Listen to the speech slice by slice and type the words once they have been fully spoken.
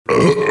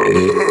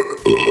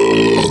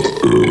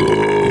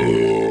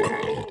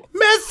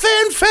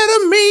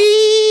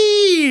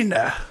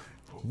Methamphetamine!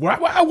 Wow,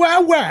 wow,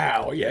 wow,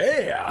 wow,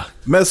 yeah.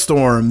 Meth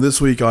Storm this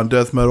week on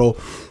Death Metal.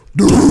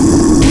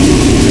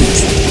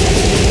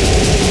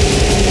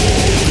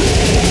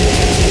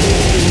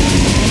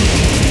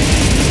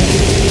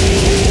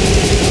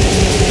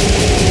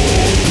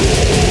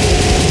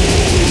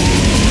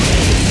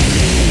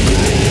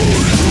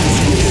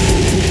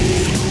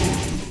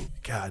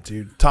 God,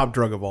 dude, top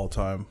drug of all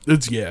time.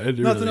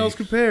 Nothing else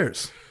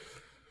compares.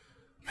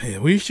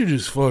 Man, we should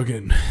just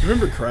fucking...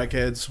 Remember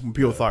crackheads? When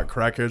people thought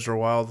crackheads were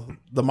wild?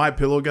 The My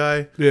Pillow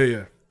guy?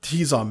 Yeah.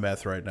 He's on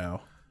meth right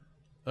now.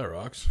 That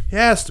rocks. He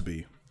has to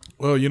be.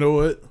 Well, you know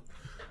what?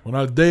 When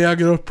the day I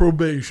get off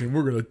probation,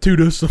 we're going to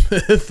toot us some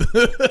meth.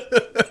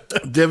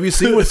 Have you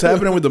seen what's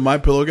happening with the My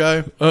Pillow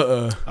guy?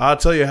 I'll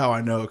tell you how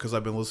I know, because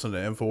I've been listening to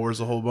InfoWars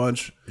a whole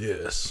bunch.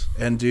 Yes.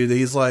 And dude,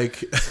 he's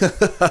like...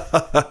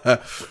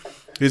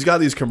 he's got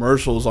these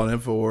commercials on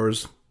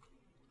InfoWars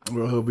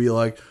where he'll be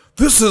like,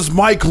 "This is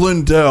Mike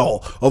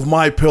Lindell of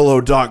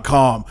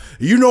MyPillow.com.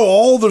 You know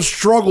all the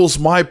struggles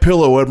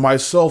MyPillow and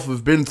myself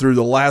have been through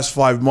the last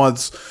 5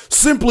 months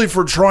simply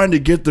for trying to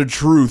get the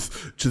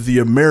truth to the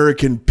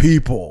American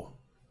people.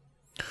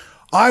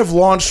 I've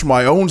launched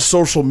my own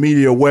social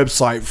media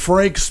website,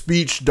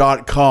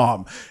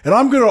 frankspeech.com, and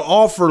I'm going to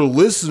offer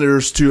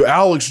listeners to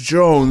Alex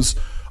Jones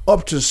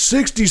up to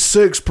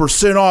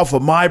 66% off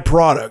of my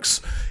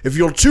products if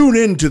you'll tune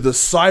in to the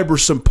Cyber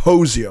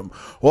Symposium.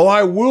 Well,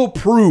 I will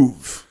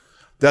prove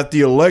that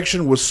the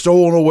election was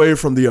stolen away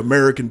from the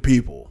American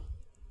people."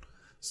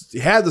 He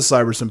had the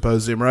Cyber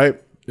Symposium, right?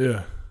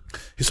 Yeah.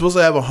 He's supposed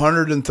to have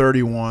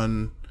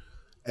 131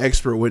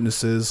 expert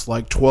witnesses.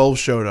 Like 12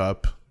 showed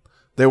up.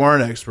 They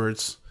weren't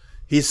experts.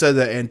 He said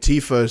that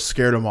Antifa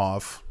scared him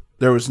off.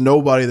 There was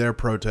nobody there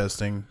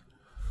protesting.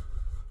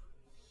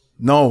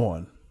 No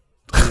one.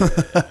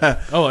 I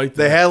like that.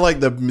 They had like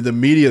the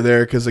media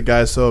there because the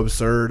guy's so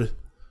absurd.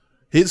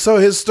 His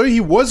story,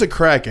 he was a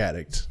crack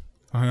addict.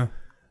 Uh-huh.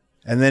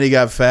 And then he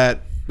got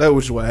fat. That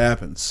was what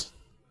happens.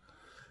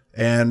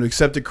 And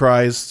accepted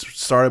Christ,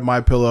 started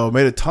My Pillow,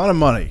 made a ton of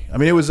money. I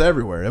mean, it was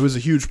everywhere. It was a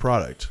huge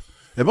product.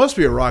 It must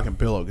be a rockin'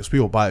 pillow because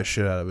people buy the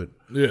shit out of it.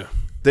 Yeah.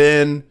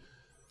 Then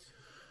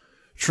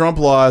Trump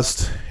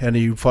lost, and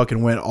he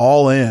fucking went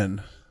all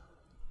in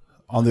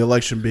on the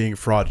election being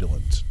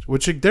fraudulent,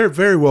 which there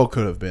very well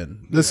could have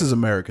been. This is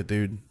America,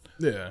 dude.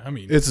 Yeah, I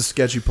mean, it's a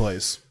sketchy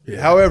place.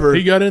 Yeah. However,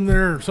 he got in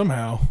there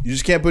somehow. You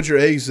just can't put your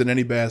eggs in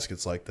any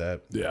baskets like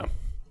that. Yeah.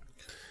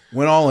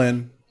 Went all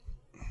in.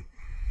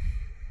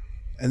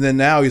 And then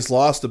now he's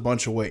lost a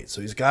bunch of weight. So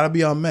he's got to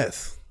be on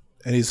meth.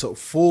 And he's so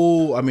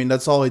full. I mean,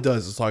 that's all he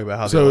does is talk about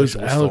how so is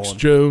Alex stolen.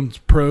 Jones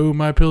pro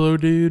My Pillow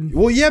dude?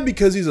 Well, yeah,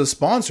 because he's a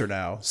sponsor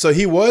now. So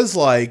he was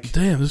like,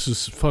 damn, this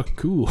is fucking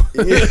cool.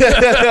 You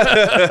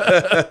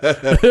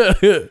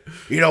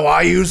know,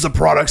 I use the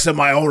products in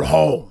my own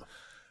home.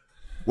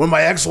 When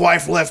my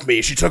ex-wife left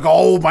me, she took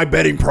all of my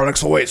bedding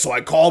products away. So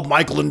I called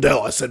Mike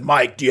Lindell. I said,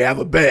 "Mike, do you have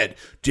a bed?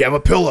 Do you have a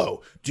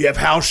pillow? Do you have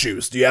house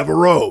shoes? Do you have a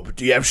robe?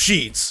 Do you have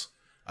sheets?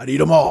 I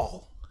need them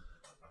all.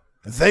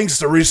 And thanks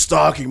to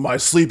restocking my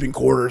sleeping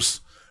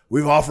quarters,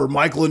 we've offered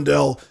Mike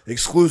Lindell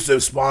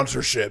exclusive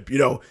sponsorship. You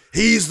know,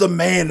 he's the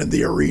man in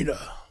the arena.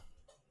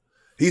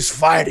 He's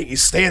fighting.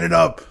 He's standing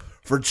up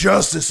for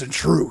justice and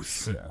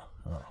truth. Yeah.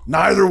 Oh.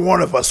 Neither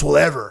one of us will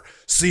ever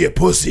see a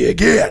pussy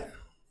again.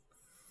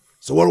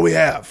 So what do we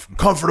have?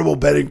 Comfortable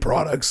bedding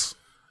products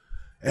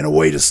and a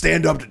way to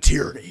stand up to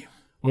tyranny."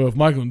 Well, if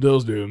Mike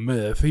Lindell's doing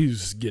meth,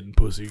 he's getting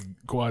pussy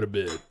quite a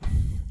bit.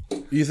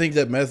 You think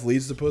that meth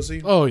leads to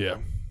pussy? Oh, yeah.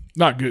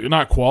 Not good,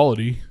 not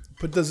quality.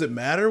 But does it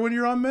matter when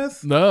you're on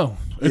meth? No,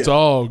 it's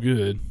all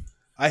good.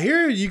 I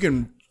hear you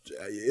can.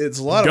 It's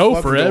a lot Go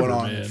of fun forever, going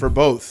on man. for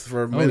both,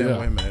 for men yeah. and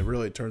women. It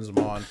really turns them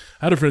on.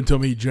 I had a friend tell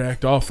me he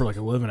jacked off for like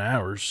 11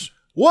 hours.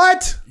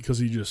 What? Because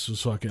he just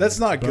was fucking. That's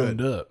not boned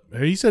good. Up.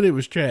 He said it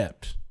was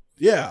chapped.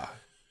 Yeah.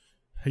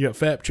 He got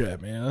fap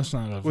chapped, man. That's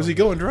not. Was he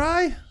going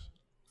dry?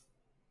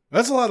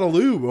 That's a lot of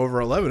lube over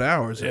 11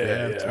 hours.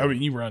 Yeah. I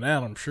mean, you run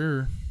out, I'm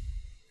sure.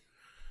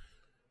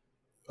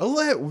 I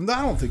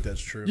don't think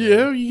that's true.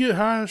 Yeah, man. you get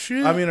high as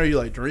shit. I mean, are you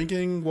like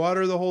drinking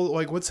water the whole?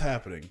 Like, what's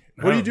happening?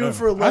 What are you doing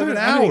for 11 I didn't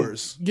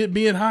hours? get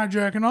being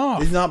hijacking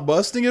off. He's not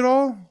busting at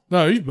all.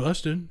 No, he's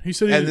busting. He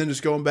said, and then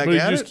just going back but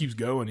at he just it? keeps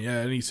going. Yeah,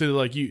 and he said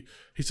He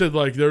said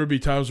there would be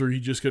times where he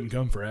just couldn't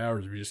come for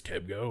hours. He just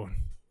kept going.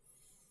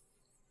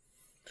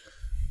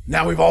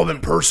 Now we've all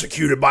been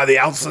persecuted by the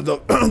outside.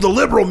 The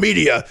liberal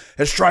media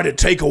has tried to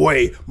take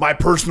away my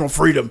personal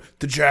freedom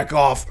to jack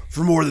off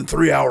for more than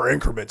 3-hour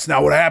increments.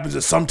 Now what happens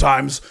is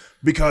sometimes,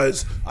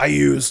 because I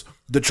use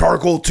the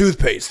charcoal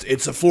toothpaste,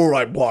 it's a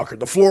fluoride blocker.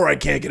 The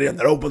fluoride can't get in.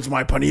 That opens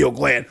my pineal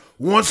gland.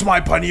 Once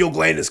my pineal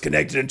gland is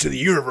connected into the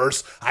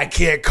universe, I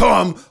can't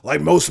come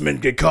like most men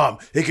could come.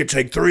 It could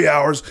take 3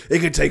 hours. It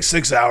could take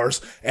 6 hours.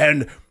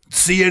 And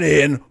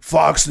CNN,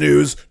 Fox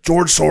News,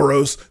 George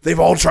Soros, they've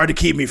all tried to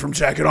keep me from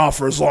jacking off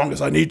for as long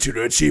as I need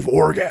to achieve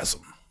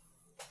orgasm.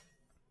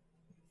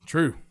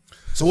 True.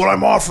 So what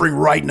I'm offering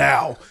right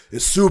now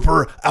is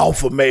super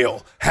alpha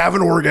male. Have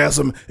an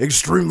orgasm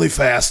extremely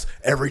fast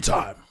every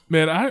time.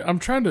 Man, I'm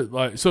trying to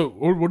like. So,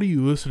 what are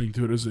you listening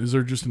to? Is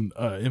there just an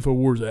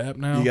Infowars app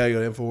now? You gotta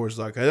go to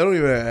Infowars.com. They don't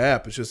even have an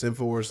app. It's just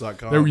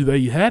Infowars.com.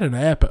 They had an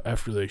app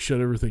after they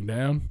shut everything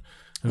down.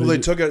 Well, they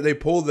took it. They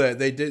pulled that.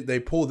 They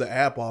pulled the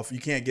app off. You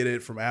can't get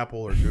it from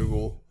Apple or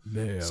Google,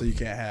 so you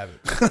can't have it.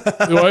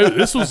 Well,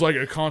 this was like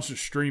a constant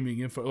streaming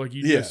info, like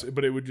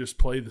but it would just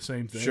play the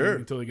same thing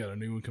until they got a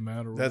new one come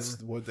out. Or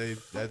that's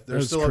whatever. what they're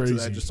still crazy. Up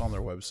to that just on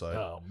their website.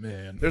 Oh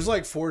man, there's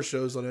like 4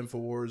 shows on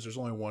Infowars. There's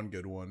only one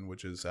good one,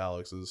 which is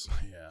Alex's.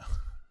 Yeah,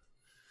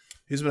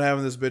 he's been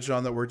having this bitch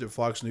on that worked at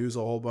Fox News a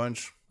whole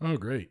bunch. Oh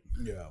great,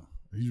 yeah,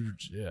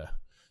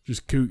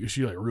 just kook. Is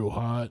she like real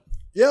hot?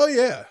 Yeah, oh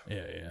yeah.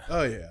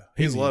 Oh yeah.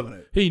 He's loving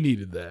it. He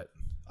needed that.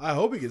 I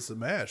hope he gets the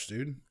match,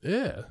 dude.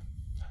 Yeah.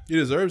 He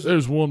deserves it.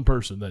 There's one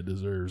person that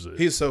deserves it.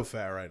 He's so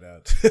fat right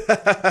now.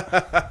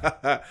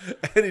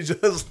 And he's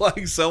just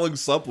like selling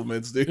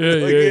supplements, dude.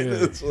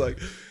 It's like,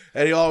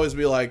 and he'll always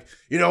be like,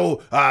 2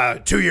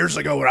 years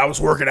ago when I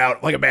was working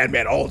out like a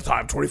madman all the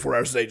time, 24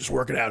 hours a day, just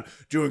working out,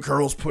 doing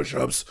curls,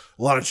 push-ups,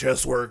 a lot of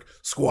chest work,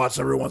 squats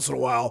every once in a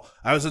while.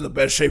 I was in the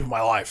best shape of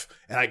my life.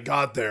 And I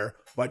got there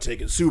by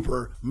taking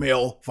super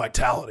male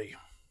vitality.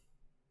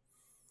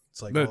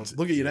 It's like, well,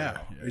 look at you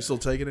now. Are you still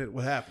taking it?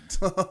 What happened?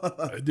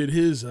 Did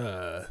his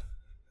MySpace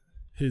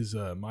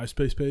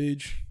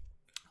page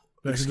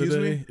back in the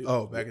day?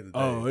 Oh, back in the day.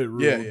 Oh, it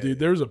ruled, dude.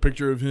 There's a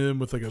picture of him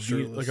with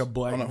like a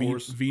black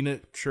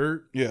V-neck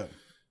shirt. Yeah.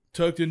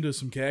 Tucked into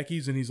some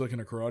khakis, and he's like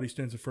in a karate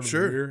stance in front of the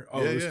mirror.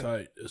 Oh, it's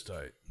tight. It's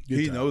tight.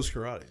 He knows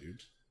karate,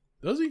 dude.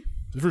 Does he?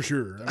 For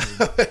sure.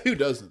 Who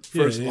doesn't?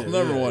 First of all,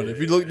 number one. If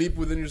you look deep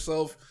within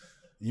yourself,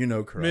 you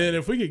know karate. Man,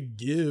 if we could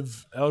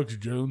give Alex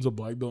Jones a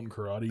black belt in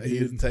karate,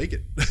 he'd take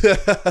it.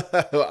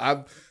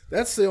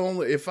 That's the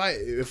only.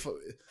 If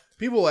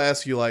people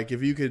ask you like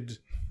if you could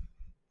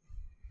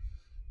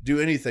do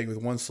anything with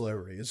one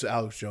celebrity, it's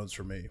Alex Jones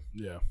for me.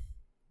 Yeah.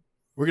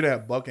 We're gonna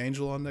have Buck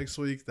Angel on next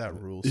week. That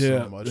rules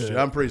so much. Dude.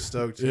 I'm pretty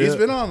stoked. Yeah. He's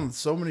been on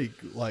so many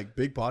like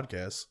big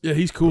podcasts. Yeah,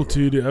 he's cool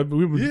too, dude.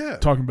 We were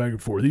talking back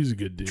and forth. He's a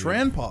good dude.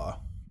 Tranpaw.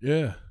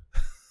 Yeah.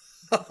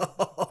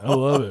 I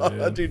love it, man.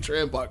 That dude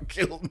Tranpaw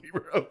killed me,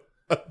 bro.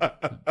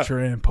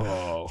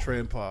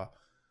 Tranpaw.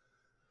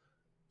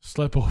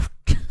 Slap off.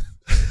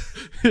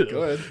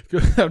 Go ahead.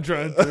 I'm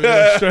trying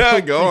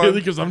to go on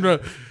because I'm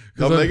not.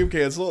 Don't make him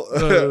cancel.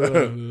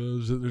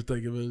 They're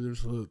thinking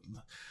of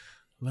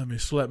let me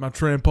slap my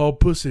Tranpaw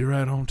pussy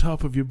right on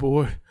top of you,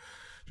 boy.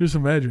 Just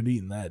imagine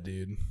eating that,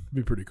 dude. It'd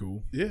be pretty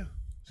cool. Yeah,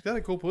 he's got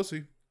a cool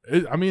pussy.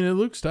 It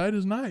looks tight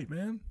as night,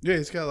 man. Yeah,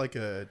 he's got like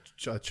a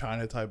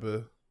China type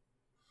of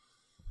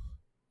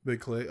big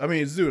clit. I mean,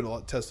 he's doing a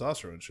lot of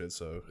testosterone and shit,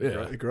 so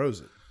it grows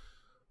it.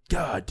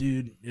 God,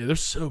 dude. Yeah,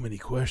 there's so many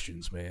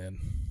questions, man.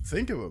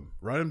 Think of them.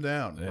 Write them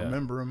down. Yeah.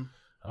 Remember them.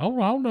 I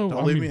don't know.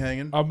 Don't leave me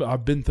hanging.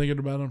 I've been thinking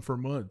about them for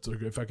months.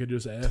 Like if I could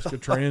just ask a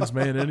trans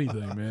man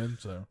anything, man.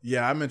 So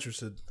yeah, I'm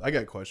interested. I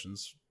got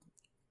questions.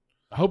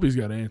 I hope he's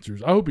got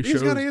answers. I hope he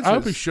shows. I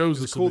hope he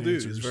shows us cool some dude.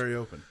 Answers. He's very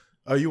open.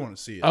 Oh, you want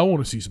to see it? I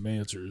want to see some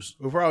answers.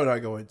 We're probably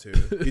not going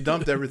to. He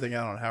dumped everything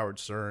out on Howard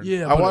Stern.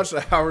 Yeah, I watched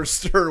the Howard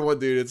Stern one,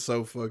 dude. It's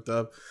so fucked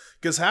up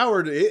because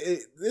Howard.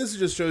 This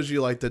just shows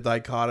you like the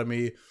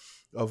dichotomy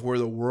of where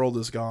the world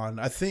has gone.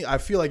 I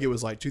feel like it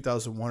was like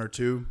 2001 or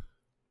 2.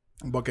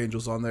 Buck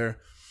Angel's on there.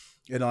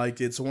 And like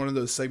it's one of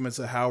those segments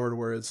of Howard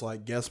where it's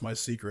like, guess my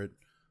secret.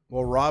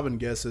 Well, Robin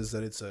guesses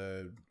that it's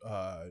a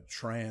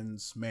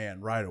trans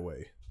man right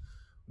away.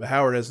 But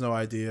Howard has no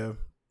idea.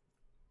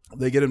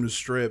 They get him to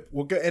strip.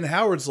 Well, and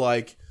Howard's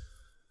like,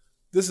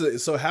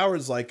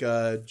 Howard's like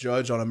a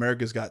judge on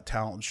America's Got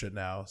Talent and shit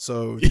now.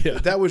 So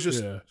that was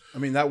just, I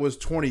mean, that was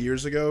 20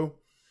 years ago.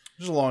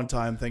 Just a long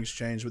time. Things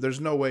changed. But there's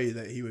no way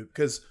that he would,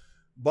 because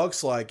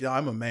Buck's like,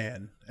 I'm a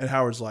man. And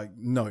Howard's like,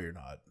 no, you're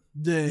not.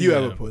 You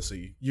have a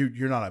pussy.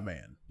 You're not a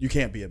man. You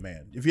can't be a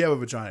man. If you have a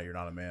vagina, you're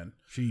not a man.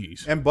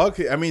 Jeez. And Buck,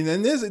 I mean,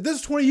 and this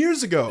is 20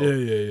 years ago.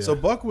 Yeah. So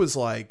Buck was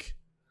like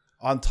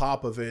on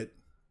top of it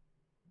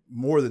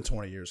more than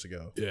 20 years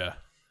ago. Yeah.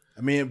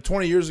 I mean,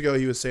 20 years ago,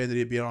 he was saying that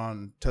he'd been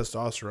on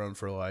testosterone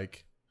for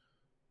like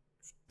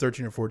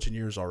 13 or 14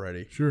 years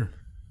already. Sure.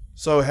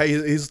 So hey,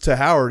 he's to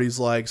Howard. He's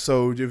like,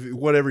 so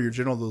whatever your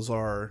genitals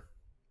are,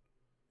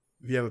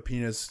 if you have a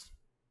penis,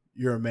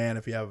 you're a man.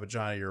 If you have a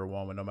vagina, you're a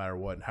woman, no matter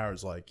what. And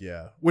Howard's like,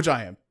 yeah, which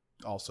I am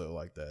also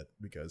like that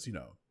because,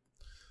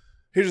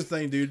 here's the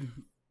thing, dude.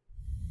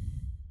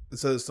 I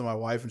said this to my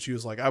wife and she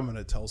was like, I'm going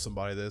to tell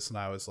somebody this. And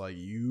I was like,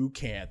 you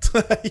can't.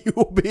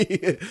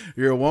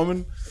 You're a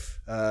woman.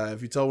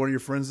 If you tell one of your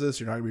friends this,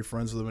 you're not going to be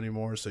friends with them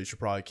anymore. So you should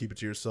probably keep it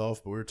to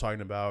yourself. But we were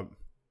talking about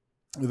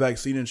the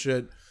vaccine and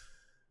shit.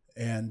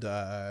 And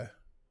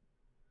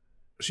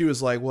she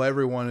was like, well,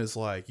 everyone is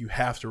like, you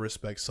have to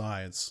respect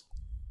science.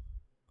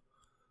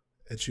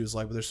 And she was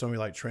like, but there's so many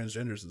like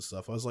transgenders and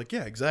stuff. I was like,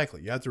 yeah,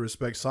 exactly. You have to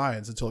respect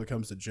science until it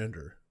comes to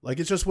gender. Like,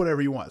 it's just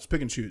whatever you want. It's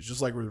pick and choose,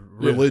 just like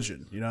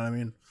religion. You know what I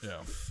mean? Yeah.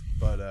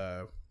 But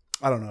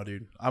I don't know,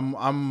 dude.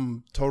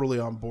 I'm totally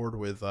on board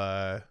with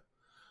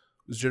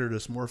Is gender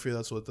dysmorphia?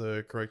 That's what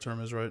the correct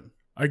term is, right?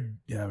 I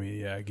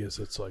guess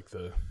it's like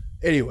the...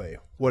 Anyway,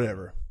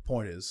 whatever.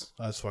 Point is,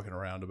 I was fucking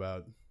around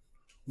about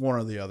one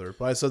or the other.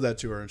 But I said that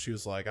to her, and she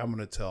was like, I'm going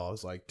to tell. I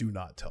was like, do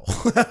not tell.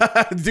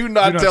 do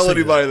not tell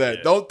anybody that.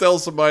 Yeah. Don't tell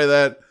somebody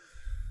that.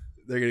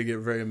 They're going to get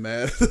very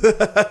mad.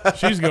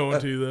 She's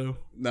going to, though.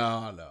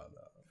 No.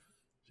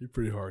 She's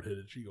pretty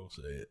hard-headed. She going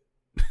to say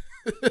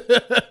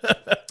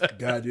it.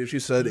 God, dude, if she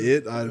said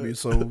it, I'd be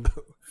so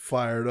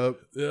fired up.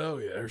 Oh,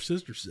 yeah. Her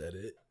sister said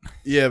it.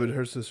 Yeah, but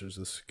her sister's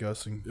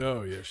disgusting.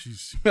 Oh, yeah.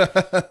 She's...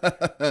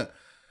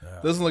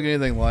 Doesn't look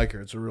anything like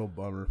her. It's a real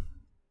bummer.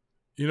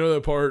 You know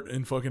that part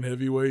in fucking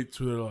Heavyweights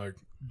where they're like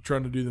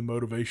trying to do the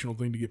motivational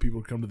thing to get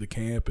people to come to the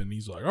camp, and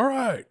he's like, all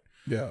right.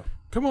 Yeah.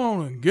 Come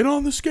on and get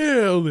on the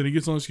scale. Then he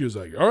gets on the scale. He's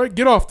like, all right,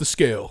 get off the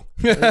scale.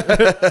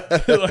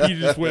 Like he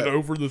just went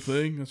over the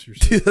thing. That's your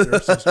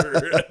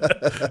sister.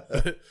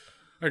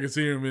 I can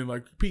see him in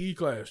like PE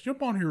class.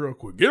 Jump on here real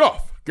quick. Get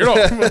off. Get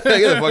off.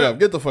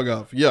 Get the fuck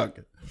off.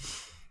 Yuck.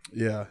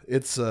 Yeah,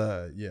 it's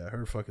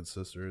her fucking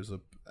sister is a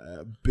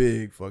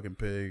big fucking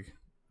pig.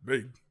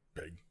 Big.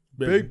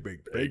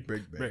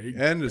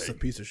 And it's a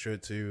piece of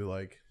shit too.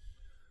 Like,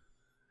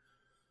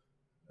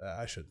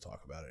 I shouldn't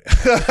talk about it.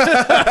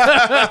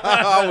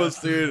 I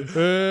was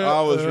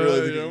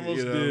really, you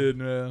almost did,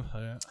 man.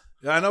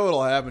 Yeah, I know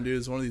what'll happen, dude.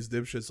 Is one of these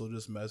dipshits will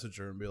just message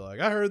her and be like,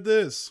 "I heard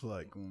this."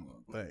 Like,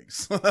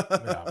 thanks. No.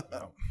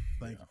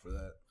 Thank you for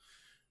that.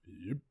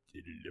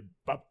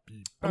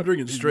 I'm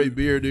drinking straight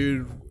beer,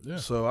 dude. Yeah.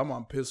 So I'm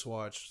on piss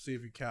watch. See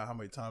if you count how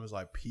many times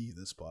I pee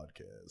this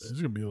podcast. It's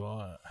gonna be a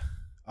lot.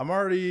 I'm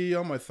already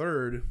on my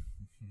third.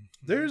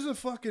 There's a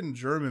fucking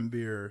German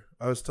beer.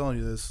 I was telling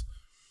you this.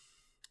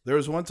 There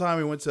was one time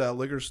we went to that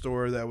liquor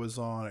store that was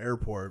on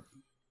Airport.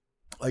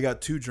 I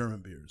got 2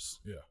 German beers.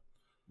 Yeah.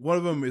 One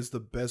of them is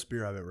the best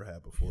beer I've ever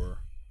had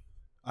before.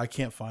 I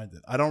can't find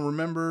it. I don't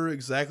remember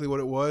exactly what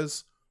it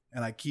was,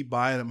 and I keep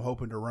buying them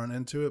hoping to run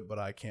into it, but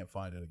I can't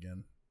find it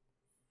again.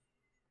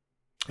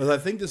 Because I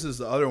think this is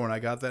the other one I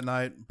got that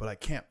night, but I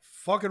can't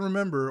fucking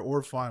remember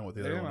or find what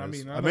the other one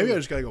is. Maybe I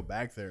just got to go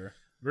back there.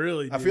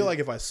 Really, dude. I feel like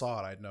if I saw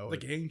it, I'd know the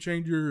game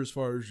changer as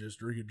far as just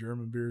drinking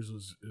German beers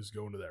is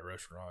going to that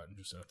restaurant and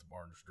just sitting at the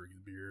bar and just drinking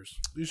the beers.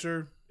 You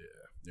sure?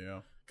 Yeah.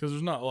 Because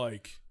there's not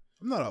like...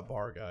 I'm not a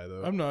bar guy,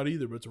 though. I'm not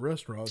either, but it's a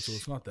restaurant, so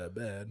it's not that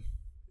bad.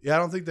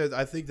 Yeah,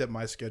 I think that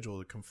my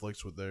schedule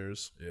conflicts with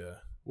theirs. Yeah.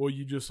 Well,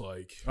 you just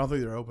like... I don't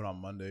think they're open on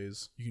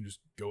Mondays. You can just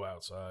go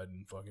outside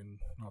and fucking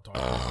not talk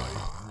to anybody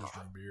and just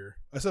drink beer.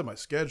 I said my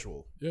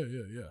schedule. Yeah.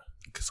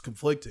 It's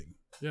conflicting.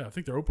 Yeah, I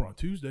think they're open on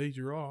Tuesdays.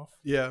 You're off.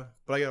 Yeah,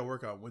 but I got to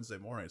work on Wednesday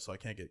morning, so I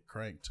can't get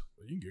cranked.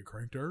 Well, you can get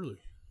cranked early.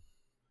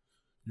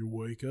 You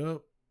wake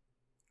up.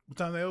 What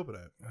time they open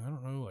at? I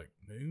don't know, like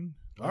noon.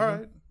 All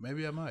right,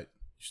 maybe I might.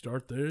 You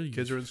start there.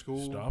 Kids are in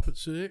school. Stop at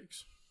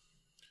 6.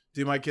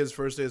 Dude, my kids'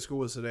 first day of school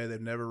was today. They've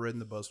never ridden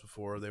the bus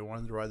before. They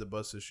wanted to ride the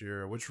bus this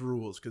year, which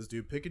rules. Because,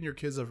 dude, picking your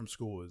kids up from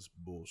school is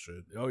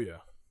bullshit. Oh, yeah.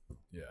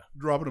 Yeah.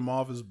 Dropping them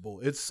off is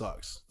bull. It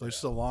sucks. There's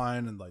just a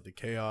line and, like, the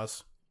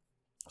chaos.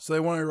 So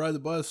they wanted to ride the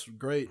bus.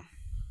 Great.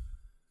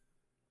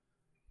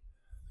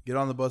 Get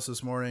on the bus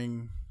this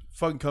morning.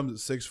 Fucking comes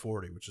at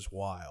 6:40, which is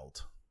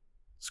wild.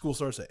 School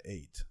starts at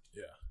 8.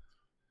 Yeah.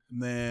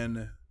 And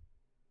then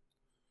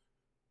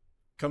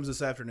comes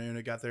this afternoon.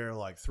 It got there at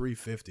like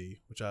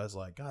 3:50, which I was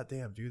like, God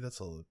damn, dude, that's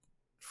a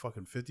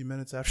fucking 50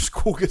 minutes after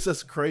school gets.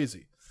 That's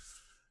crazy.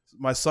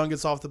 My son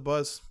gets off the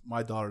bus.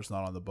 My daughter's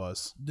not on the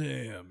bus.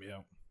 Damn, yeah.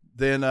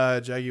 Then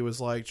Jackie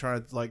was like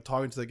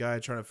talking to the guy,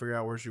 trying to figure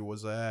out where she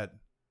was at.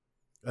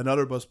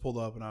 Another bus pulled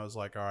up, and I was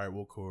like, all right,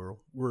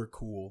 we're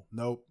cool.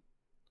 Nope.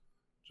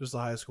 Just a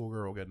high school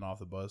girl getting off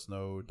the bus,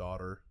 no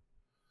daughter.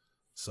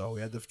 So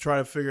we had to try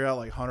to figure out,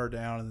 like, hunt her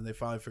down, and then they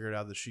finally figured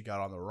out that she got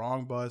on the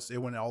wrong bus. It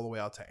went all the way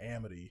out to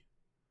Amity.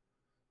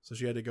 So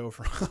she had to go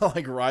from,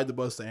 like, ride the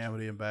bus to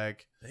Amity and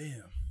back.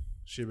 Damn.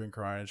 She'd been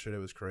crying and shit. It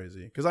was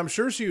crazy. Because I'm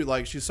sure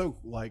she's so,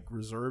 like,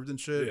 reserved and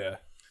shit. Yeah.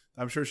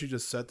 I'm sure she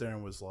just sat there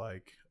and was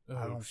like,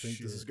 I don't think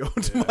this is going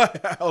Yeah. to my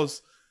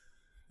house.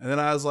 And then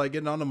I was, like,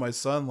 getting on to my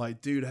son,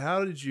 like, dude,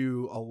 how did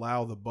you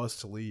allow the bus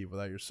to leave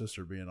without your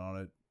sister being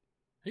on it?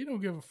 He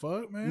don't give a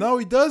fuck, man. No,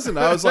 he doesn't.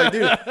 I was like,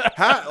 dude,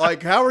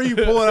 how are you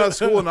pulling out of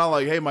school and not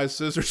like, hey, my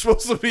sister's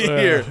supposed to be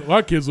here?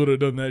 My kids would have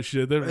done that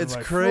shit. It's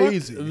like,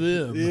 crazy. Fuck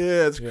them.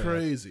 Yeah, it's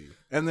crazy.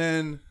 And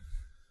then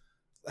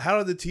how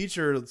did the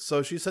teacher,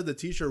 so she said the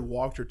teacher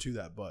walked her to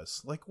that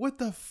bus. Like, what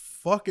the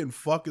fuck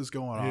is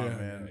going on,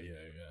 man?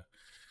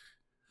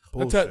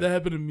 Yeah. That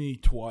happened to me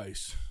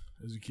twice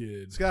as a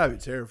kid. It's gotta be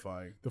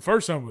terrifying. The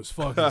first time was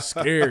fucking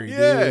scary.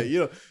 Yeah,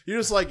 dude. you're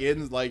just like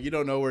you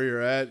don't know where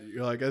you're at.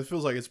 You're like, it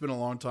feels like it's been a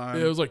long time.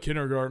 Yeah, it was like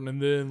kindergarten, and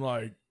then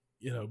like,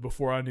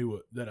 before I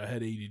knew that I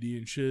had ADD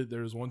and shit, there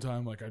was one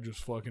time like I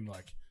just fucking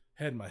like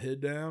had my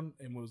head down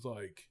and was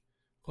like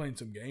playing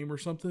some game or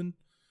something,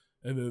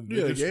 and then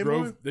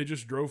they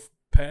just drove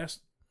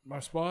past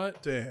my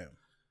spot. Damn.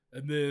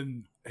 And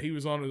then he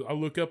was on. I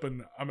look up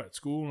and I'm at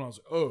school, and I was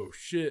like, oh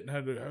shit, and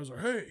I was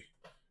like, hey.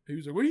 He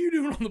was like, what are you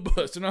doing on the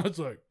bus? And I was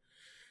like,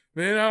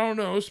 man, I don't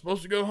know. I was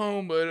supposed to go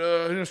home, but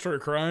and I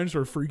started crying,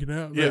 started freaking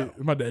out. Yeah.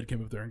 My dad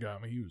came up there and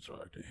got me. He was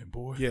like, damn,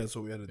 boy. Yeah, that's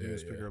what we had to do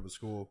is pick her up at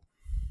school.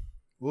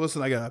 Well,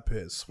 listen, I got to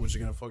piss, which is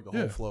going to fuck the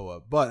whole flow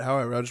up. But,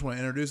 however, I just want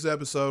to introduce the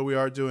episode. We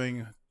are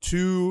doing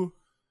 2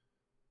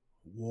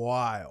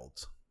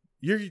 wild.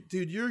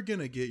 You're going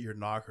to get your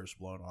knockers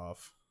blown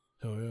off.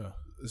 Hell yeah.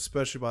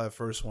 Especially by the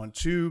first one.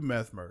 2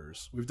 meth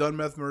murders. We've done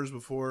meth murders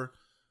before.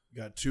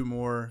 We got 2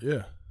 more.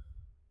 Yeah.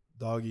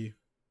 Doggy.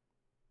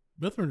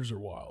 Meth murders are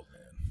wild,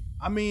 man.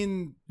 I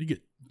mean,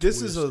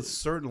 this is a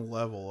certain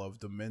level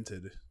of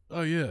demented.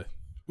 Oh, yeah.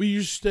 We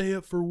just stay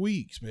up for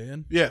weeks,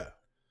 man. Yeah.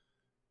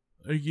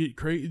 You get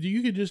crazy.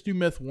 You could just do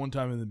meth one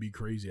time and then be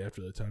crazy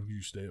after that time because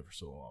you stay up for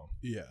so long.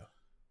 Yeah.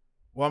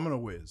 Well, I'm going to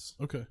whiz.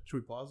 Okay. Should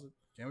we pause it?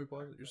 Can we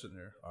pause it? You're sitting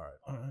there. All right.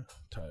 All right.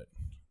 Tight.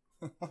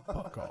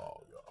 Fuck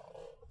all,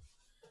 y'all.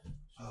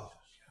 Oh,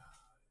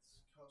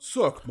 God.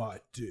 Suck my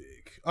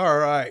dick. All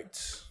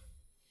right.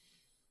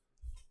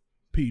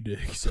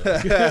 P-dick.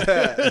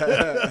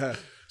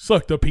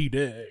 Suck the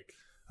P-dick.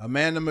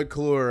 Amanda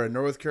McClure, a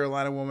North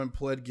Carolina woman,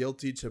 pled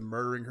guilty to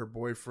murdering her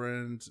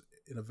boyfriend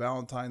in a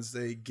Valentine's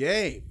Day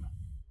game.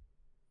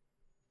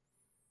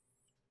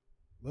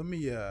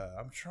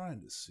 I'm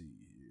trying to see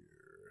here.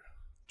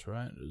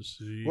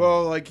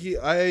 Well, like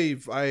I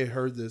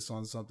heard this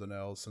on something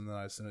else, and then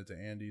I sent it to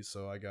Andy,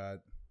 so I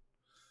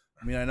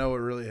know what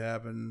really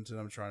happened, and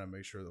I'm trying to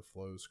make sure the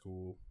flow's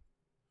cool.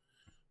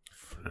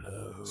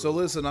 So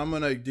listen, I'm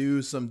going to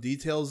do some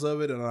details of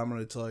it, and I'm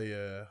going to tell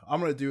you, I'm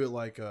going to do it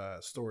like a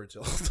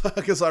storytelling,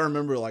 because I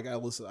remember, like,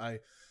 I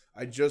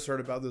just heard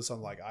about this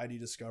on, like, ID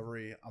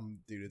Discovery.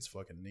 Dude, it's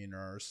fucking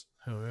Neeners.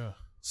 Hell yeah.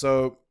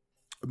 So,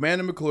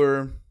 Amanda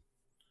McClure,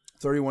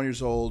 31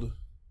 years old.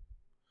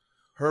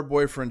 Her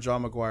boyfriend,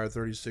 John McGuire,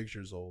 36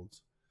 years old.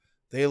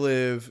 They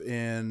live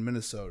in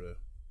Minnesota.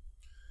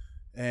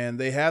 And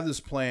they have this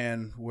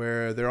plan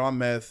where they're on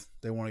meth.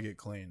 They want to get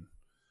clean.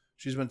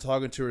 She's been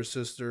talking to her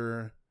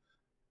sister,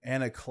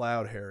 Anna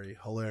Cloudherry,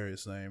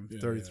 hilarious name,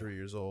 33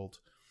 years old.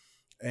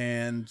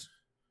 And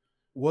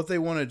what they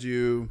want to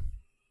do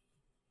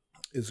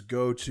is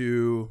go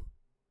to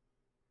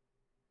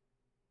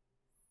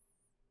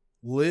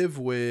live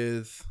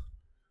with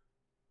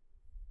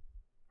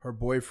her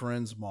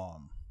boyfriend's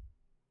mom,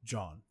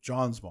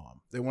 John's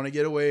mom. They want to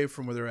get away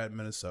from where they're at in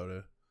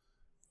Minnesota,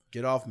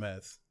 get off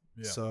meth.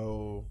 Yeah.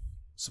 So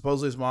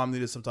supposedly his mom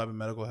needed some type of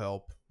medical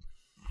help.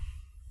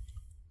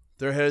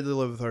 They're headed to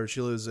live with her. She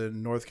lives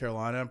in North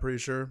Carolina, I'm pretty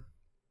sure.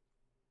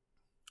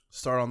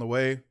 Start on the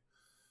way.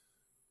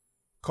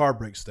 Car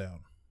breaks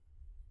down.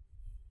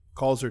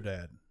 Calls her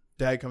dad.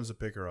 Dad comes to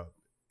pick her up.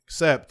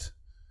 Except,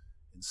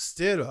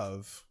 instead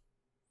of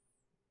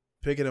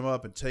picking him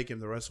up and taking him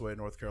the rest of the way to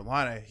North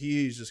Carolina,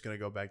 he's just going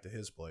to go back to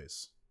his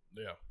place.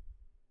 Yeah.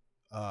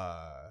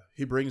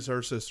 He brings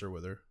her sister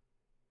with her.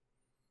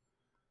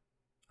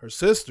 Her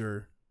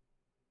sister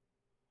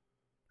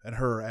and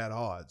her are at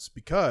odds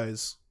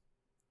because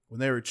when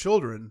they were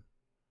children,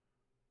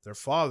 their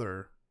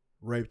father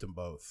raped them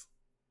both.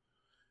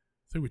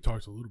 I think we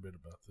talked a little bit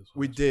about this.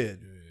 We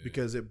did,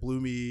 because it blew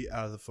me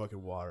out of the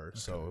fucking water. Okay.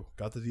 So,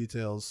 got the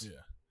details.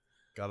 Yeah.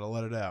 Got to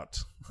let it out.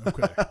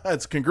 Okay.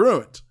 It's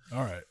congruent.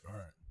 All right.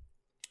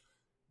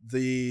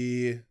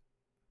 The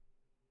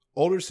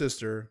older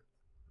sister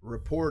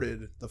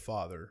reported the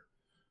father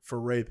for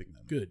raping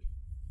them. Good.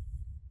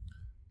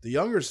 The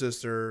younger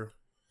sister,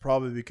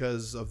 probably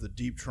because of the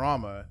deep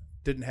trauma,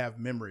 didn't have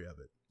memory of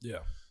it. Yeah.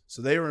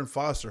 So they were in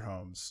foster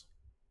homes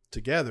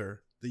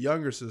together. The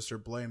younger sister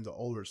blamed the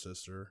older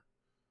sister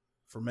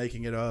for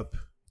making it up,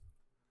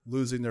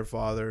 losing their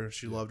father.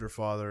 She loved her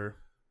father.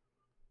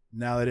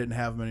 Now they didn't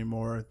have him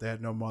anymore. They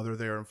had no mother.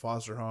 They were in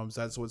foster homes.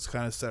 That's what's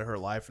kind of set her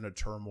life into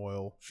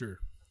turmoil. Sure.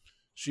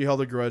 She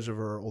held a grudge of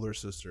her older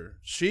sister.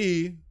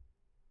 She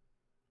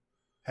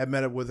had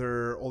met up with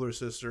her older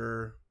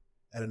sister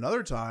at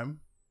another time.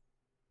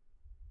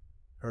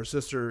 Her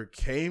sister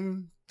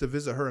came to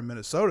visit her in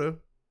Minnesota.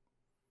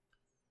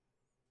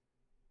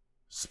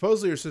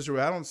 Supposedly her sister,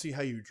 I don't see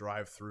how you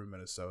drive through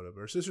Minnesota, but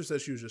her sister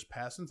said she was just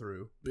passing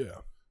through. Yeah.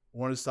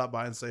 Wanted to stop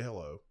by and say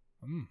hello.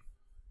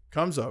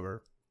 Comes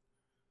over.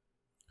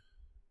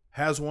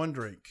 Has one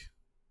drink.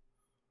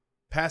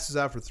 Passes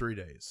out for 3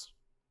 days.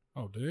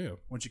 Oh, damn.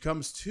 When she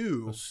comes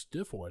to... A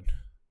stiff one.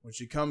 When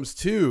she comes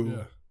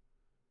to...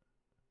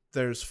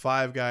 There's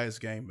 5 guys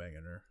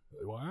gangbanging her.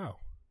 Wow.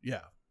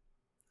 Yeah.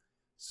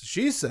 So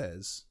she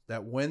says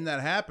that when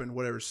that happened,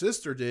 what her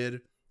sister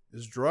did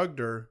is drugged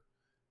her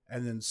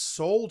and then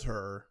sold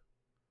her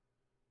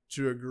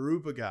to a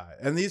group of guys.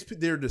 And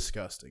they're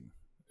disgusting.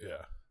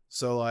 Yeah.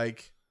 So,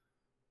 like...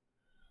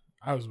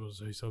 I was going to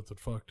say something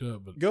fucked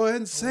up, but... Go ahead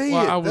and say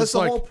it. That's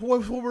the whole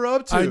point of what we're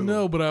up to. I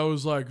know, but I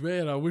was like,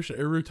 man, I wish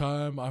every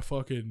time I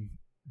fucking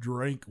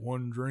drank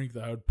one drink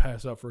that I would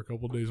pass out for a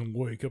couple of days and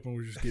wake up and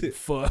was just getting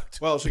fucked.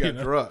 Well, she got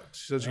drugged.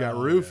 She said she got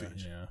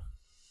roofied. Yeah.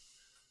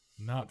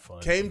 Not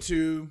fun. Came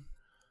to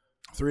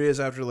 3 days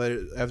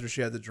after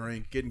she had the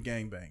drink, getting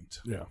gangbanged.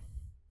 Yeah.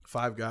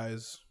 5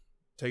 guys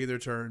taking their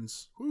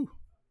turns. Woo.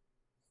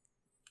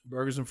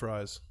 Burgers and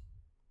fries.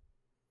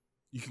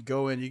 You can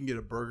go in, you can get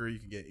a burger, you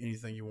can get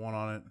anything you want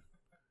on it.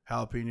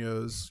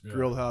 Jalapenos,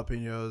 grilled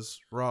jalapenos,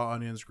 raw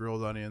onions,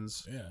 grilled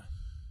onions. Yeah.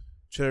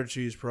 Cheddar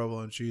cheese,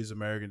 provolone cheese,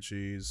 American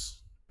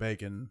cheese,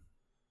 bacon,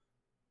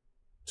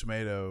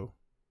 tomato.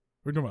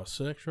 We're talking about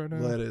sex right now?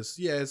 Lettuce.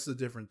 Yeah, it's a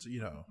different,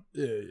 Yeah.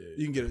 You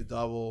can get a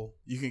double.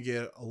 You can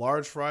get a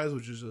large fries,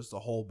 which is just a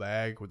whole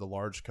bag with a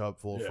large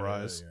cup full of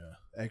fries.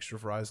 Yeah. Extra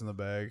fries in the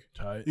bag.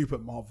 Tight. You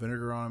put malt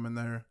vinegar on them in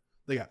there.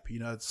 They got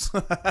peanuts.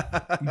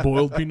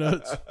 Boiled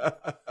peanuts.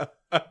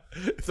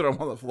 Throw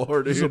them on the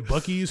floor, dude. Some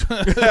Buc-ee's.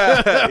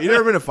 You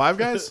never been to Five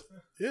Guys?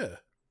 Yeah.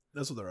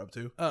 That's what they're up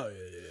to. Oh, yeah.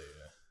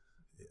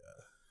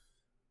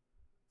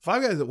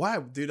 Five Guys, why,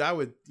 dude? I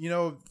would,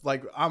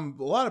 like, a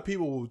lot of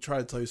people will try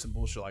to tell you some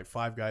bullshit like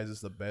Five Guys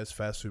is the best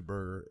fast food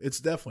burger.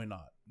 It's definitely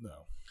not.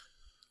 No.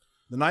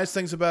 The nice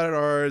things about it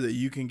are that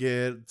you can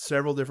get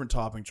several different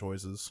topping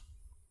choices.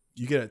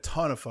 You get a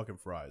ton of fucking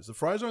fries. The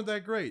fries aren't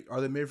that great. Are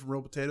they made from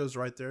real potatoes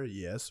right there?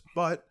 Yes,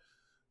 but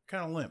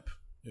kind of limp.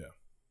 Yeah.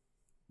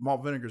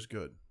 Malt vinegar's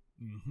good.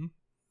 Mm-hmm.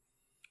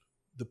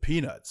 The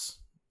peanuts.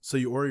 So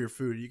you order your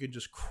food, you can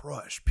just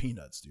crush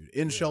peanuts, dude.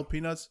 In-shell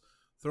peanuts,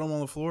 throw them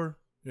on the floor.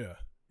 Yeah.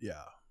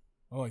 Yeah.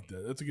 I like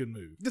that. That's a good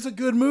move. It's a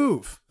good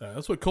move.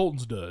 That's what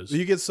Colton's does.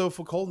 You get so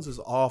full. Colton's is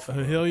awful.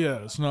 Hell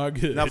yeah, it's not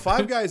good. Now,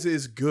 Five Guys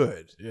is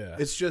good. Yeah.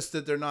 It's just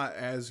that they're not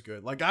as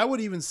good. Like, I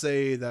would even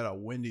say that a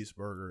Wendy's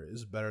burger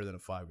is better than a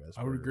Five Guys burger.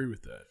 I would agree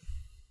with that.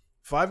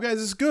 Five Guys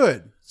is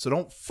good. So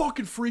don't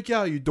fucking freak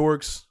out, you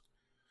dorks.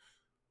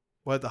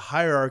 But the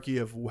hierarchy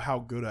of how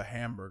good a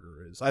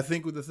hamburger is. I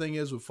think what the thing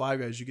is with Five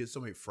Guys, you get so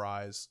many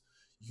fries.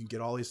 You can get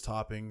all these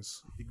toppings.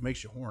 It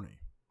makes you horny.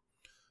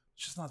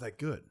 It's just not that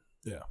good.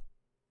 Yeah.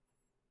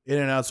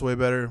 In-N-Out's way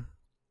better.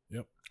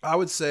 Yep. I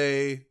would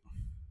say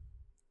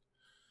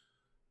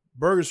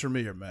burgers for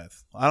me are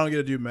meth. I don't get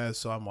to do meth,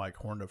 so I'm like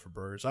horned up for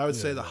burgers. I would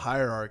say the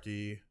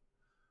hierarchy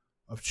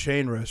of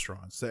chain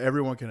restaurants that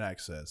everyone can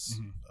access.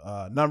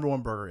 Mm-hmm. Number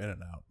one burger,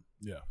 In-N-Out.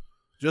 Yeah.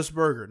 Just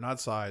burger,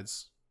 not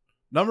sides.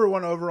 Number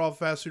one overall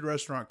fast food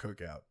restaurant,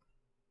 Cookout.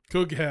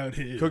 Cookout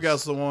is.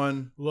 Cookout's the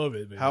one. Love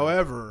it, man.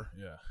 However,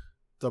 yeah,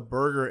 the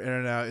burger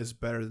In-N-Out is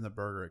better than the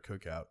burger at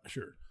Cookout.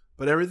 Sure.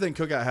 But everything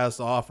Cookout has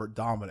to offer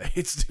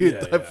dominates, dude.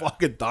 That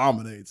fucking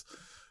dominates.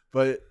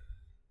 But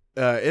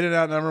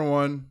In-N-Out number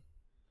one,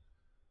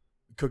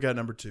 Cookout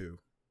number two.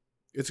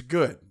 It's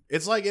good.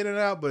 It's like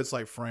In-N-Out, but it's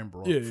like flame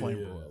broiled.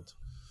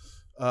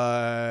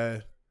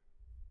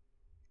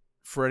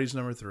 Freddy's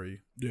number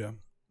three. Yeah,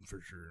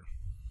 for sure.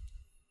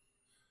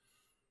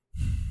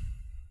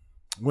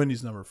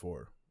 Wendy's number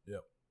four.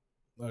 Yep,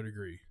 I'd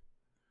agree.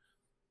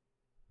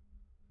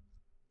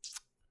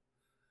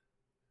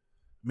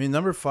 I mean,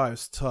 number five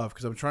is tough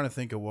because I'm trying to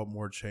think of what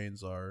more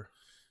chains are.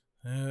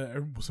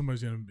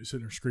 Somebody's gonna be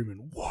sitting there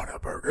screaming,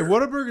 "Whataburger!"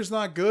 Whataburger's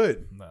not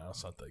good. No,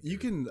 it's not that good. You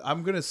can.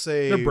 I'm gonna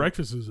say their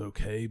breakfast is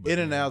okay. But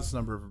In-N-Out's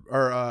number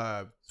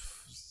or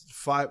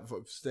five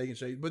Steak and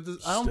Shake, but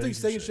I don't think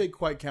Steak and Shake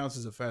quite counts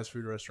as a fast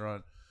food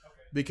restaurant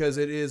because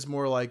it is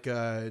more like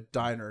a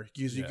diner.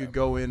 You could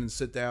go in and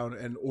sit down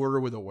and order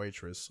with a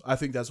waitress. I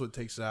think that's what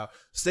takes it out.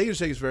 Steak and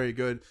Shake is very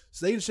good.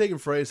 Steak and Shake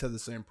and Freddy's have the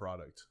same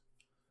product.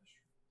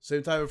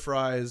 Same type of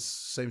fries,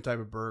 same type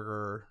of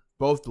burger,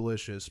 both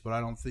delicious, but I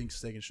don't think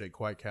Steak and Shake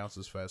quite counts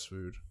as fast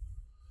food.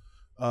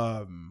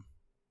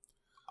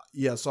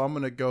 Yeah, so I'm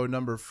gonna go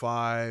number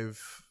five,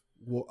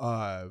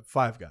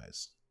 Five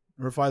Guys.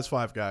 Number five is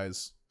Five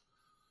Guys.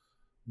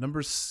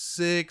 Number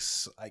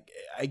six,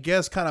 I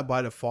guess, kind of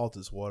by default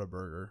is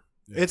Whataburger.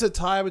 Yeah. It's a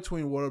tie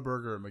between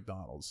Whataburger and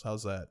McDonald's.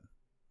 How's that?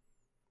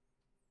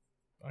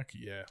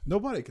 Yeah.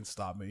 Nobody can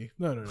stop me.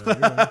 No.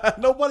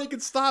 Nobody can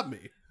stop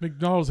me.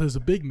 McDonald's has a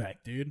Big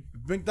Mac, dude.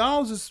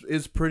 McDonald's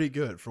is pretty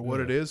good for what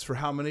it is, for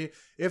how many.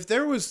 If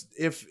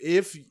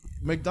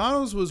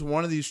McDonald's was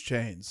one of these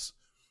chains,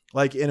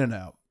 like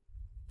In-N-Out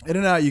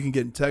you can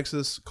get in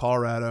Texas,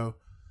 Colorado,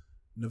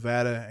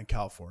 Nevada, and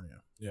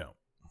California. Yeah.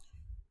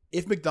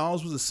 If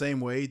McDonald's was the same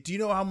way, do you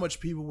know how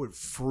much people would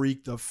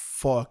freak the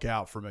fuck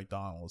out for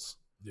McDonald's?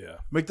 Yeah.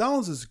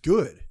 McDonald's is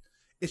good.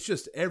 It's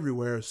just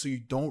everywhere, so you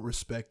don't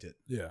respect it.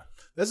 Yeah.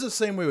 That's the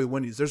same way with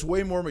Wendy's. There's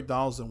way more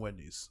McDonald's than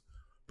Wendy's.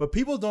 But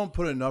people don't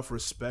put enough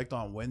respect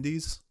on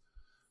Wendy's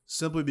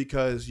simply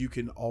because you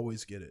can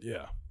always get it.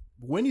 Yeah.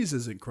 Wendy's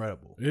is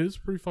incredible. It is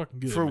pretty fucking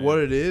good. For what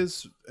it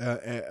is,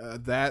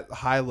 that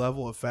high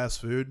level of fast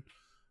food.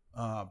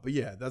 But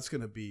yeah, that's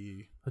going to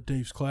be... a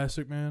Dave's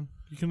Classic, man.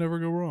 You can never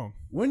go wrong.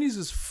 Wendy's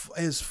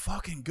is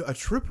fucking good. A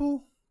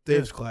triple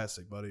Dave's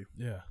Classic, buddy.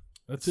 Yeah.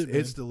 That's it, man.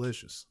 It's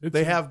delicious.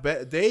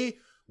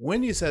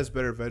 Wendy's has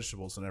better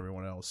vegetables than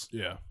everyone else.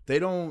 Yeah. They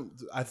don't.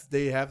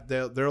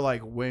 They're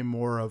like way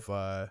more of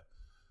a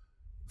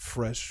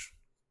fresh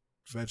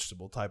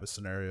vegetable type of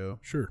scenario.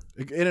 Sure.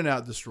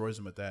 In-N-Out destroys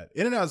them at that.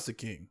 In-N-Out's the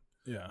king.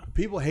 Yeah.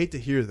 People hate to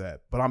hear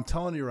that, but I'm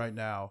telling you right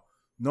now,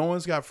 no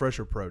one's got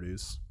fresher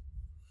produce.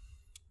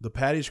 The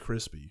patty's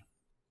crispy.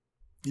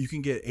 You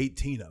can get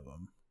 18 of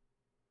them.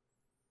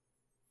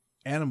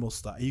 Animal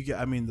style. You get.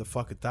 The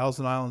fucking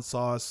Thousand Island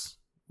sauce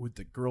with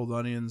the grilled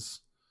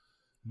onions.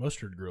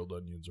 Mustard grilled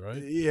onions,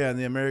 right? Yeah, and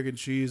the American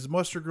cheese,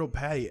 mustard grilled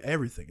patty,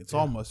 everything. It's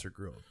all mustard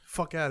grilled.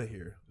 Fuck out of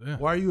here. Yeah.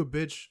 Why are you a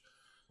bitch?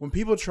 When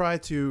people try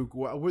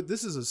to,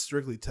 this is a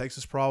strictly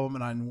Texas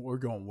problem, and we're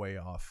going way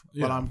off.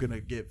 Yeah. But I'm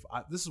gonna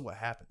this is what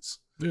happens.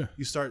 Yeah.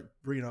 You start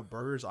bringing up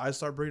burgers. I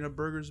start bringing up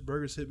burgers.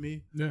 Burgers hit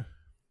me. Yeah.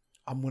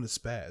 I'm gonna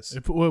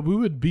spaz. Well, we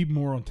would be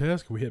more on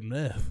task if we had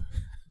meth.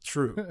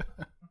 True.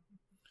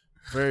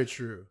 Very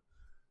true.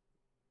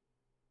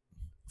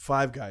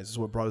 Five Guys is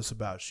what brought us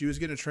about. She was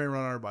getting a train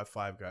run on her by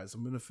Five Guys.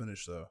 I'm gonna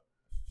finish though.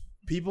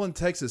 People in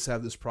Texas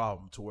have this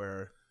problem to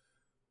where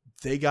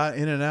they got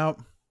In-N-Out,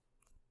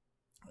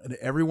 and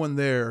everyone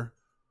there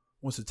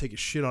wants to take a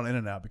shit on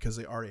In-N-Out because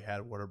they already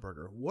had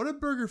Whataburger.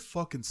 Whataburger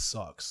fucking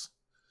sucks.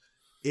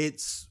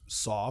 It's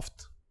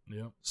soft.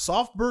 Yeah.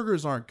 Soft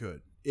burgers aren't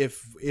good.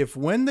 If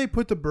when they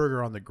put the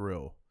burger on the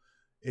grill,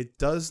 it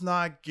does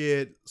not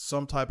get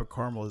some type of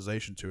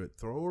caramelization to it,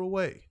 throw it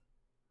away.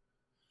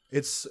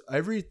 It's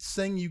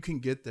everything you can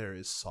get there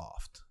is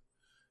soft.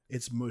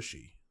 It's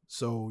mushy.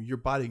 So you're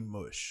biting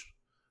mush.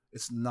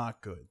 It's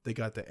not good. They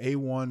got the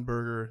A1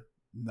 burger,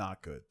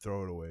 not good.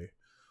 Throw it away.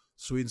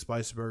 Sweet and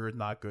spicy burger,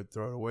 not good.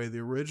 Throw it away. The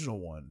original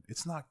one,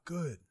 it's not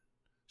good.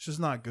 It's just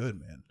not good,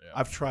 man. Yeah.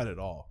 I've tried it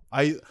all.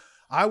 I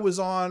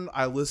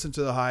listened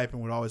to the hype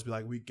and would always be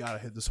like, we got to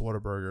hit this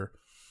Whataburger.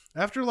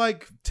 After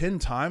like 10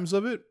 times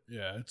of it,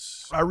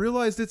 I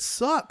realized it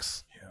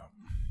sucks. Yeah.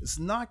 It's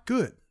not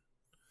good.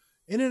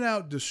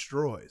 In-N-Out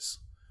destroys.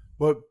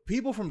 But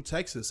people from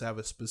Texas have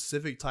a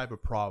specific type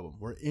of problem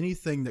where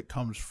anything that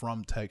comes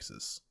from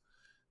Texas,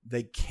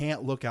 they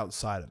can't look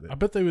outside of it. I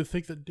bet they would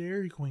think that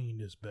Dairy Queen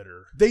is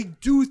better. They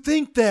do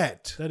think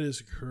that. That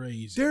is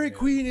crazy. Dairy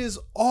Queen is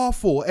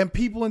awful. And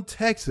people in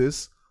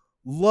Texas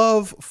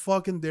love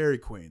fucking Dairy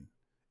Queen.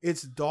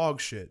 It's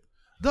dog shit.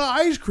 The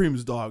ice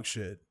cream's dog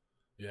shit.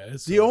 Yeah,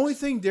 it's the only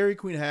thing Dairy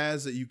Queen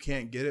has that you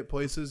can't get at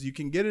places, you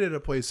can get it at a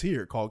place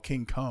here called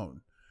King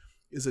Cone,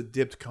 is a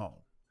dipped cone.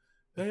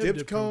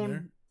 Dipped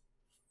cone.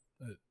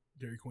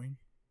 Dairy Queen.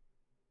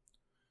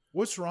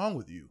 What's wrong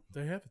with you?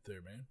 They have it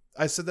there, man.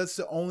 I said that's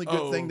the only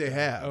good thing they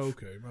have. Oh,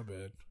 okay, my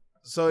bad.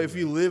 So if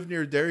you live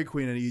near Dairy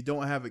Queen and you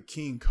don't have a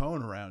King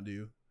Cone around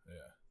you,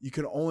 you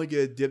can only get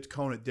a dipped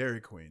cone at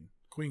Dairy Queen.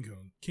 King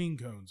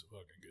Cone's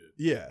fucking good.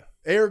 Yeah.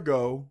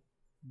 Ergo,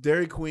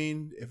 Dairy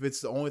Queen, if it's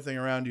the only thing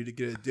around you to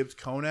get a dipped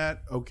cone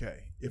at,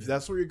 okay. If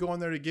that's what you're going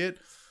there to get,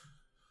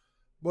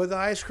 but the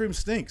ice cream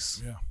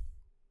stinks. Yeah.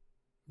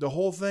 The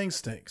whole thing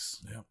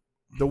stinks. Yeah.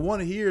 The one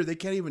here, they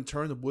can't even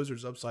turn the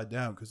blizzards upside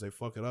down because they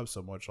fuck it up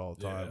so much all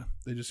the time. Yeah.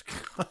 They just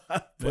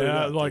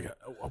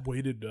I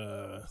waited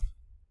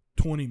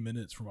 20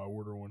 minutes for my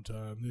order one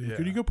time. Yeah.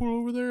 Could you go pull it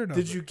over there?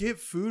 Did you get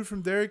food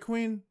from Dairy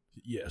Queen?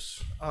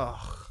 Yes.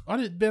 Ugh. I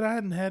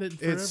hadn't had it in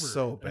forever. It's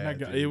so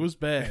bad. It was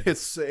bad.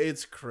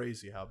 It's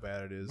crazy how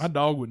bad it is. My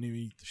dog wouldn't even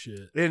eat the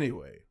shit.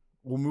 Anyway,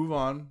 we'll move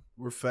on.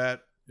 We're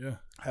fat. Yeah.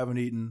 Haven't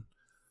eaten.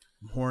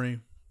 I'm horny.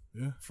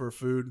 Yeah. For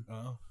food.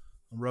 Uh-huh.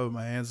 I'm rubbing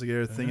my hands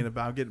together, thinking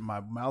about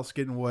my mouth's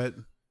getting wet.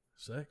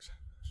 Sex.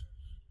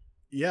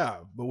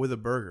 Yeah, but with a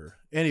burger.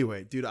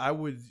 Anyway, dude, I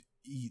would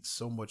eat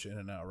so much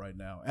In-N-Out right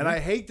now. And I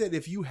hate that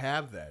if you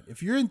have that.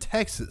 If you're in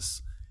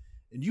Texas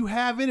and you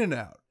have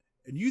In-N-Out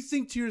and you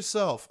think to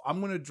yourself,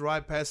 I'm going to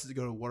drive past it to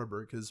go to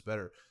Whataburger because it's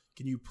better.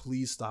 Can you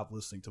please stop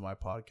listening to my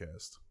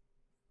podcast?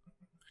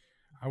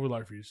 I would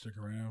like for you to stick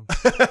around.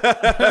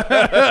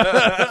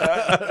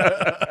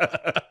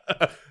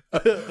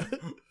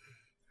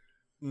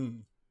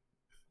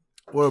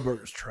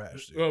 Whataburger's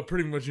trash, dude. Well,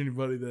 pretty much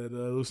anybody that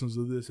listens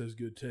to this has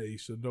good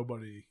taste, so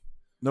nobody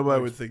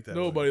would think that.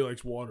 Nobody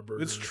likes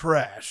Whataburger. It's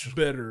trash.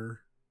 Better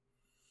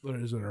than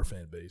it is in our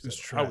fan base. It's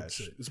trash. I would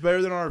say. It's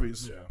better than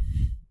Arby's. Yeah,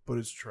 but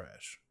it's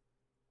trash.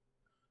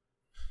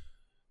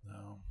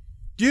 No,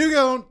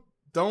 you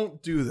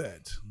don't do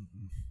that.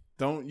 Mm-mm.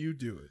 Don't you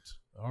do it?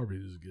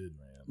 Arby's is good,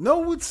 man.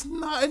 No, it's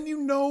not, and you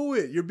know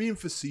it. You're being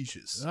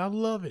facetious. I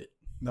love it.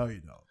 No,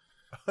 you don't.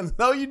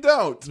 No, you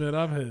don't.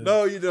 Man,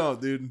 No, you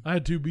don't, dude. I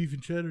had 2 beef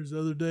and cheddars the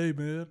other day,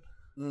 man.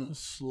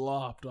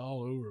 Slopped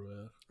all over,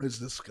 man. It's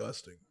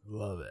disgusting.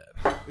 Love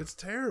that. It's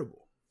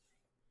terrible.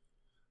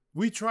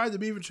 We tried the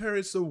beef and cheddar.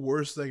 It's the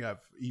worst thing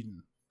I've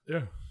eaten.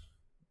 Yeah.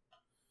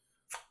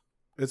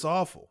 It's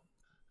awful.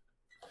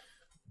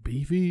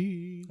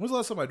 Beefy. When's the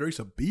last time I drank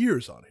some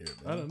beers on here,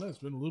 man? I don't know. It's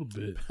been a little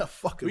bit.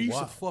 We used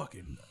to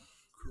fucking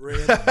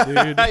dude.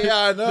 Yeah,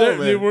 I know,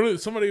 man.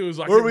 Dude, somebody was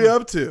like, what are we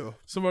up to?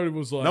 Somebody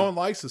was like, no one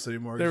likes us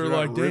anymore. They were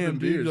like, damn,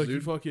 dude, like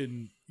dude.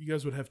 you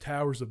guys would have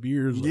towers of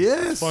beers. Like,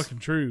 yes. It's fucking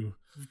true.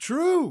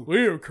 True.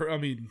 We were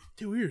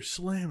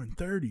slamming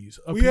 30s.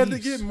 We had to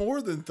get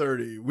more than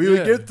 30. We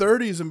would get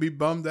 30s and be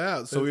bummed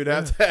out. So we'd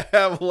have to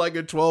have like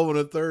a 12 and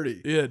a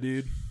 30. Yeah,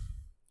 dude.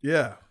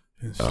 Yeah.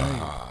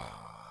 Insane.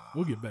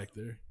 We'll get back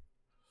there.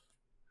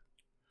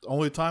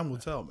 Only time will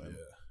tell, man.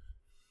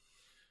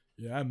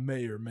 Yeah, I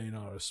may or may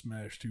not have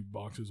smashed 2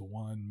 boxes of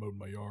wine and mowed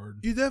my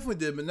yard. You definitely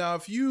did. But now,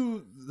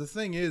 the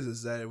thing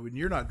is that when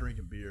you're not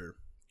drinking beer,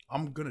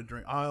 I'm going to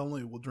drink. I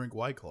only will drink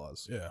White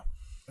Claws. Yeah.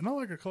 And I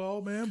like a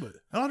claw, man, but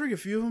I'll drink a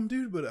few of them,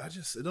 dude, but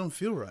it don't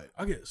feel right.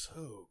 I get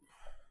so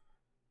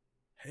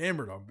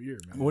hammered on beer,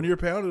 man. When you're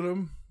pounding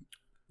them,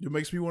 it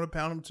makes me want to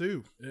pound them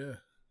too. Yeah.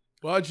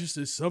 Well, it's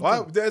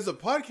something. Has the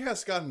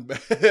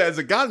podcast has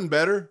it gotten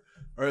better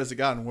or has it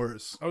gotten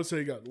worse? I would say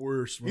it got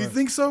worse. You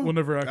think so?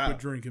 Whenever I quit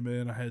drinking,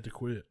 man, I had to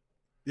quit.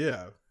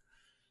 Yeah.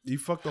 You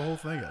fucked the whole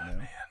thing up,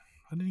 man.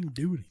 I didn't even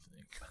do anything.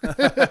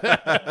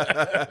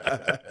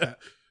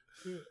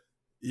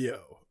 Yo.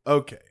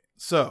 Okay.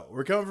 So,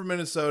 we're coming from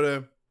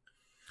Minnesota.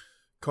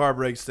 Car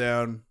breaks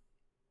down.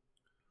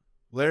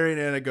 Larry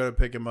and Anna go to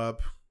pick him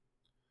up.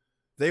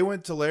 They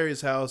went to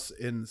Larry's house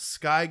in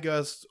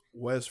Skygust,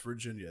 West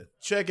Virginia.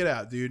 Check it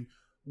out, dude.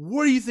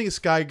 What do you think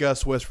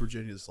Skygust, West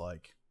Virginia is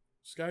like?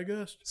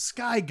 Skygust?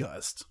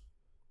 Skygust.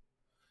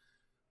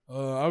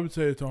 I would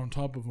say it's on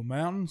top of a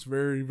mountain. It's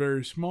very,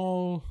 very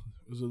small.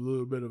 There's a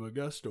little bit of a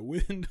gust of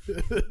wind.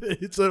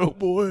 It's that old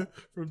boy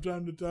from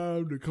time to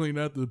time to clean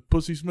out the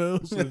pussy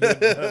smells. And,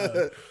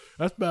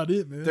 that's about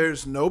it, man.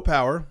 There's no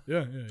power.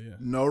 Yeah.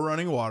 No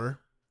running water.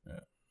 Yeah.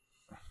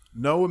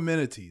 No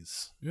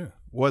amenities. Yeah.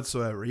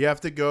 Whatsoever. You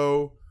have to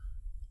go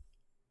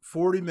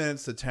 40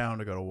 minutes to town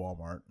to go to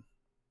Walmart.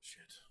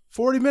 Shit.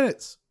 40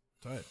 minutes.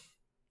 Tight.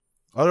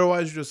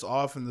 Otherwise, you're just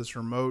off in this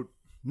remote.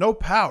 No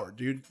power,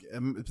 dude.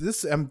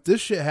 This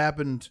shit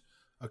happened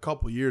a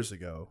couple years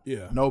ago.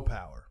 Yeah. No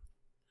power.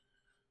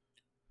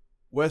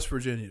 West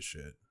Virginia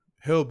shit.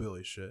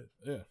 Hillbilly shit.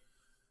 Yeah.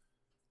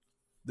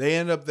 They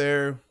end up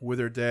there with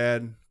her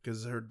dad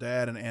because her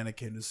dad and Anna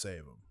came to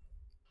save them.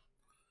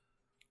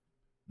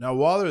 Now,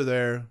 while they're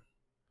there,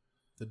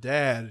 the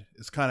dad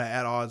is kind of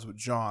at odds with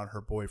John,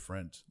 her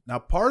boyfriend. Now,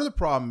 part of the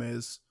problem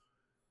is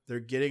they're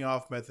getting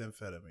off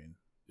methamphetamine.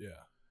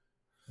 Yeah.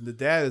 And the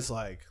dad is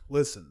like,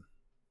 listen,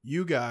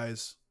 you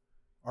guys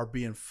are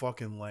being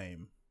fucking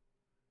lame.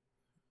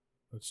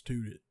 Let's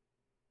toot it.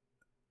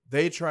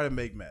 They try to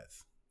make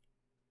meth.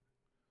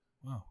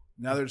 Wow.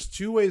 Now, there's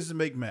two ways to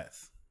make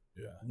meth.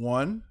 Yeah.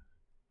 One,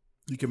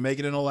 you can make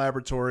it in a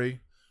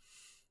laboratory.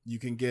 You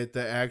can get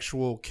the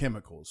actual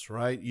chemicals,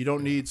 right? You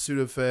don't need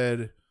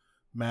Sudafed,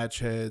 match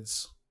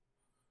heads,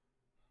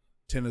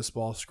 tennis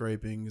ball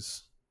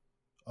scrapings,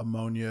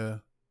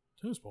 ammonia.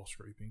 Tennis ball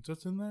scrapings?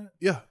 That's in that?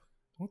 Yeah.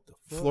 What the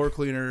fuck? Floor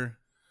cleaner.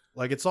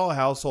 Like, it's all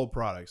household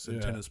products and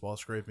Yeah. tennis ball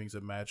scrapings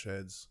and match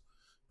heads.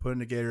 Put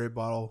in a Gatorade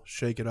bottle,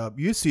 shake it up.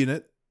 You've seen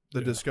it.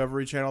 The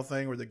Discovery Channel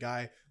thing where the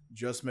guy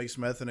just makes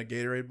meth in a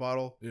Gatorade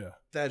bottle. Yeah.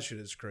 That shit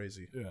is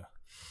crazy. Yeah.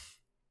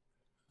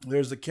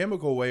 There's the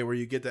chemical way where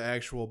you get the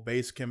actual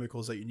base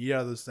chemicals that you need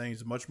out of those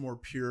things, much more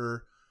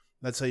pure.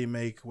 That's how you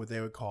make what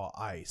they would call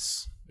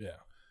ice. Yeah.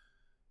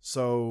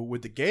 So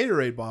with the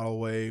Gatorade bottle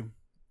way, it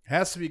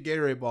has to be a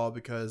Gatorade bottle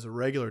because a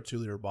regular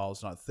 2-liter bottle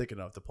is not thick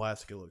enough. The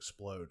plastic will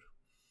explode.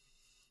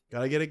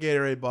 Got to get a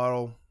Gatorade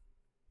bottle,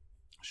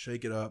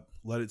 shake it up,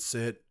 let it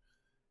sit.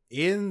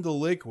 In the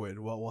liquid,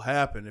 what will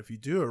happen if you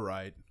do it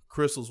right,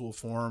 crystals will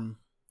form.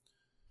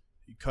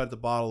 You cut the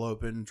bottle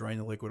open, drain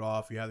the liquid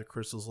off. You have the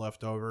crystals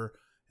left over.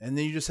 And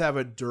then you just have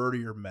a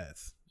dirtier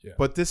meth. Yeah.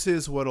 But this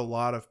is what a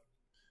lot of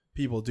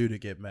people do to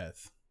get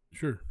meth.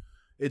 Sure.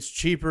 It's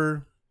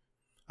cheaper.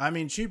 I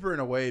mean, cheaper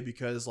in a way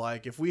because,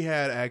 like, if we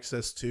had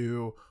access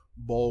to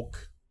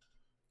bulk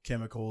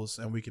chemicals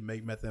and we could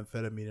make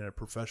methamphetamine in a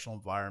professional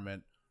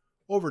environment,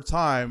 over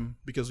time,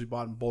 because we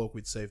bought in bulk,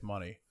 we'd save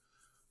money.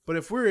 But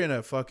if we're in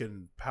a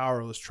fucking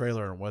powerless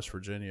trailer in West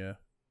Virginia,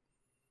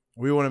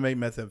 we want to make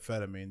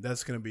methamphetamine,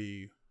 that's going to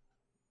be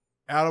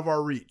out of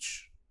our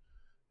reach.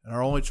 And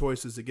our only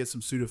choice is to get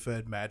some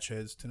Sudafed, match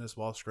heads, tennis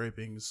ball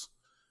scrapings,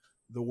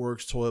 the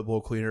works toilet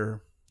bowl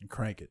cleaner, and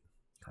crank it.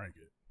 Crank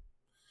it.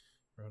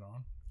 Right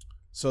on.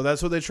 So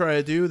that's what they try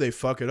to do. They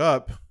fuck it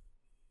up.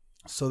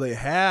 So they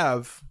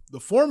have the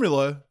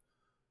formula.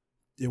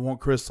 It won't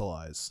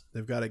crystallize.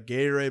 They've got a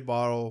Gatorade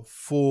bottle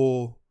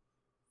full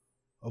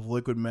of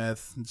liquid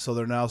meth. And so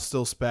they're now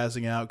still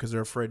spazzing out because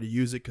they're afraid to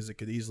use it because it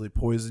could easily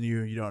poison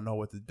you. You don't know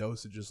what the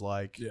dosage is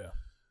like. Yeah.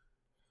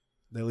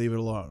 They leave it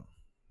alone.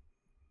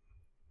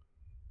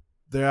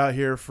 They're out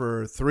here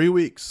for 3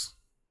 weeks.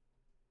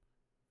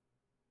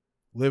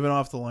 Living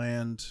off the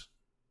land.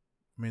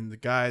 I mean, the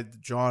guy,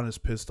 John, is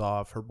pissed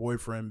off. Her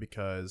boyfriend,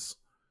 because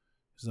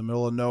he's in the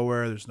middle of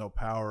nowhere. There's no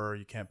power.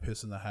 You can't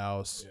piss in the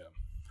house. Yeah.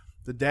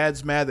 The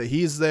dad's mad that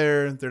he's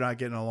there. They're not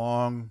getting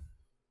along.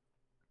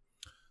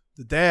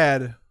 The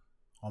dad,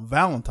 on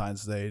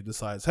Valentine's Day,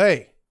 decides,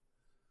 hey,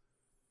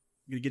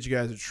 I'm going to get you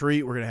guys a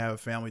treat. We're going to have a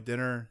family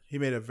dinner. He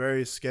made a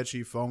very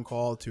sketchy phone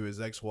call to his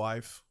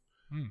ex-wife.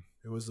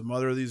 It was the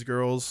mother of these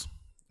girls,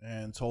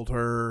 and told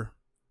her,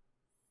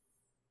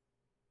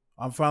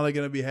 I'm finally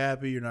going to be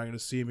happy. You're not going to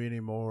see me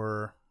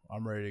anymore.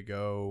 I'm ready to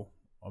go.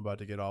 I'm about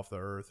to get off the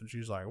earth. And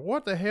she's like,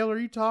 what the hell are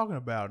you talking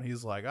about? And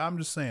he's like, I'm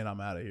just saying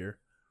I'm out of here.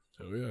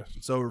 So, yeah.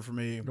 It's over for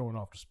me. I'm going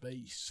off to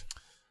space.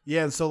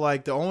 Yeah, and so,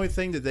 like, the only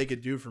thing that they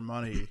could do for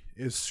money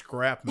is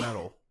scrap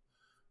metal.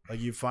 Like,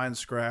 you find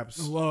scraps.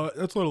 That's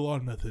what a lot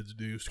of methods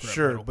do. Scrap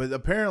Sure, metal. but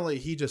apparently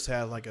he just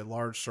had, like, a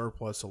large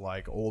surplus of,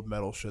 like, old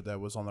metal shit that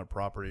was on their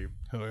property.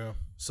 Hell yeah.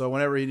 So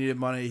whenever he needed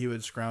money, he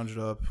would scrounge it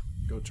up,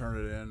 go turn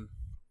it in.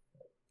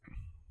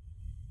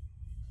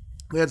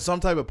 They had some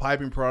type of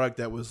piping product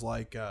that was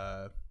like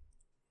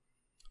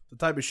the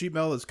type of sheet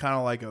metal that's kind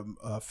of like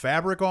a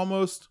fabric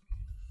almost.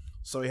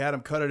 So he had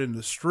him cut it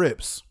into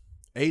strips,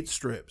 8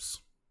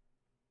 strips.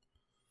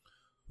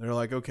 They're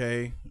like,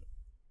 okay.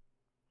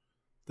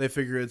 They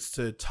figure it's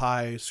to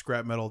tie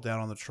scrap metal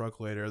down on the truck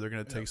later. They're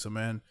going to take some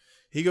in.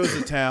 He goes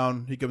to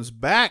town. He comes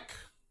back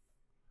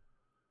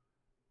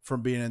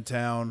from being in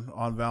town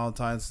on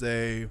Valentine's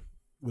Day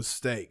with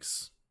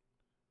steaks.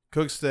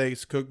 Cooked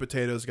steaks, cooked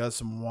potatoes, got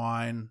some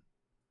wine.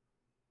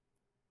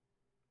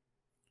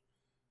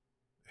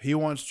 He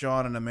wants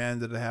John and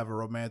Amanda to have a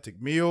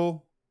romantic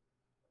meal.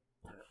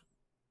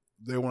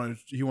 He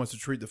wants to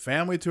treat the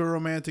family to a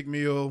romantic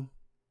meal.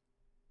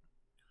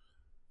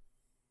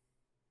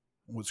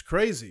 What's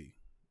crazy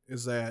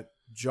is that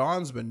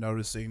John's been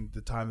noticing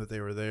the time that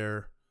they were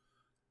there.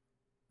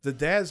 The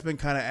dad's been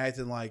kind of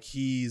acting like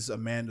he's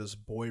Amanda's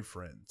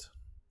boyfriend.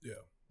 Yeah.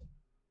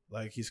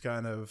 Like he's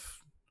kind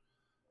of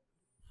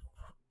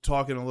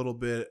talking a little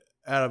bit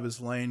out of his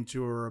lane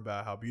to her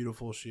about how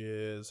beautiful she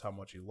is, how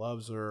much he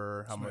loves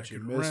her, how much he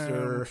missed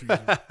her.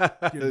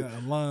 Getting out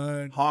of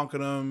line.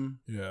 Honking him.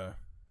 Yeah.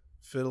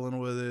 Fiddling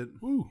with it.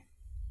 Ooh.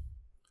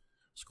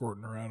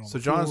 Squirting around on So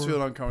the John's floor.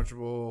 feeling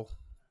uncomfortable.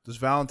 This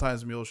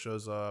Valentine's meal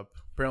shows up.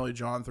 Apparently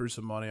John threw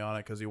some money on it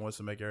because he wants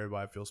to make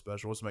everybody feel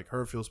special. Wants to make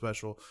her feel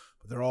special.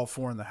 But they're all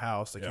 4 in the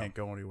house. They can't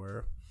go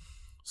anywhere.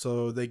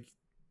 So they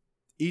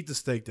eat the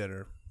steak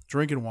dinner,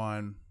 drinking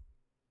wine.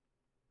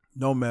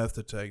 No meth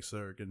to take, so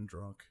they're getting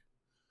drunk.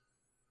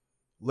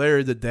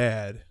 Larry, the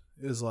dad,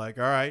 is like,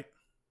 all right.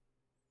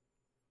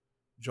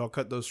 Did y'all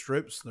cut those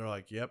strips? And they're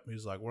like, yep.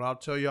 He's like, well, I'll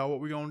tell y'all what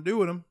we're going to do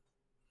with them.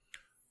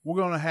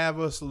 We're going to have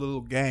us a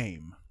little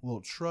game, a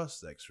little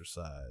trust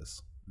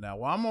exercise. Now,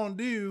 what I'm going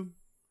to do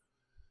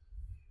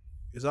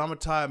is I'm going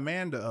to tie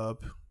Amanda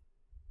up.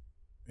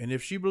 And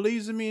if she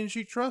believes in me and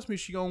she trusts me,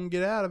 she going to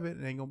get out of it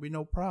and ain't going to be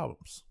no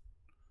problems.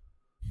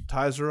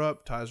 Ties her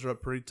up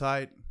pretty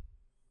tight.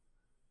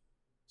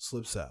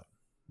 Slips out.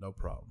 No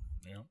problem.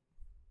 Yeah.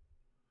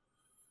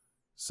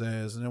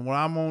 Says, and then what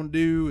I'm going to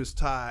do is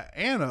tie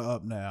Anna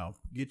up now.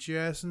 Get your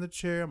ass in the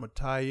chair. I'm going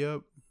to tie you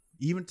up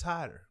even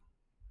tighter.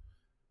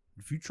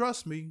 If you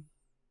trust me,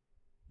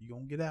 you're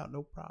going to get out.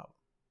 No problem.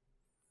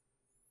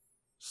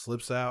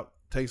 Slips out.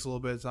 Takes a little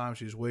bit of time.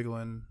 She's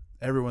wiggling.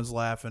 Everyone's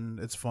laughing.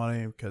 It's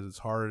funny because it's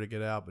harder to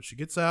get out, but she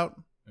gets out.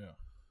 Yeah.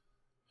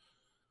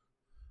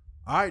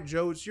 All right,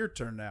 Joe, it's your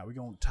turn now. We're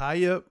going to tie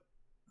you up.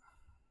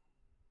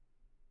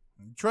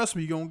 Trust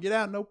me, you're going to get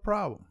out. No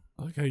problem.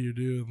 I like how you're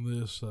doing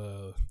this,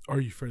 Are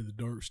You Afraid of the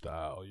Dark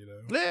style, you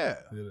know? Yeah.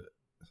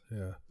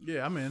 Yeah.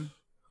 Yeah, I'm in.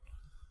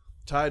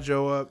 Tie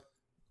Joe up.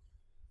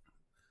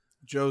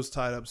 Joe's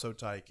tied up so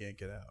tight he can't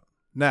get out.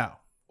 Now,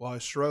 while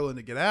he's struggling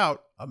to get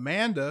out,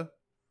 Amanda,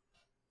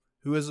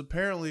 who has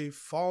apparently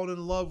fallen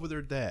in love with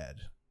her dad,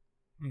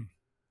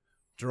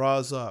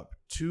 draws up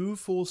 2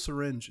 full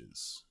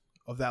syringes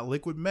of that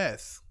liquid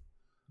meth.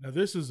 Now,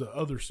 this is the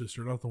other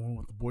sister, not the one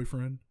with the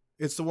boyfriend.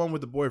 It's the one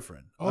with the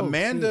boyfriend. Oh,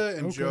 Amanda shit.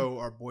 and Okay. Joe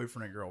are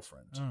boyfriend and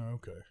girlfriend. Oh,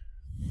 okay.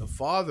 The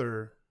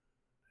father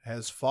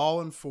has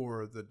fallen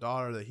for the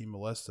daughter that he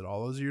molested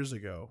all those years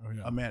ago. Oh,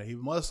 yeah. Amanda, he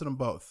molested them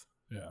both.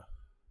 Yeah.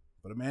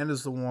 But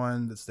Amanda's the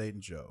one that's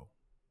dating Joe.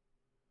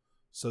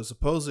 So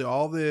supposedly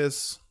all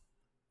this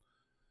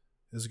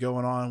is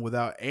going on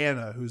without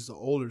Anna, who's the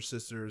older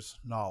sister's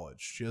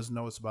knowledge. She doesn't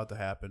know what's about to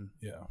happen.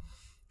 Yeah.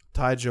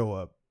 Tie Joe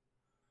up.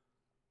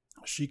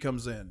 She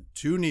comes in.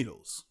 2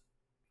 needles.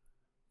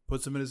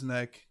 Puts him in his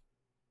neck.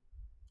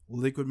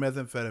 Liquid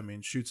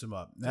methamphetamine. Shoots him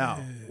up. Now,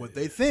 what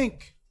they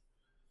think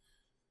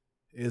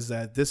is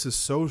that this is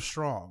so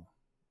strong,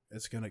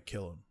 it's going to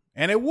kill him.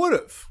 And it would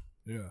have.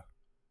 Yeah.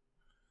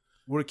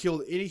 Would have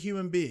killed any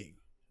human being.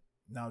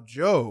 Now,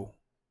 Joe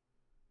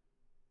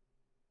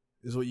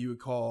is what you would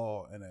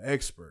call an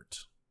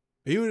expert.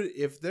 He would,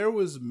 if there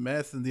was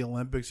meth in the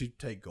Olympics, he'd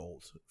take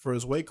gold. For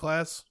his weight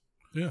class,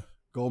 Yeah.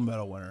 gold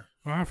medal winner.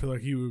 Well, I feel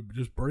like he would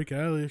just break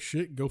out of this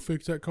shit and go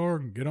fix that car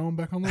and get on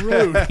back on the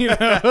road. You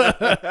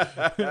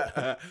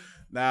know?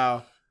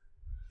 Now,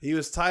 he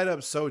was tied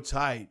up so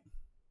tight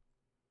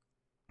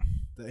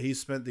that he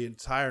spent the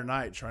entire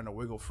night trying to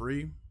wiggle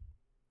free.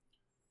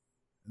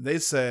 And they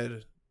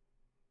said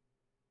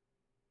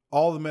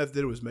all the meth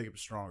did was make him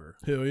stronger.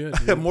 Hell yeah.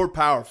 Dude. More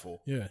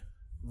powerful. Yeah.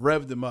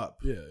 Revved him up.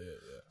 Yeah.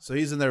 So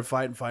he's in there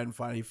fighting.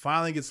 He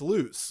finally gets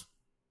loose.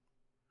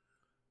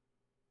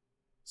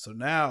 So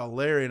now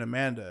Larry and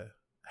Amanda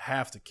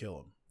have to kill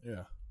him.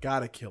 Yeah.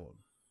 Gotta kill him.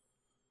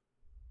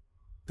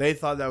 They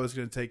thought that was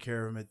going to take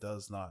care of him. It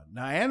does not.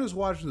 Now, Anna's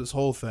watching this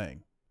whole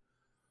thing.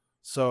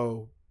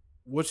 So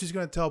what she's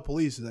going to tell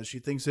police is that she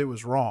thinks it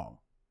was wrong.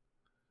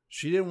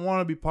 She didn't want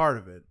to be part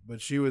of it,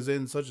 but she was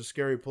in such a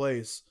scary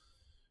place,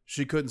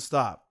 she couldn't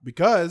stop.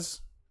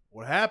 Because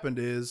what happened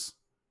is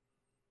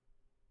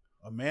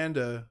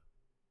Amanda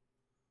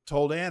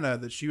told Anna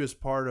that she was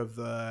part of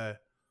the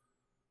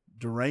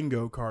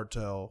Durango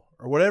cartel,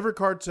 or whatever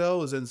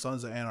cartel is in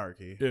Sons of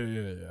Anarchy.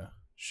 Yeah.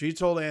 She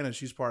told Anna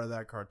she's part of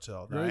that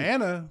cartel. Now, Really?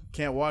 Anna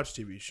can't watch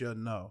TV. She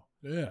doesn't know.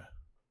 Yeah.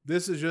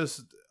 This is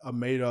just a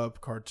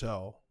made-up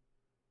cartel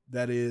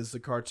that is the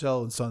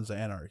cartel in Sons of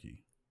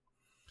Anarchy.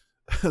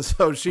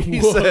 So she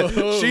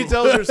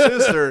tells her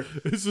sister,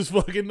 "This is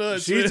fucking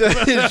nuts." She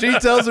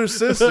tells her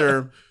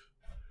sister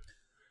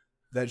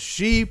that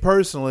she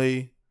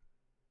personally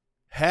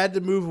had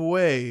to move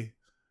away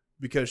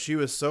because she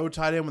was so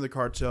tied in with the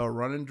cartel,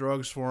 running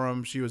drugs for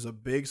them. She was a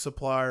big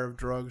supplier of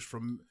drugs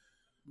from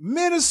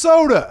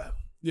Minnesota.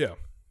 Yeah,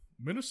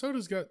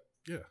 Minnesota's got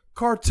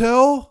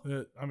cartel.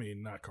 I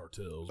mean, not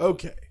cartels.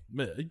 Okay,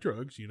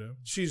 drugs. You know,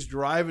 she's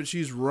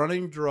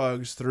running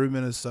drugs through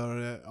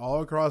Minnesota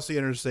all across the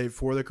interstate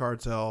for the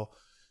cartel.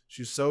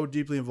 She's so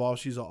deeply involved.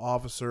 She's an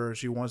officer.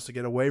 She wants to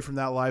get away from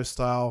that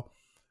lifestyle.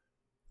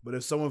 But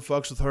if someone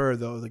fucks with her,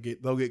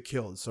 they'll get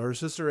killed. So her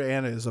sister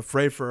Anna is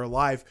afraid for her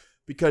life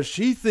because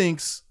she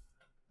thinks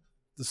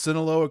the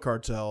Sinaloa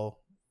cartel,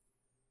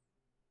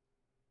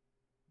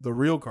 the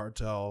real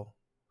cartel,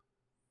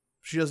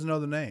 she doesn't know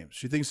the names.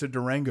 She thinks the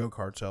Durango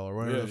cartel or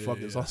whatever the fuck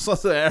is. So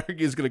the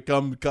Eric is going to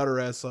come cut her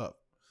ass up.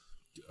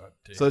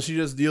 So she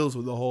just deals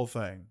with the whole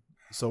thing.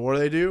 So what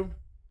do?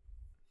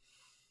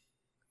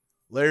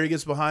 Larry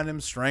gets behind him,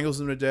 strangles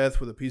him to death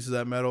with a piece of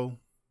that metal.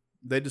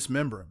 They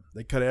dismember him.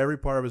 They cut every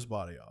part of his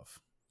body off.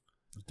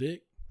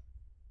 Dick.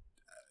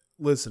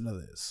 Listen to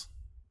this.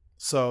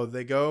 So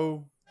they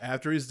go,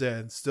 after he's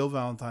dead, still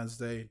Valentine's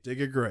Day,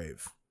 dig a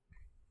grave.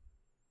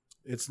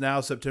 It's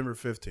now September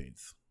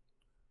 15th.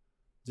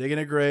 Digging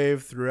a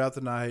grave throughout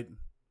the night,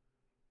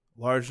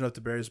 large enough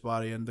to bury his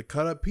body in, to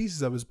cut up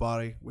pieces of his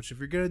body, which if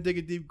you're going to dig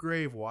a deep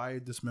grave, why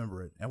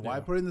dismember it? And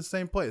why put it in the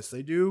same place?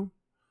 They do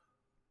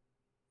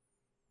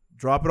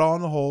drop it all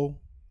in the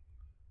hole.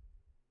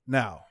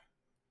 Now,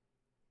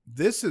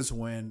 this is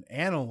when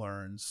Anna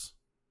learns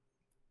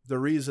the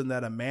reason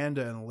that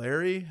Amanda and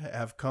Larry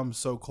have come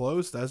so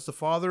close. That's the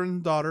father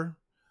and daughter.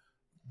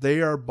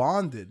 They are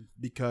bonded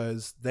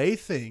because they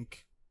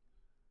think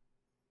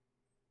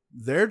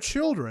their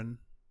children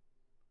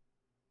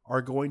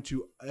are going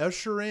to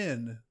usher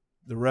in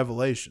the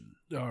revelation.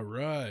 All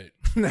right.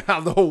 Now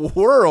the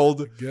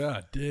world,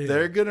 God damn,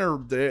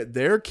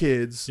 their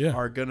kids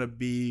are gonna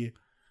be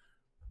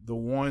the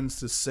ones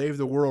to save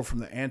the world from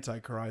the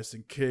Antichrist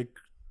and kick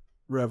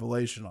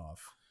Revelation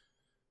off.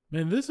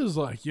 Man, this is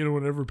like,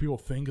 whenever people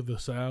think of the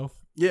South,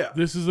 yeah,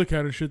 this is the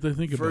kind of shit they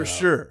think about. For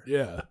sure.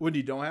 Yeah. When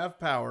you don't have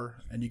power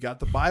and you got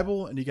the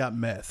Bible and you got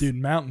meth. Dude,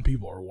 mountain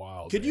people are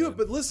wild.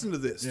 But listen to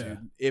this,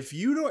 dude. If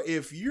you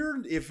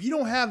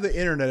don't have the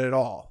internet at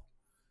all,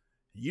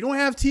 you don't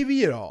have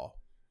TV at all,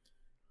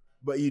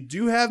 but you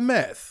do have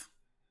meth,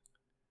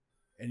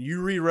 and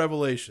you read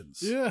Revelations.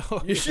 Yeah.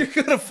 You're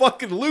gonna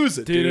fucking lose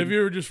it, dude. Have you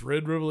ever just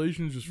read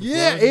Revelations just for fun?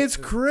 It's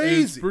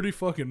crazy. It's pretty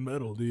fucking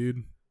metal,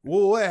 dude.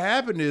 Well, what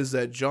happened is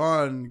that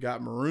John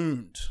got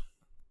marooned.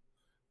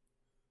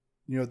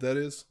 You know what that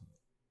is?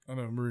 I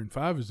know Maroon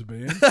 5 is a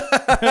band.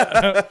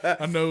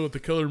 I know what the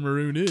color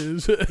maroon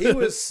is. He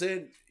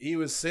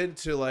was sent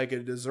to like a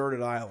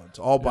deserted island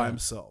all by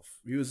himself.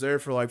 He was there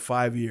for like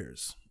 5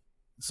 years.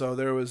 So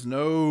there was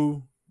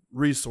no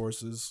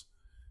resources.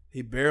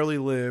 He barely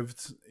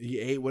lived. He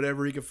ate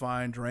whatever he could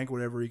find, drank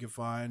whatever he could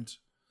find.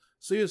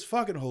 So he was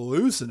fucking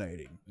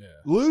hallucinating.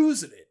 Yeah.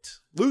 Losing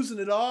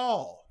it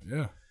all.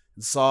 Yeah.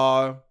 And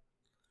saw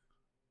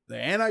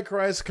the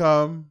Antichrist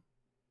come.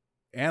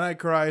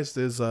 Antichrist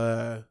is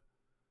a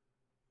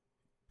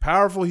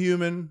powerful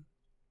human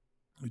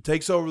who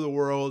takes over the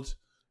world.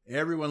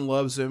 Everyone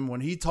loves him.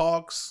 When he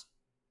talks,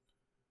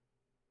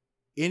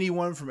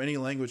 anyone from any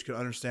language can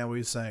understand what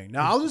he's saying.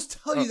 Now, I'll just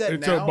tell you that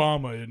it's now. It's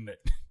Obama, isn't it?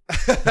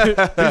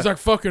 He's like,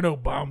 fucking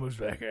Obama's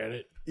back at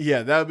it.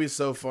 Yeah, that would be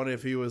so funny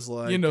if he was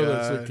like,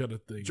 that's the kind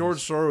of thing. George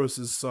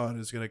Soros' son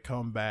is going to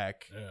come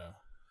back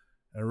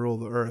and rule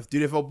the earth.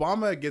 Dude, if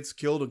Obama gets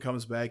killed and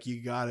comes back,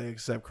 you got to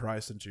accept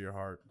Christ into your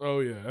heart. Oh,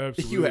 yeah,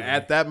 absolutely.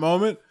 At that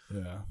moment,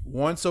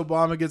 once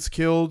Obama gets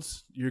killed,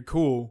 you're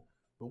cool.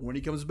 But when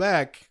he comes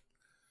back,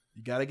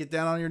 you got to get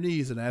down on your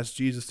knees and ask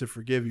Jesus to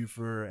forgive you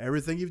for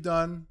everything you've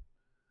done.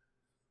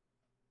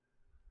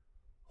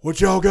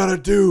 What y'all got to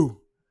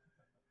do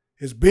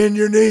is bend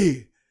your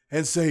knee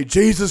and say,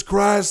 Jesus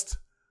Christ,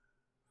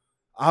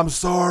 I'm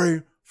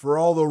sorry for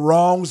all the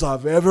wrongs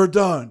I've ever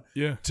done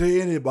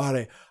to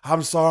anybody.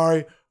 I'm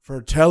sorry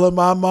for telling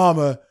my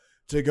mama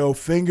to go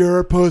finger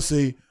her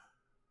pussy.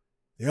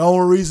 The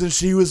only reason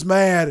she was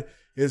mad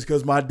is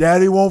because my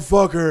daddy won't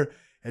fuck her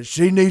and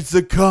she needs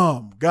to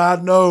come.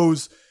 God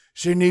knows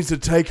she needs to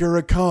take her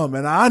a cum.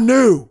 And I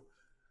knew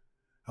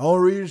the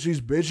only reason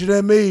she's bitching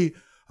at me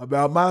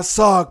about my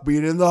sock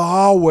being in the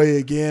hallway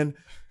again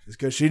is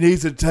because she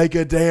needs to take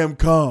a damn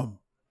cum.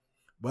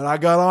 But I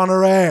got on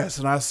her ass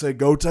and I said,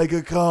 go take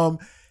a cum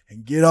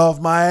and get off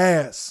my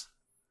ass.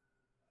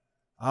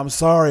 I'm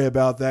sorry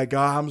about that,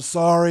 guy. I'm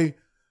sorry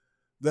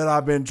that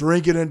I've been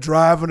drinking and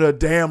driving a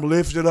damn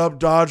lifted up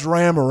Dodge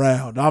Ram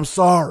around. I'm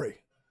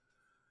sorry.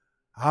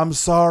 I'm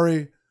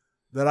sorry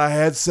that I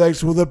had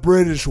sex with a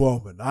British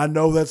woman. I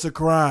know that's a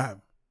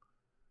crime.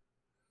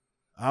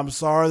 I'm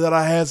sorry that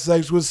I had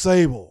sex with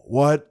Sable.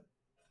 What?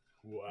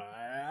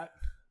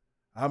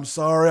 I'm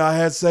sorry I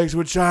had sex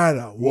with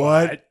China.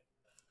 What?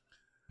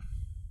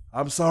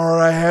 I'm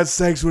sorry I had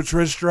sex with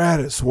Trish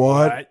Stratus.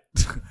 What?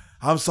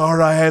 I'm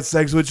sorry I had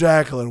sex with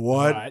Jacqueline.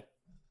 What?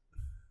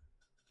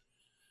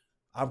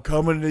 I'm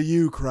coming to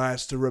you,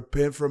 Christ, to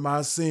repent for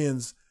my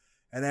sins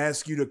and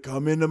ask you to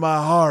come into my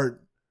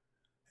heart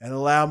and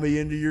allow me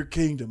into your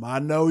kingdom. I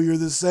know you're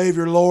the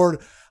Savior,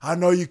 Lord. I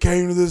know you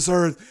came to this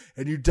earth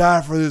and you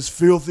died for this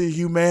filthy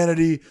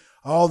humanity,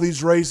 all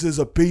these races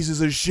of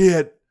pieces of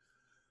shit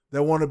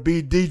that want to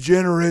be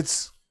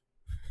degenerates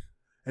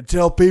and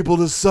tell people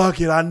to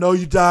suck it. I know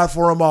you died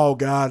for them all,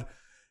 God,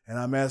 and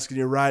I'm asking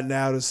you right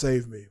now to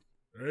save me.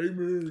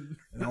 Amen.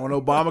 And when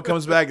Obama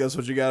comes back, that's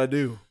what you got to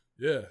do.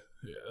 Yeah,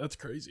 that's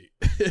crazy.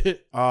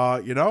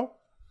 I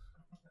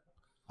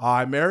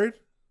married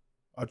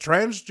a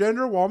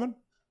transgender woman.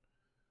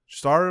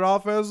 Started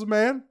off as a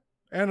man,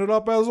 ended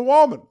up as a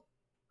woman.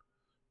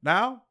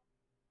 Now,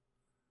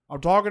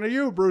 I'm talking to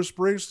you, Bruce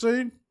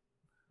Springsteen.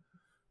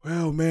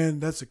 Well,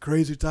 man, that's a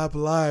crazy type of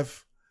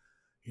life.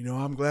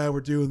 I'm glad we're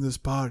doing this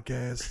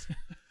podcast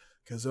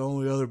because the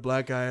only other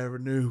black guy I ever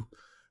knew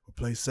would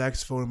play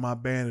saxophone in my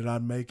band and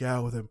I'd make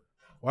out with him.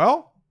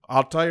 Well,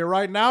 I'll tell you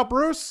right now,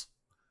 Bruce,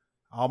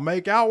 I'll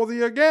make out with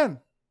you again.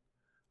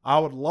 I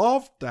would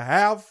love to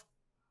have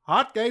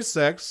hot gay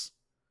sex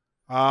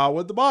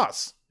with the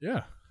boss.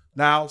 Yeah.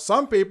 Now,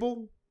 some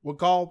people would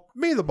call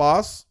me the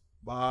boss,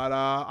 but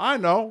I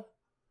know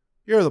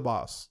you're the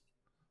boss.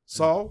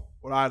 So,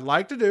 what I'd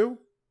like to do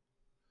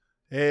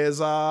is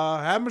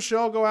have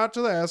Michelle go out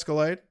to the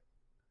Escalade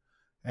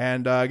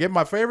and get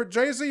my favorite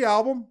Jay-Z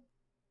album,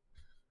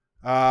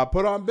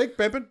 put on Big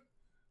Pimpin',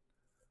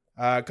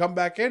 come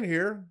back in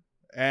here,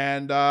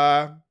 and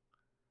I'm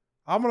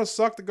going to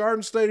suck the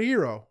Garden State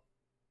Hero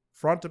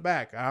front to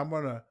back. I'm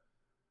going to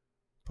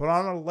put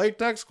on a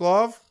latex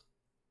glove,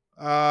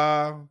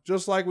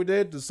 just like we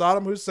did to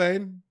Saddam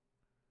Hussein.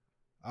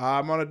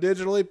 I'm going to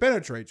digitally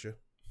penetrate you.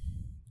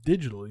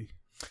 Digitally?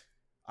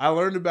 I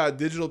learned about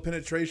digital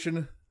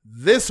penetration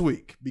this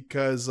week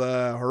because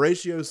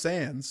Horatio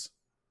Sanz,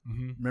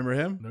 remember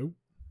him? Nope.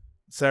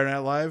 Saturday Night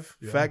Live,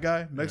 fat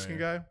guy, Mexican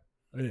guy.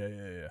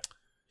 Yeah.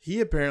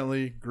 He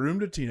apparently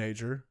groomed a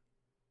teenager,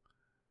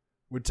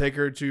 would take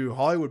her to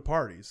Hollywood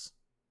parties.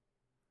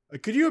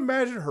 Could you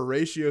imagine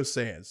Horatio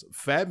Sanz,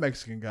 fat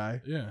Mexican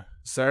guy,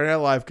 Saturday Night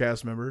Live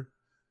cast member,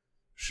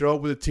 show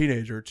up with a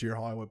teenager to your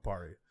Hollywood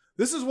party?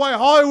 This is why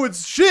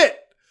Hollywood's shit.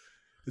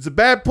 It's a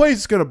bad place.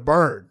 It's going to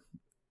burn.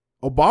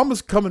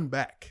 Obama's coming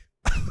back.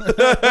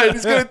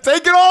 He's going to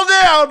take it all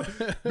down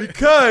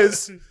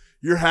because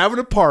you're having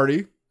a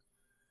party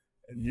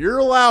and you're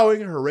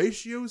allowing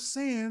Horatio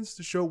Sanz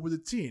to show up with a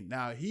teen.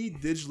 Now, he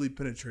digitally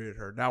penetrated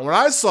her. Now, when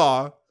I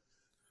saw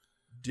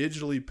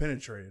digitally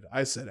penetrated,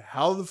 I said,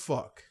 how the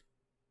fuck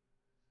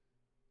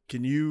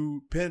can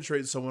you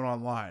penetrate someone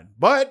online?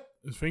 But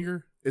his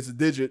finger? It's a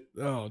digit.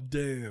 Oh,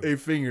 damn. A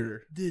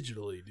finger.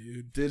 Digitally,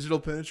 dude. Digital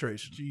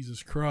penetration.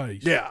 Jesus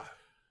Christ. Yeah.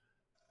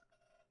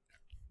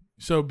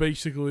 So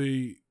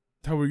basically,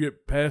 how we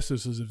get past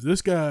this is if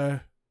this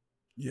guy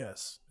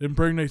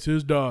impregnates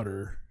his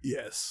daughter,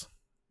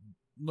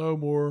 no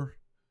more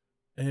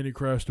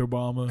Antichrist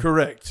Obama.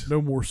 Correct.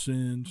 No more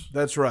sins.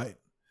 That's right.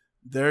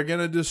 They're going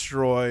to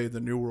destroy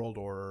the New World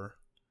Order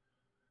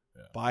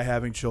by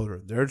having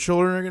children. Their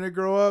children are going to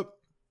grow up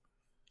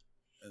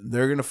and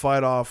they're going to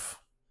fight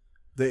off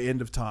the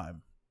end of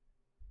time.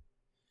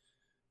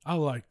 I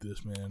like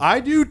this, man.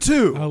 I do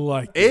too. I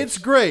like this. It's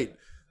great.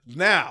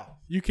 Now,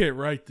 you can't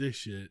write this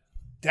shit.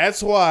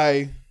 That's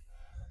why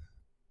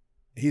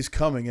he's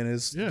coming and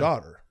his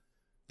daughter.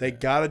 They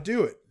got to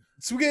do it.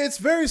 It's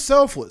very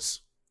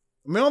selfless.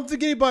 I mean, I don't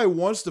think anybody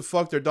wants to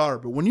fuck their daughter,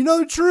 but when you know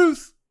the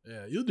truth,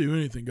 you'll do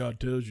anything God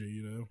tells you,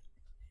 you know.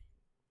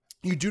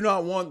 You do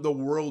not want the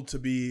world to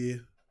be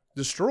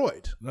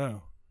destroyed.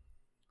 No.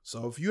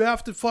 So if you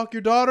have to fuck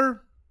your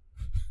daughter,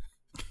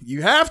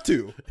 you have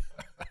to.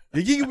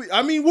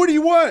 I mean, what do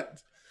you want?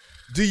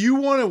 Do you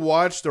want to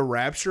watch the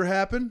rapture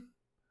happen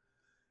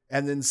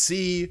and then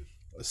see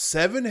a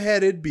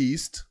 7-headed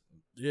beast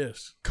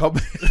come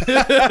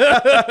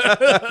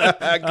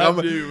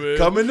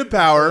into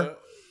power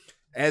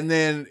and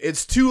then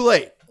it's too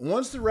late?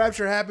 Once the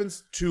rapture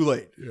happens, too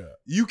late. Yeah.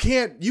 You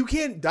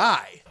can't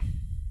die.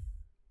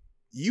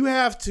 You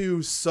have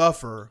to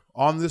suffer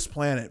on this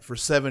planet for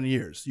 7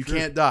 years. You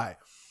can't die.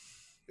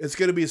 It's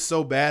going to be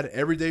so bad.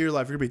 Every day of your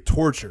life, you're going to be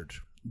tortured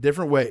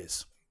different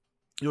ways.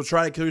 You'll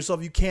try to kill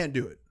yourself. You can't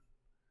do it.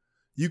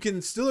 You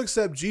can still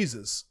accept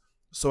Jesus.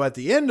 So at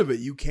the end of it,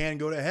 you can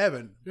go to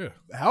heaven. Yeah.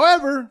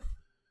 However,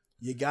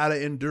 you got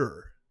to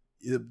endure.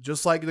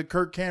 Just like the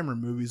Kirk Cameron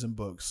movies and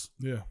books.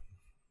 Yeah.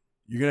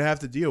 You're going to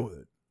have to deal with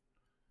it.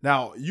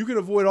 Now, you can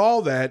avoid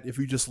all that if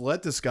you just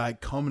let this guy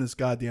come in his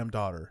goddamn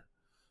daughter.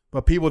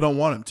 But people don't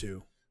want him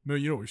to. No,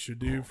 you know what we should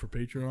do for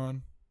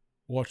Patreon?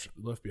 Watch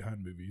Left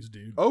Behind movies,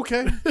 dude.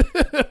 Okay.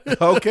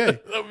 Okay.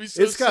 That'd be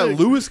so It's got sick.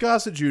 Louis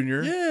Gossett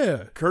Jr.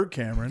 Yeah. Kirk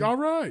Cameron. All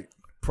right.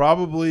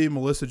 Probably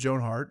Melissa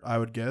Joan Hart, I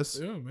would guess.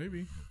 Yeah,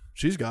 maybe.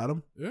 She's got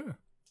him. Yeah.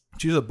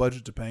 She's a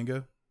budget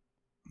Topanga.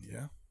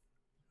 Yeah.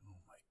 Oh,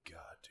 my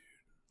God,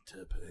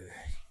 dude. Topanga.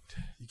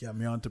 You got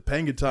me on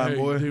Topanga time,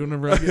 boy. Dude,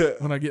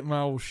 when I get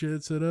my old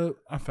shed set up,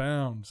 I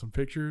found some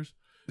pictures.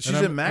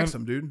 She's in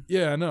Maxim, dude.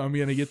 Yeah, I know. I'm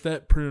gonna get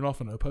that printed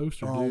off in a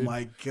poster. Oh dude.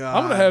 my god!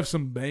 I'm gonna have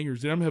some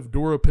bangers. Dude. I'm gonna have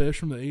Dora Pesh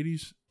from the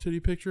 '80s titty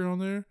picture on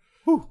there.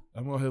 Whew.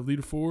 I'm gonna have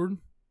Lita Ford.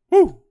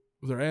 Woo!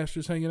 With her ass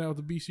just hanging out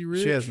with the BC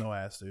Rich. She has no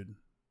ass, dude.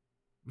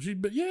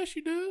 But yeah,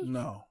 she does.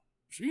 No,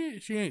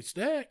 she ain't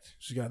stacked.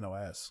 She got no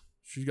ass.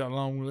 She's got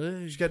long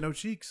legs. She got no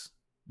cheeks.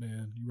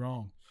 Man, you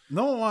wrong.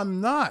 No,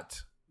 I'm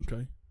not.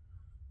 Okay.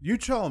 You're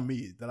telling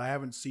me that I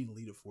haven't seen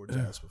Lita Ford's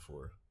ass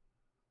before.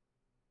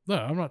 No,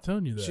 I'm not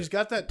telling you that. She's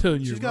got that.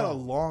 She's got a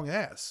long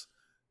ass.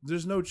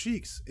 There's no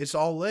cheeks. It's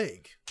all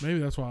leg. Maybe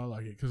that's why I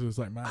like it, because it's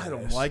like my I ass.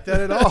 don't like that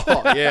at all.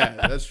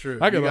 Yeah, that's true.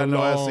 I got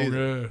no ass long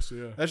either. ass,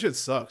 yeah. That shit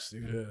sucks,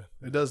 dude.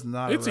 Yeah. It does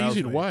not. It's arouse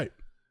easy to me.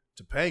 wipe.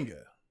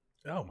 Topanga.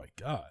 Oh, my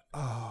God.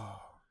 Oh,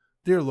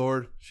 dear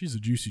Lord. She's a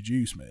juicy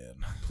juice, man.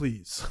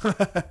 Please.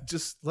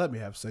 Just let me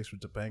have sex with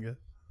Topanga.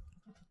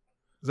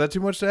 Is that too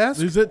much to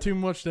ask? Is that too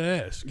much to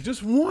ask?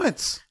 Just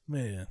once.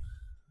 Man.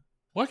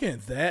 Why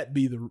can't that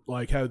be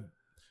how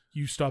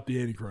you stop the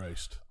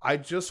Antichrist? I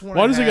just want.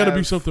 Why does it got to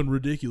be something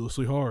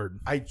ridiculously hard?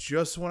 I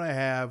just want to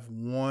have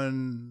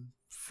 1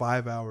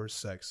 5-hour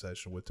sex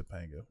session with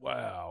Topanga.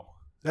 Wow.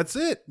 That's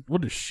it.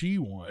 What does she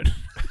want?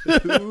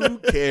 Who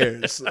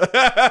cares? Who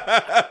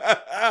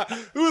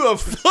the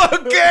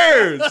fuck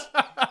cares?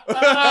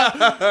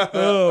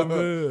 Oh,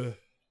 man.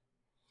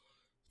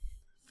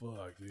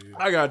 Fuck, dude.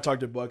 I gotta talk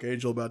to Buck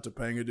Angel about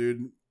Topanga,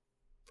 dude.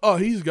 Oh,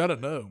 he's got to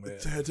know, man.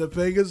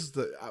 Topanga's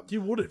the...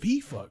 Dude, what if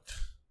he fucked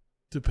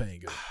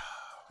Topanga?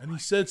 And he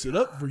sets it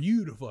up for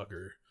you to fuck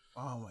her.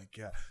 Oh, my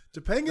God.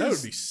 Topanga's, That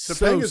would be so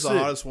Topanga's sick. the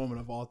hottest woman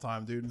of all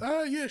time, dude.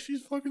 Yeah,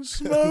 she's fucking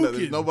smoking.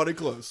 There's nobody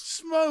close.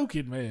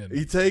 Smoking, man.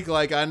 You take,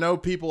 I know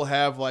people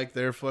have,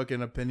 their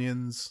fucking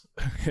opinions.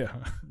 Yeah.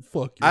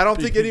 Fuck I don't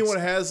think anyone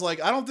has,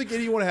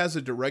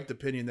 a direct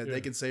opinion that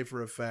they can say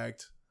for a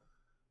fact.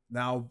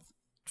 Now,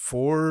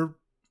 for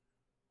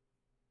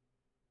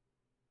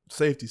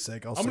safety's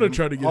sake, I'm going to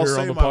try to get her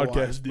on the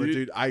podcast, but dude.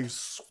 dude, I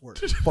swear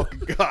to fucking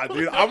God,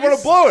 dude, I'm going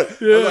to blow it.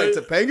 Yeah. I'm like,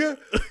 Topanga,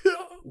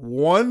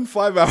 1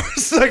 5-hour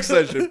sex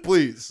session,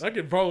 please. I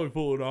could probably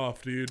pull it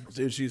off, dude.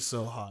 Dude, she's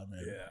so hot,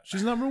 man. Yeah.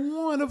 She's number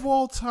 1 of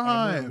all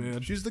time. I know,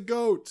 man. She's the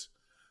GOAT.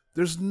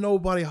 There's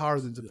nobody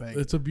hotter than Topanga.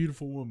 It's a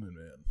beautiful woman,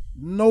 man.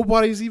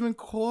 Nobody's even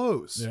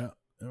close. Yeah.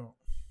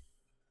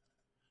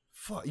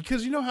 Fuck.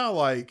 Because you know how,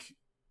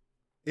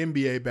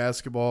 NBA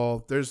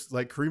basketball, there's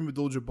Kareem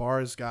Abdul-Jabbar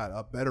has got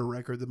a better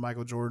record than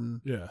Michael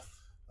Jordan. Yeah.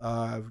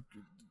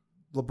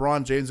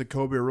 LeBron James and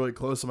Kobe are really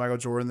close to Michael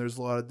Jordan. There's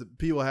a lot of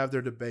people have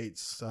their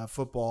debates.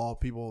 Football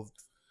people,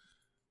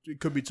 it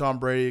could be Tom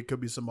Brady, it could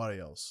be somebody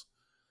else.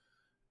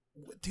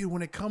 Dude,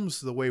 when it comes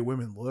to the way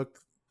women look,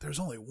 there's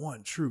only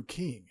one true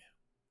king.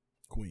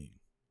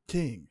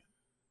 King.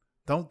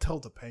 Don't tell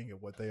Topanga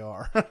what they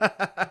are.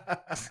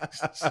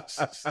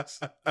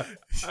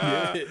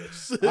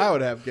 Yes. I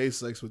would have gay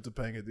sex with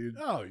Topanga, dude.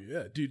 Oh,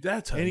 yeah. Dude,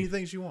 that's how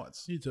Anything she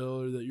wants. you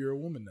tell her that you're a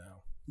woman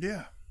now.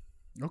 Yeah.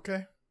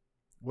 Okay.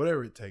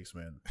 Whatever it takes,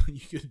 man. You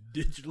could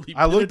digitally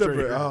I looked up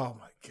penetrate her. her. Oh,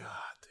 my God,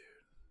 dude.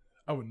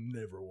 I would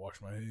never wash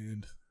my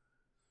hand.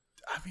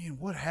 I mean,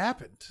 what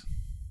happened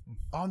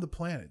on the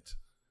planet?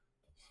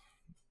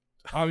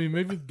 I mean,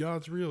 maybe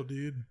God's real,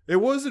 dude. It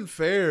wasn't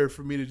fair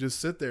for me to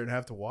just sit there and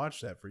have to watch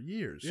that for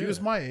years. She Yeah.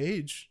 was my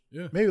age.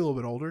 Yeah. Maybe a little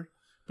bit older.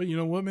 But you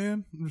know what,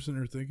 man? I'm just sitting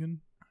there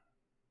thinking,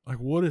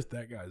 what if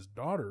that guy's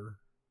daughter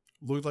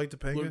Looked like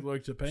Topanga? looked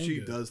like Topanga?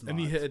 She does And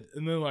he not.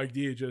 and then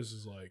DHS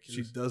is like,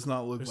 She does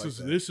not look like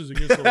that. This is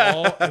against the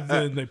law. And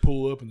then they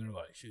pull up and they're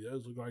like, she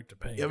does look like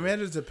Topanga. Yeah,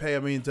 imagine Topanga. I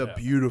mean, it's a Yeah.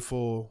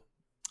 beautiful,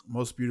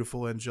 most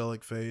beautiful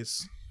angelic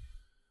face.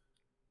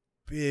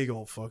 Big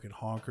old fucking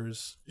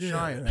honkers. Yeah.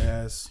 Giant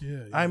ass.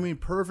 Yeah, I mean,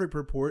 perfect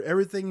purport.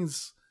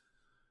 Everything's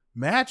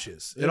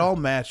matches. It Yeah. all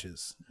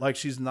matches.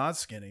 She's not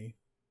skinny.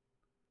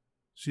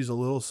 She's a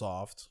little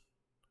soft.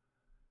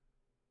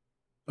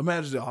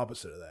 Imagine the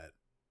opposite of that.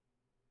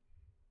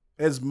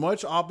 As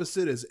much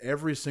opposite as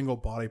every single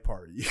body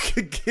part you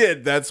could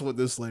get, that's what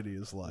this lady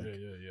is like.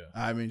 Yeah.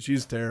 I mean,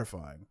 she's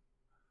terrifying.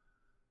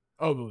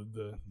 Oh,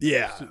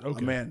 Yeah.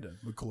 Okay. Amanda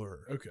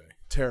McClure. Okay.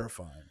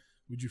 Terrifying.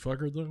 Would you fuck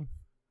her though?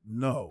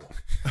 No.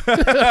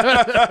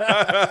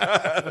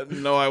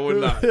 No, I would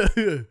not.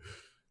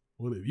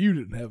 What if you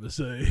didn't have a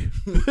say?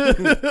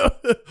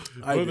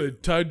 I Well, do. they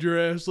tied your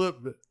ass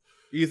up. But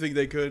You think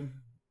they could?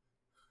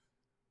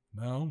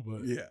 no,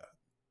 but Yeah.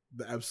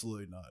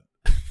 Absolutely not.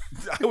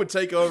 I would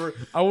take over.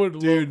 I would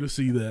love to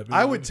see that. Man.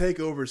 I would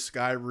take over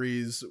Sky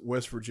Breeze,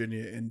 West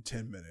Virginia in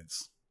 10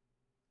 minutes.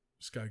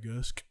 Sky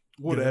Gusk.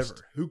 Whatever.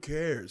 Gust. Who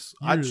cares?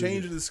 You I'd really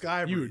change would. it to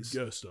Sky You would Breeze.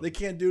 gust them. They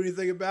can't do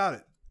anything about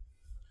it.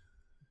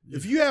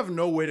 If you have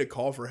no way to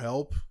call for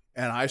help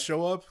and I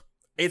show up,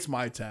 it's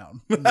my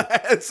town.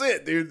 That's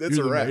it, dude. That's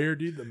You're a the wrap. mayor,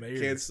 dude. The mayor.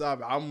 Can't stop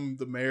it. I'm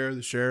the mayor,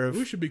 the sheriff,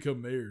 We should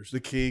become mayors the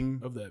king.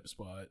 of that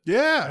spot.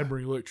 Yeah, I'd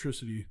bring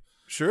electricity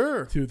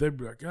sure. to. They'd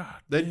be like, God.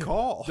 They'd damn.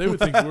 call. They would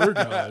think we're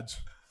gods.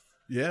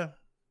 Yeah.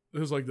 It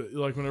was like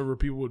whenever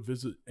people would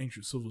visit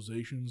ancient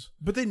civilizations.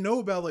 But they know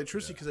about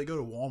electricity because they go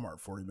to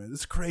Walmart 40 minutes.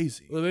 It's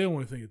crazy. Well, they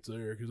only think it's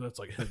there because that's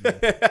like heaven.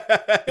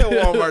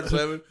 Walmart's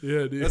heaven.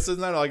 Yeah, dude. That's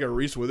not like a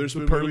Reese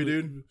Witherspoon movie,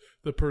 dude.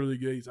 The pearly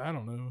gates. I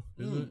don't know.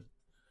 Is it?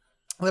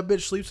 That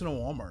bitch sleeps in a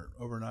Walmart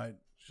overnight.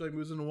 She like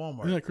moves into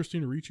Walmart. Isn't that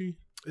Christina Ricci?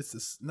 It's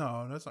this.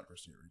 No, that's not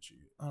Christina Ricci.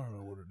 I don't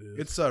know what it is.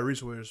 It's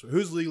Reese Witherspoon.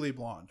 Who's Legally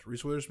Blonde?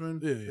 Reese Witherspoon?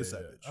 Yeah, It's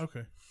that bitch.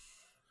 Okay.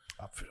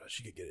 I feel like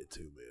she could get it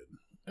too,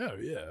 man. Oh,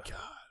 yeah. God.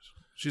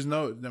 She's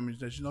no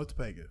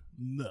Topanga.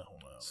 No.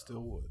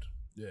 Still would.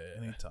 Yeah.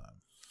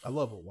 Anytime. I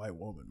love a white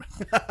woman.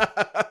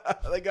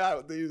 They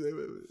got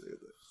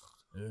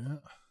Yeah.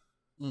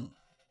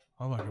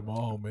 I like them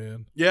all,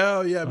 man.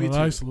 Yeah, me too.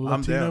 Nice I'm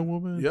Latina down.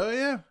 woman.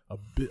 Yeah. A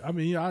bit. I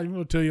mean, I'm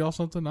gonna tell y'all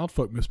something. I'll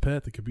fuck Miss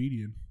Pat, the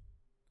comedian.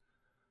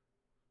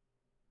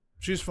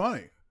 She's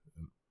funny.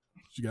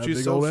 She got She's a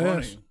big so old funny.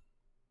 ass.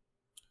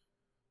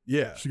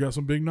 Yeah. She got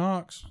some big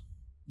knocks.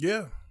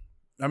 Yeah.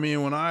 I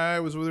mean, when I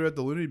was with her at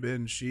the Looney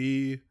Bin,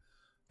 she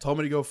told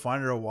me to go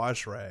find her a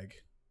wash rag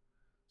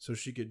so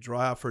she could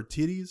dry off her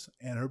titties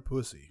and her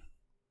pussy.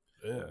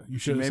 Yeah. You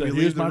She should made have me said,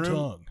 leave here's the my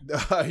room.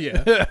 tongue.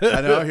 Yeah.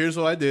 I know. Here's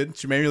what I did.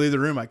 She made me leave the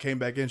room. I came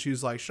back in. She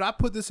was like, should I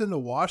put this in the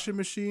washing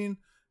machine?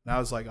 And I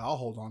was like, I'll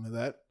hold on to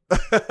that.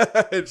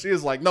 And she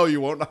was like, no,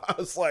 you won't. I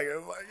was like,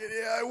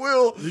 yeah, I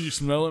will. Did you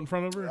smell it in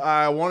front of her?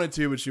 I wanted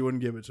to, but she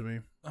wouldn't give it to me.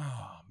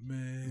 Oh,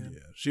 man. Yeah.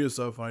 She was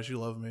so funny. She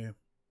loved me.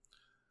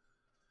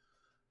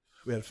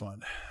 We had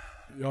fun.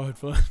 Y'all had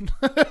fun?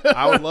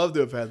 I would love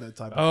to have had that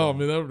type of fun.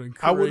 Man, that would have been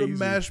crazy. I would have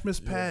mashed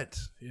Miss Pat.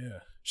 Yeah.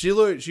 She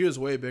was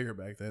way bigger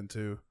back then,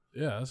 too.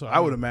 Yeah, that's what I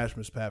would have mashed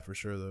Miss Pat for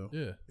sure, though.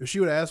 Yeah. If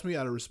she would have asked me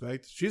out of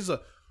respect, she's a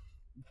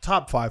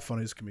top 5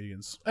 funniest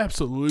comedians.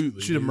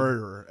 Absolutely. She's a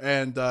murderer.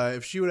 And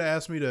if she would have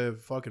asked me to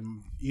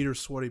fucking eat her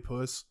sweaty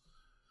puss,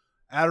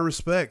 out of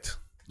respect,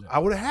 I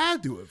would have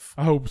had to have.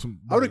 I hope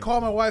I would have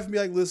called my wife and be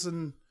like,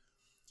 listen,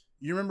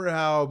 you remember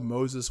how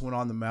Moses went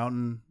on the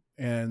mountain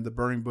and the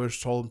burning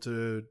bush told him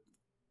to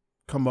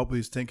come up with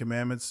these 10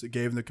 commandments? It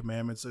gave him the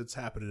commandments. It's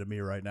happening to me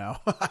right now.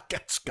 I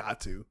just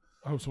got to.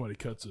 I hope somebody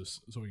cuts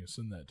this so we can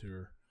send that to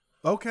her.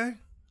 Okay.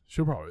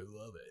 She'll probably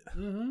love it.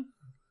 Mm-hmm.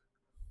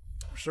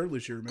 Certainly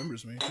she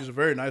remembers me. She's a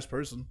very nice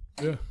person.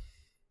 Yeah.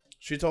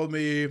 She told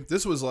me,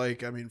 this was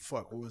like,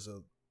 what was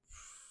it?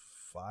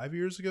 5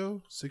 years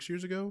ago? 6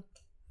 years ago?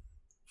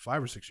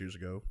 5 or 6 years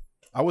ago.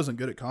 I wasn't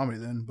good at comedy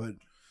then, but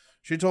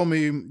she told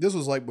me, this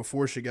was like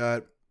before she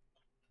got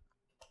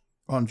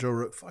on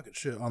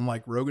on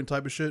like Rogan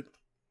type of shit.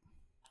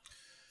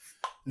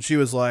 And she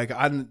was like,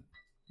 I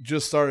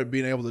just started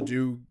being able to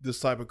do this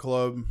type of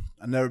club.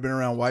 I've never been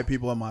around white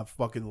people in my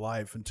fucking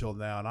life until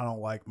now, and I don't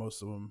like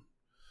most of them.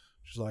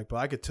 She's like, but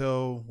I could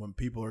tell when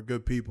people are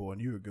good people, and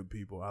you are good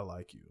people. I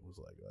like you. I was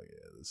like, oh,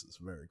 yeah, this is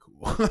very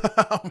cool.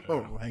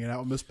 I'm hanging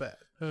out with Miss Pat.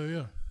 Oh,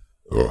 yeah.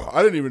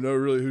 I didn't even know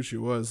really who she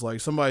was. Like,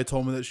 somebody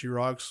told me that she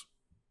rocks.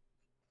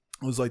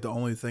 It was like the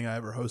only thing I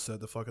ever hosted at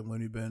the fucking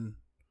Looney Bin,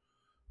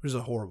 which is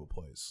a horrible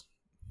place.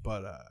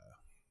 But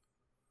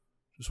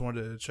just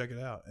wanted to check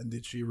it out.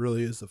 And she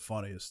really is the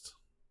funniest.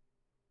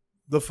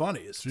 The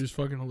funniest. She's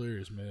fucking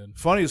hilarious, man.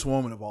 Funniest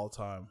woman of all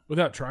time.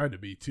 Without trying to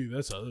be, too.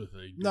 That's the other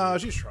thing. No,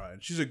 she's trying.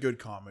 She's a good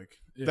comic.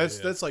 Yeah,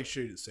 that's like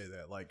shitty to say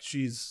that. Like,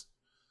 she's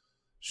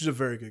a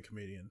very good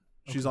comedian.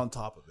 She's on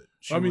top of it.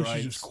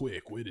 She's just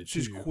quick-witted,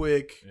 She's too.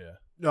 quick. Yeah.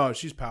 No,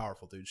 she's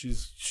powerful, dude.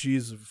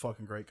 She's a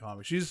fucking great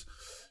comic. She's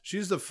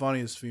the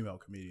funniest female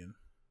comedian.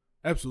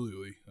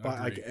 Absolutely.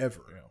 Like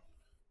ever. Yeah.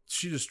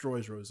 She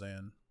destroys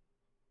Roseanne.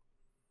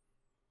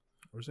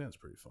 Roseanne's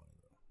pretty funny,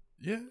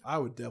 though. Yeah. I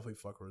would definitely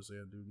fuck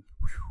Roseanne, dude.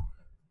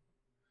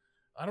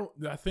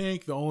 I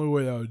think the only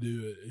way I would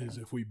do it is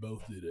if we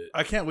both did it.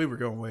 I can't believe we're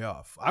going way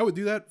off. I would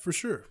do that for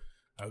sure.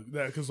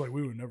 Because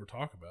we would never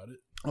talk about it.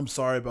 I'm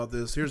sorry about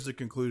this. Here's the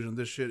conclusion.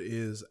 This shit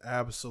is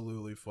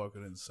absolutely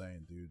fucking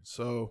insane, dude.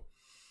 So,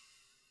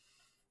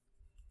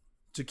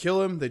 to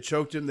kill him, they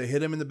choked him. They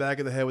hit him in the back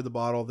of the head with a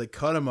bottle. They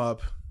cut him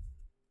up,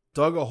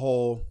 dug a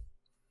hole,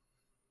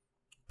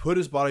 put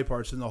his body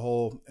parts in the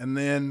hole, and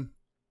then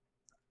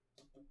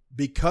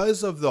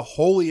because of the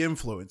holy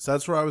influence,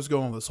 that's where I was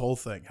going with this whole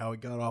thing, how he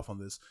got off on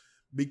this,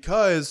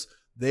 because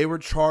they were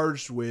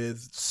charged with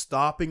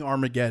stopping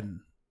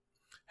Armageddon,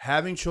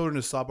 having children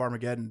to stop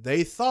Armageddon.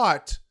 They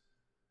thought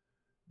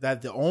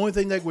that the only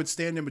thing that would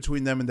stand in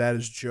between them and that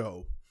is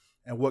Joe.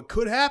 And what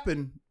could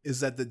happen is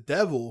that the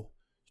devil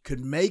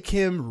could make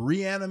him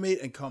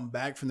reanimate and come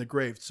back from the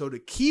grave. So to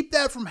keep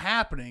that from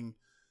happening,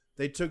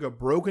 they took a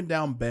broken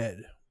down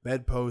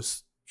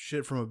bedpost,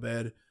 shit from a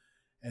bed,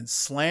 and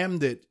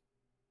slammed it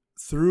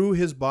through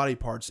his body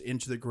parts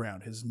into the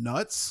ground. His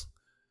nuts,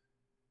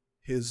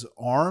 his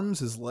arms,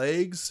 his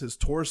legs, his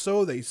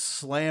torso, they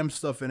slammed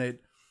stuff in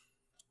it,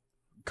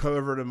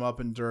 covered him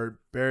up in dirt,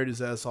 buried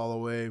his ass all the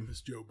way.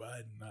 It's Joe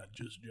Biden, not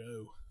just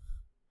Joe.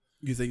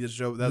 You think that's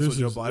what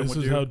Joe Biden would do? This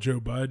is how Joe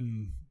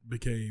Biden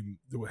became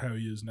how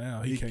he is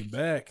now. He came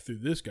back through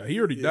this guy. He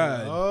already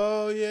died.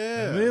 Oh,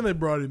 yeah. And then they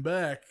brought him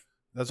back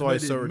That's why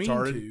he's so They didn't mean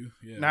retarded. to.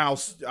 Yeah. Now,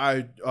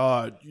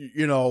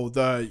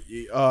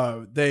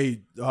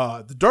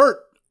 the dirt.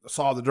 I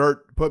saw the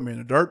dirt. Put me in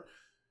the dirt.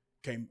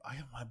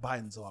 My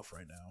Biden's off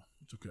right now.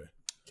 It's okay.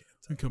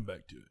 I'll come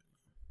back to it.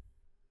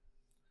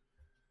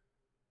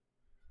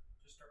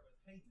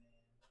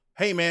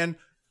 Hey man,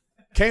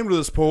 came to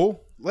this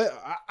pool.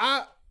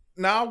 I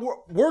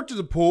worked at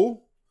the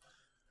pool,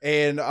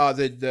 and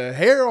the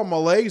hair on my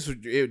legs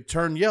it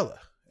turned yellow,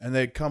 and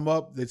they'd come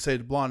up. They'd say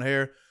the blonde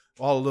hair.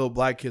 All the little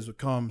black kids would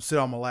come, sit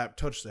on my lap,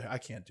 touch the hair. I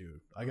can't do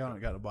it. I got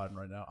a Biden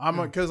right now.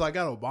 Because I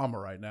got Obama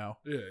right now.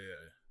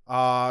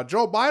 Yeah.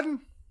 Joe Biden.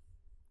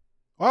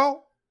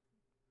 Well,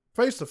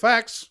 face the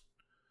facts.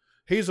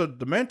 He's a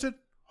demented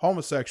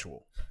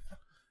homosexual.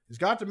 He's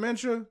got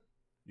dementia.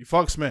 He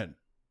fucks men.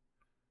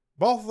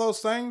 Both of those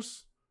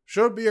things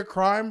should be a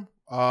crime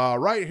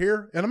right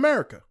here in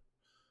America.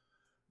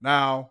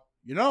 Now,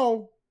 we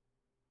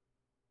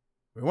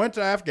went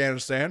to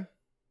Afghanistan.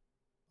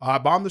 I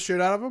bombed the shit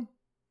out of him.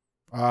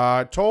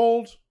 I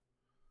told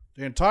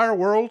the entire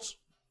world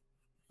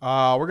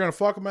we're going to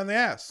fuck him in the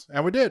ass.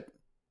 And we did.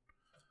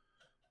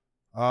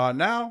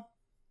 Now,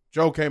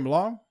 Joe came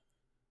along.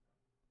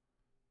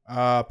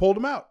 Pulled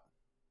him out.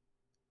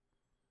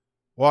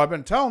 Well, I've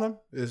been telling him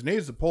he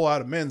needs to pull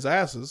out of men's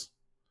asses.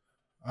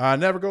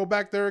 Never go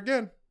back there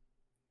again.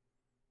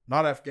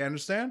 Not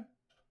Afghanistan.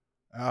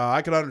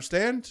 I can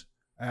understand.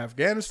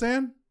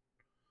 Afghanistan,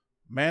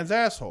 man's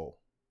asshole.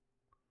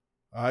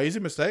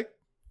 Easy mistake.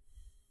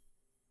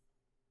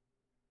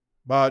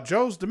 But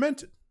Joe's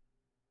demented.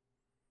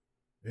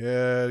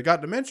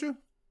 Got dementia.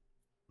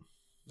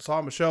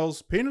 Saw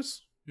Michelle's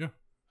penis. Yeah.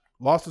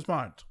 Lost his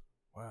mind.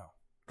 Wow.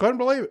 Couldn't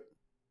believe it.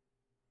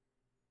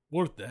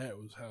 What if that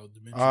was how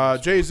dementia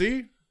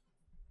Jay-Z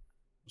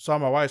saw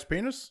my wife's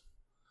penis.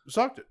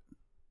 Sucked it.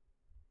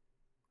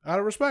 Out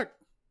of respect.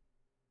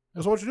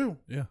 That's what you do.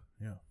 Yeah.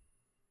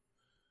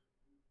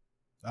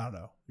 I don't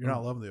know. You're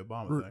not loving the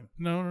Obama thing.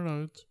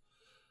 No.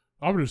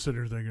 I'm just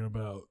sitting here thinking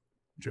about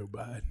Joe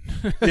Biden.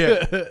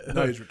 Yeah.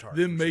 No, he's retarded.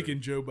 Them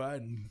making Joe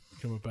Biden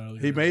come up out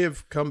of the He may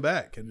have come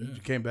back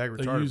and came back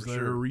retarded. They used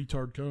their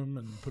retard cum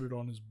and put it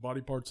on his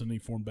body parts and he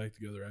formed back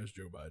together as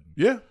Joe Biden.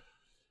 Yeah.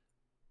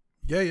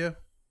 Yeah.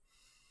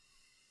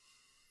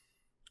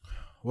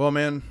 Well,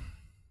 man,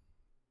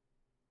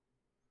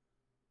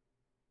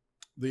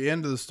 the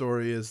end of the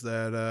story is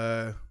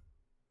that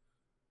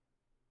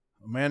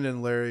Amanda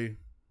and Larry,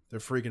 they're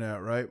freaking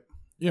out, right?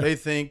 Yeah. They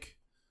think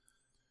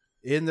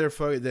in their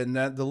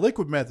the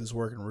liquid meth is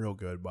working real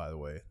good, by the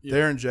way. Yeah.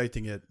 They're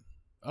injecting it.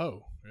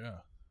 Oh,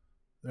 yeah.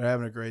 They're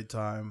having a great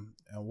time.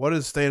 And what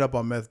does staying up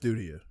on meth do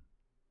to you?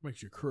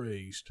 Makes you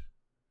crazed.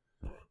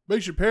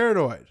 Makes you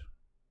paranoid.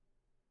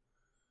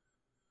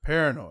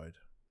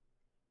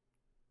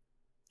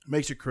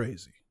 Makes you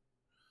crazy.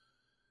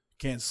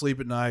 Can't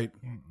sleep at night.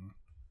 Mm-mm.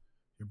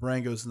 Your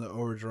brain goes into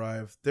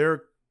overdrive.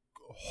 They're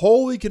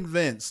wholly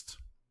convinced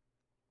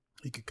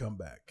he could come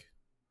back.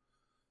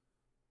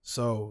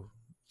 So,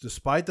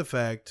 despite the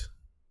fact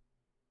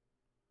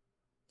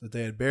that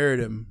they had buried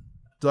him,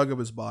 dug up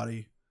his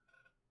body,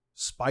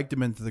 spiked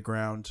him into the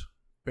ground,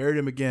 buried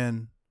him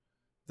again,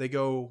 they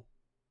go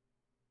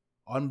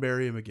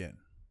unbury him again.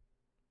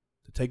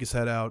 They take his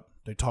head out.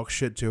 They talk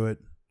shit to it.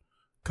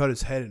 Cut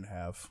his head in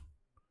half.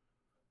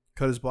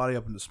 Cut his body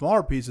up into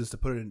smaller pieces to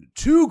put it into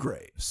 2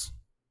 graves.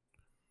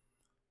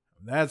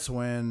 And that's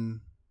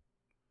when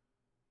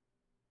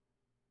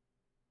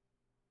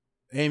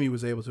Amy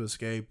was able to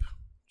escape.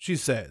 She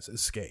says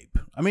escape.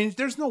 I mean,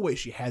 there's no way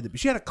she had to be.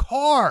 She had a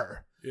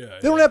car. Yeah.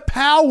 They don't have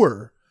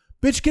power.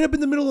 Bitch, get up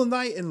in the middle of the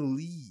night and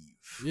leave.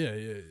 Yeah.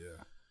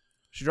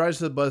 She drives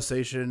to the bus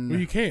station. Well,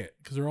 you can't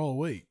because they're all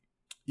awake.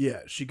 Yeah,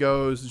 she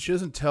goes and she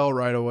doesn't tell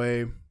right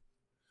away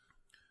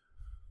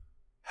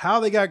how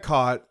they got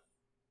caught.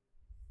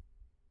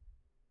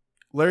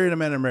 Larry and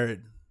Amanda are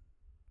married.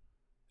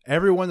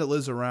 Everyone that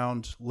lives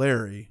around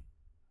Larry,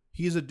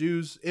 he's a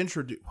dude's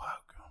introduced. Wow,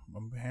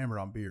 I'm hammered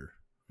on beer.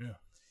 Yeah.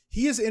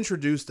 He has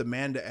introduced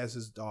Amanda as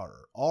his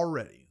daughter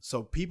already.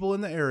 So people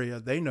in the area,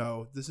 they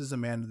know this is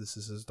Amanda, this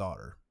is his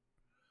daughter.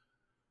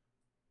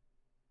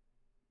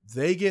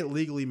 They get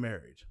legally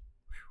married.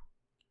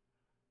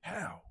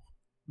 How?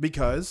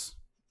 Because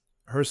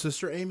her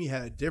sister Amy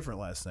had a different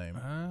last name.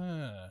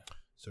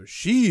 So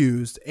she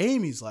used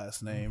Amy's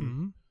last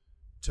name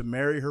to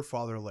marry her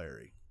father,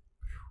 Larry.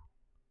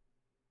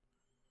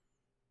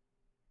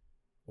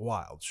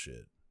 Wild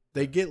shit.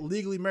 They get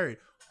legally married.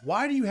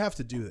 Why do you have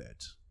to do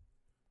that?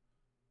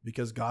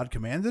 Because God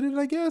commanded it,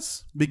 I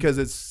guess? Because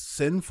it's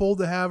sinful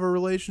to have a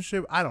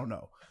relationship? I don't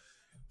know.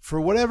 For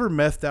whatever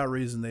methed out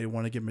reason they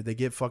want to get married, they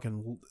get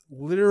fucking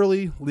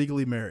literally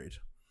legally married.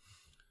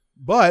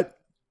 But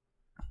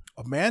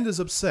Amanda's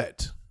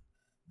upset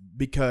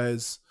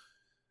because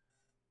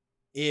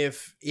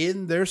if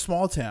in their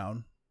small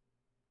town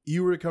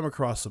you were to come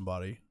across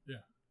somebody,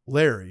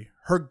 Larry,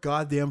 her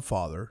goddamn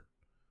father,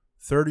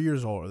 30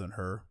 years older than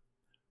her,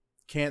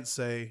 can't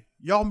say,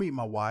 y'all meet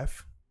my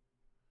wife,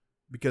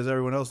 because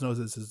everyone else knows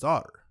it's his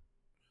daughter.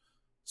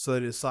 So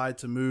they decide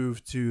to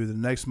move to the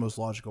next most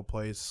logical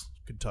place,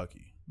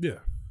 Kentucky. Yeah,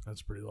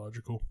 that's pretty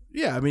logical.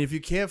 Yeah, I mean, if you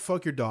can't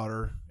fuck your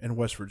daughter in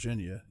West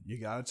Virginia, you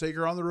got to take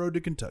her on the road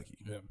to Kentucky.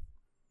 Yeah.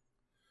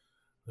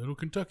 Little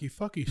Kentucky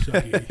fucky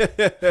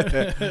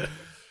sucky.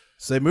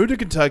 So they move to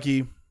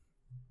Kentucky.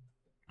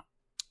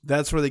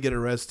 That's where they get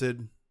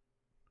arrested.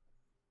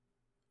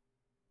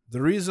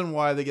 The reason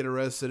why they get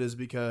arrested is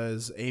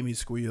because Amy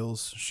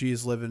squeals.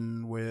 She's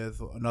living with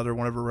another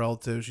one of her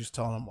relatives. She's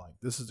telling them, like,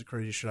 this is the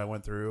crazy shit I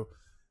went through.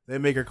 They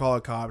make her call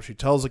a cop. She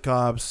tells the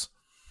cops.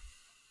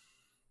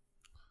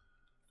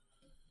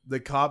 The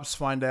cops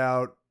find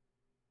out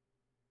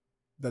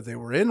that they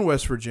were in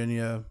West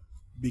Virginia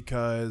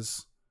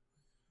because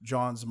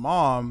John's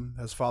mom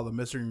has filed a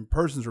missing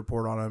persons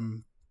report on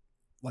him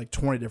like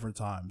 20 different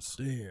times.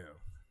 Damn.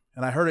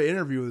 And I heard an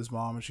interview with his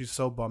mom, and she's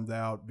so bummed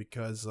out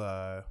because,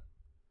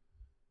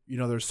 you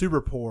know, they're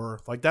super poor.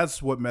 Like,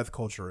 that's what meth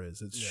culture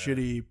is. It's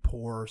shitty,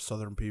 poor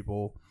Southern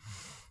people.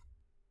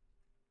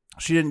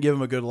 She didn't give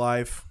him a good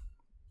life.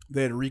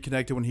 They had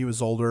reconnected when he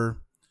was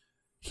older.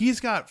 He's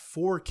got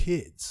 4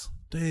 kids.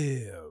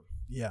 Damn.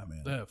 Yeah,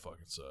 man. That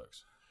fucking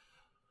sucks.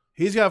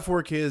 He's got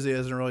 4 kids he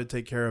doesn't really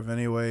take care of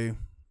anyway,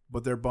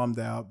 but they're bummed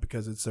out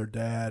because it's their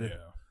dad.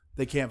 Yeah.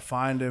 They can't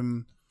find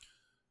him.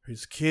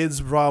 His kids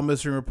file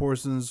missing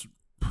persons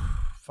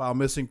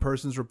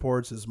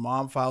reports. His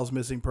mom files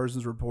missing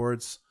persons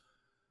reports.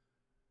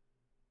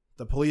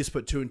 The police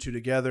put 2 and 2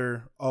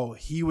 together. Oh,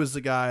 he was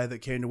the guy that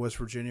came to West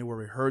Virginia where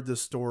we heard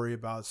this story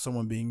about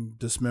someone being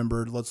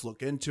dismembered. Let's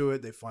look into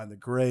it. They find the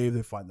grave.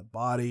 They find the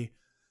body.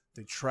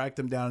 They track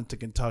them down to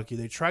Kentucky.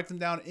 They track them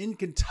down in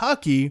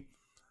Kentucky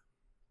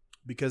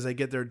because they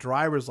get their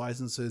driver's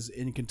licenses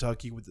in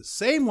Kentucky with the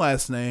same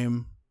last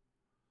name.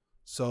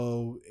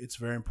 So it's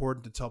very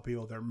important to tell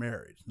people they're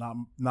married,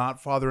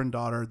 not father and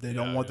daughter. They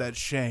don't want that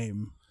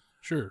shame.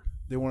 Sure.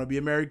 They want to be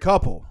a married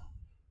couple.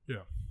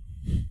 Yeah.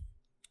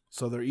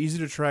 So they're easy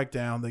to track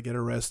down. They get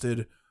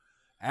arrested.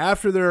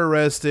 After they're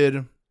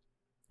arrested,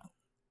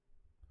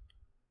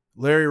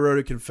 Larry wrote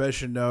a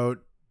confession note.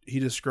 He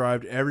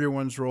described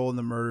everyone's role in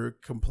the murder,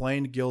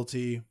 pled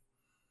guilty.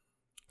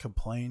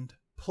 Complained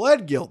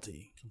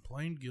guilty.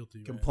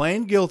 Man.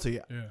 Complained guilty.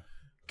 Yeah.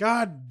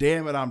 God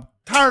damn it, I'm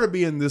tired of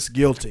being this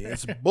guilty.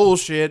 It's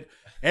bullshit.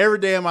 Every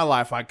day of my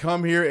life, I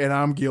come here and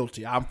I'm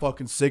guilty. I'm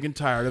fucking sick and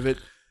tired of it.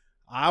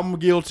 I'm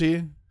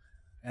guilty,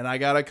 and I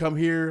gotta come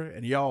here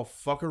and y'all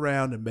fuck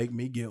around and make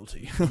me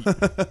guilty.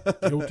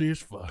 Guilty as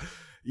fuck.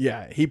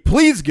 Yeah, he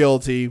pleads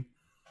guilty,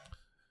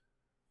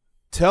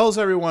 tells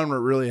everyone what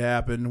really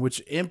happened,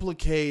 which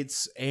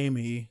implicates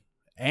Amy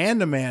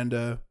and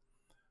Amanda.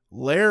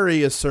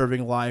 Larry is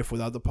serving life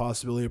without the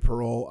possibility of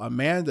parole.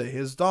 Amanda,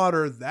 his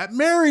daughter, that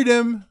married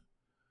him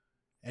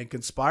and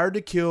conspired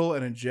to kill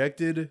and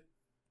injected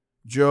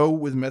Joe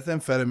with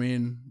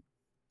methamphetamine,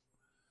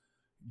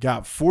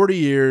 got 40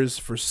 years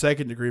for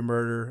second-degree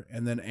murder.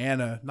 And then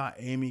Anna, not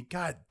Amy,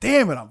 god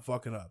damn it, I'm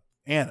fucking up.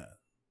 Anna,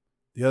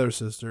 the other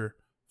sister,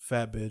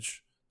 fat bitch.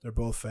 They're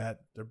both fat.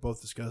 They're both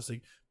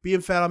disgusting.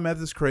 Being fat on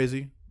meth is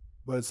crazy,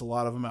 but it's a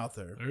lot of them out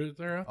there.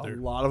 They're out there.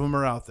 A lot of them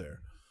are out there.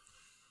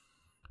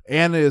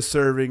 Anna is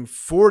serving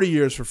 40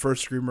 years for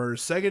first-degree murder.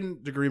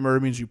 Second-degree murder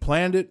means you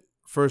planned it.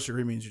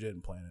 First-degree means you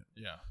didn't plan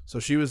it. Yeah.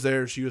 So she was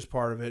there. She was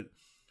part of it.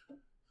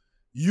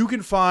 You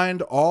can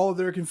find all of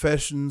their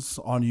confessions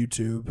on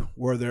YouTube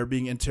where they're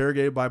being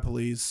interrogated by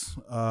police.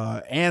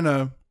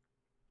 Anna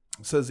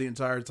says the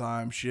entire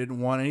time she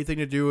didn't want anything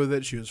to do with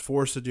it. She was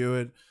forced to do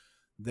it.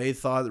 They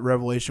thought the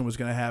revelation was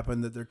going to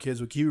happen, that their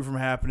kids would keep it from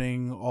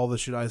happening. All the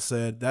shit I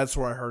said. That's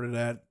where I heard it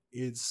at.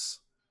 It's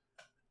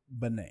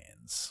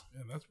bananas.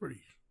 Yeah,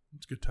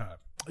 it's a good time.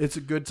 It's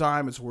a good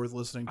time. It's worth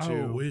listening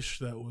to. I wish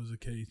that was the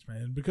case,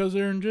 man. Because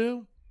they're in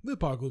jail, the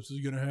apocalypse is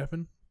going to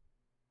happen.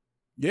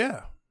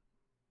 Yeah.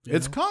 You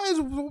it's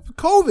know?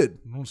 COVID.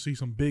 I want to see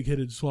some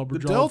big-headed slobber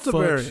The jaw Delta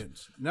fucks.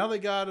 variant. Now they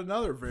got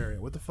another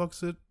variant. What the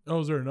fuck's it? Oh,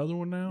 is there another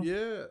one now?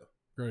 Yeah.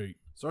 Great.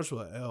 Starts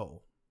with an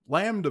L.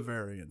 Lambda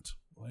variant.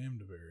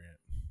 Lambda variant.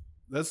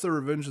 That's the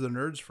Revenge of the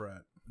Nerds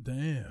frat.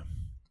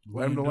 Damn.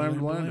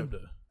 Lambda.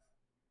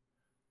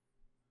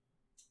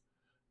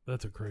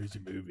 That's a crazy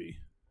movie.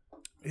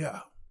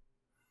 Yeah.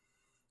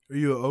 Are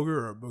you an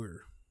ogre or a booger?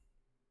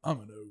 I'm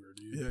an ogre,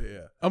 dude.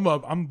 Yeah. I'm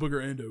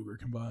booger and ogre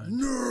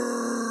combined.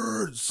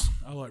 Nerds!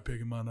 I like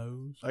picking my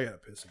nose. I got to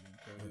piss again.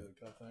 I got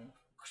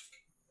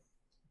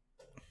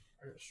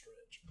to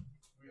stretch.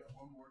 We got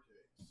one more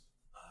case.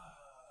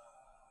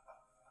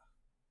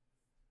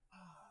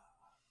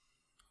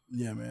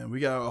 Yeah, man. We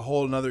got a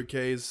whole another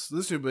case.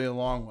 This should be a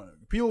long one.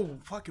 People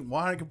fucking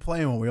whine and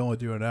complain when we only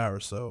do an hour,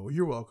 so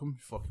you're welcome,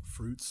 you fucking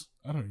fruits.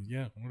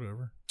 Yeah,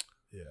 whatever.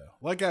 Yeah.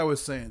 Like I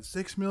was saying,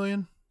 6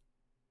 million?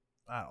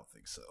 I don't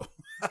think so.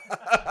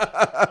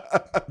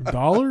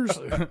 Dollars?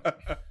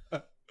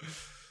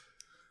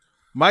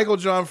 Michael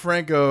John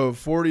Franco,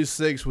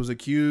 46, was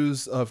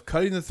accused of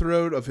cutting the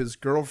throat of his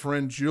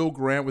girlfriend Jill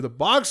Grant with a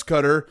box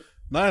cutter.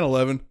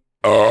 9/11.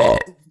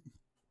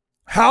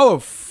 How the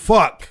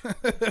fuck?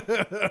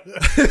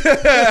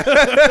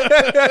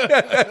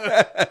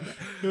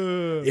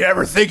 You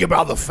ever think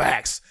about the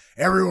facts?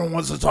 Everyone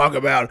wants to talk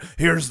about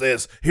here's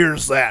this,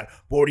 here's that.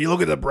 But when you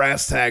look at the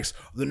brass tacks,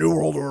 the New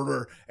World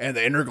Order, and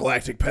the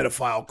intergalactic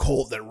pedophile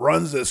cult that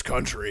runs this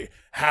country,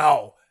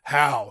 how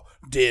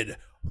did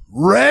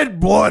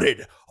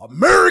red-blooded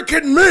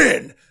American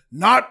men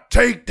not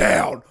take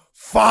down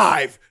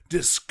 5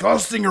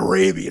 disgusting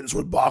Arabians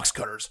with box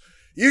cutters?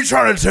 You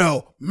trying to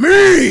tell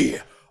me,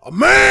 a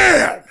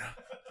man,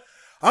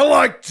 I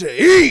like to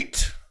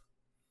eat,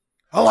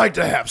 I like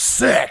to have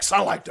sex,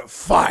 I like to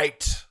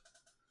fight.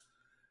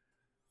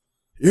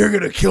 You're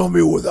going to kill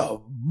me with a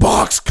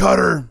box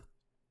cutter?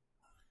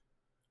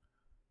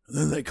 And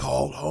then they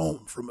called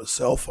home from a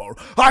cell phone.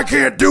 I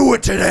can't do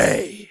it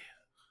today.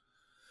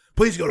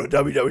 Please go to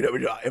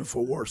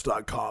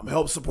www.infowars.com.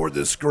 Help support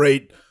this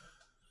great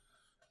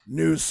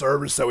news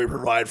service that we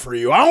provide for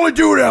you. I only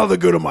do it out of the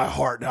good of my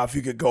heart. Now, if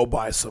you could go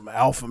buy some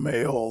alpha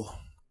male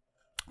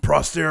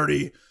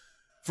posterity.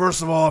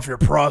 First of all, if your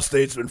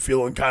prostate's been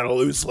feeling kind of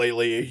loose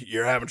lately,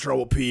 you're having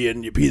trouble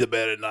peeing, you pee the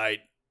bed at night,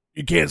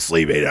 you can't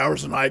sleep 8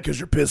 hours a night because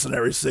you're pissing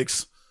every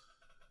 6.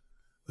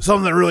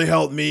 Something that really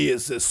helped me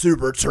is this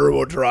super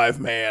turbo drive,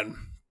 man.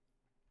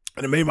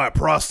 And it made my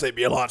prostate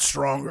be a lot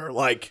stronger.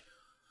 Like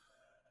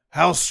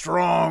how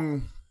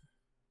strong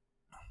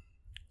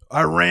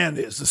Iran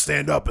is to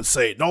stand up and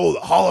say, no,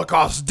 the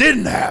Holocaust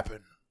didn't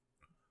happen.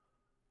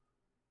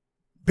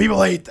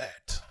 People hate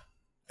that.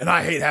 And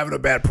I hate having a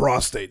bad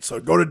prostate. So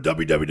go to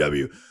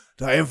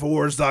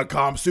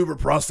www.infowars.com. Super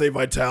Prostate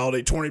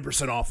Vitality.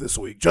 20% off this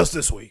week. Just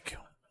this week.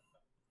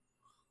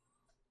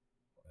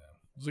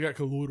 Does it got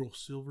colloidal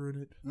silver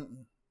in it? Oh,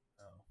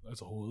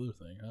 that's a whole other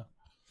thing, huh?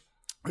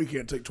 You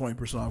can't take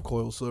 20% off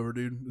colloidal silver,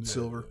 dude. It's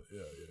silver.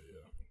 Yeah.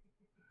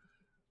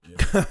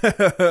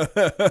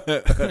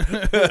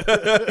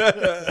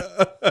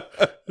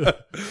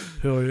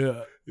 Hell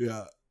yeah.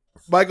 Yeah.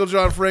 Michael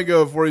John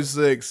Franco,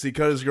 46. He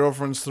cut his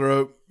girlfriend's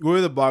throat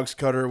with a box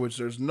cutter, which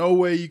there's no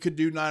way you could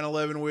do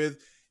 9/11 with.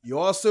 You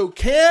also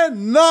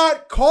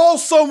cannot call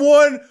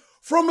someone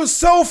from a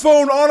cell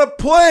phone on a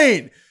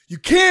plane. You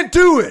can't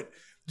do it.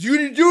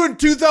 You do it in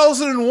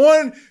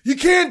 2001. You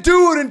can't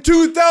do it in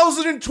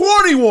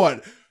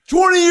 2021.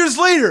 20 years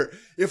later,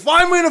 if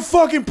I'm in a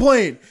fucking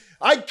plane,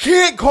 I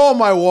can't call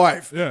my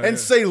wife and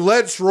say,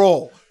 let's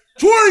roll.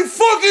 20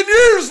 fucking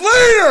years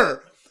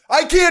later,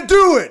 I can't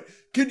do it.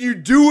 Can you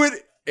do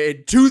it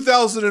in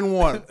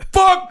 2001?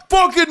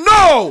 Fucking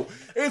no.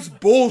 It's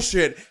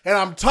bullshit. And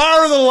I'm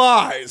tired of the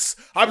lies.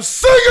 I'm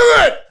sick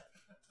of it.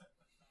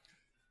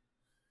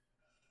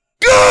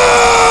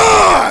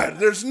 God!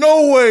 There's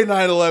no way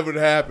 9/11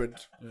 happened.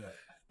 Yeah.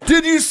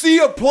 Did you see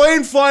a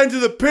plane flying to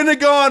the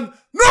Pentagon?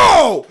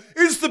 No!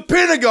 It's the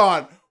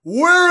Pentagon.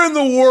 Where in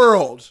the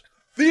world,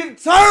 the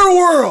entire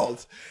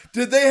world,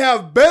 did they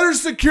have better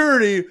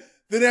security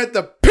than at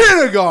the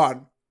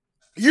Pentagon?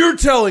 You're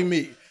telling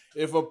me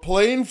if a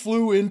plane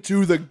flew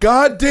into the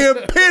goddamn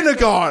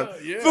Pentagon,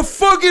 the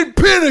fucking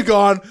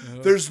Pentagon,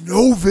 there's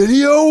no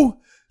video?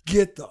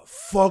 Get the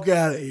fuck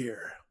out of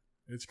here.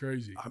 It's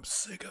crazy. I'm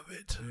sick of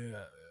it.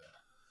 Yeah.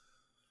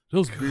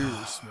 Those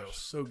beers smell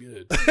so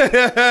good. You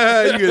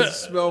can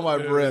smell my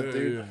breath,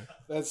 dude. Yeah.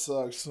 That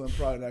sucks. So I'm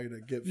probably not going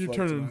to get You're fucked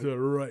turning tonight. into a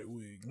right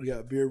wing. We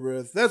got beer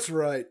breath. That's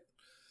right.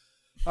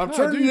 I'm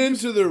turning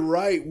into the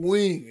right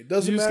wing. It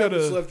doesn't matter if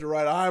it's left or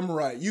right. I'm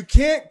right. You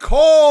can't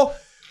call...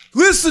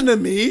 Listen to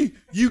me.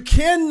 You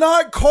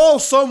cannot call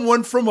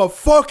someone from a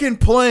fucking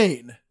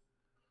plane.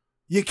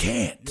 You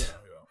can't.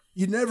 Yeah.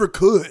 You never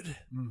could.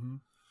 Mm-hmm.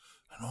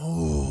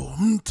 Oh,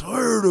 I'm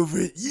tired of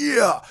it.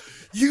 Yeah,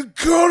 you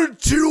gotta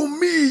tell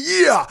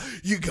me. Yeah,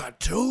 you got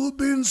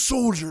Taliban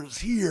soldiers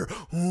here.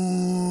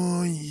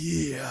 Oh,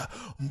 yeah.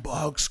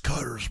 Box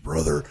cutters,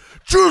 brother.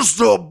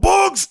 Just a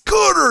box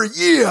cutter.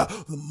 Yeah,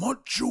 the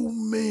macho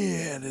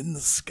man in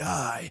the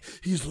sky.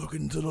 He's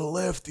looking to the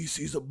left. He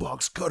sees a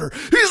box cutter.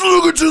 He's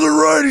looking to the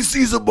right. He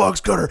sees a box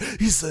cutter.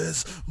 He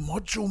says,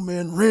 Macho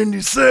Man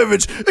Randy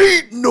Savage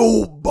ain't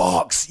no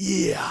box.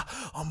 Yeah,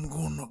 I'm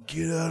gonna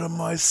get out of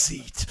my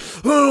seat.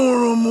 What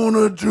I'm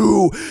gonna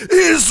do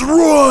is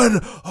run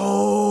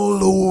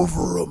all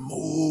over them.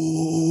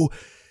 Oh,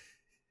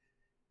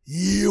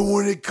 yeah,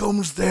 when it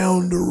comes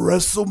down to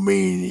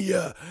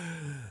WrestleMania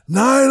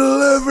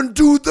 9/11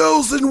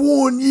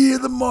 2001, yeah,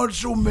 the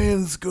Macho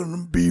Man's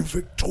gonna be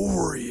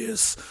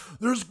victorious.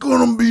 There's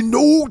gonna be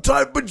no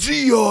type of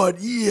jihad,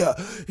 yeah.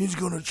 He's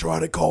gonna try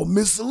to call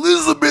Miss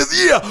Elizabeth,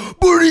 yeah,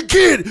 but he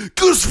can't,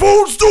 cause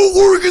phones don't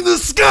work in the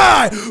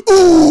sky.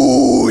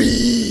 Ooh,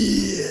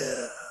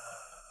 yeah.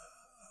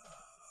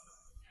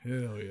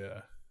 Hell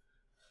yeah.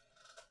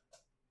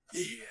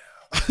 Yeah.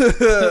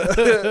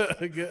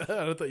 God,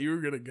 I thought you were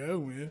going to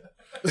go, man.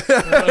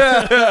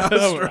 Glad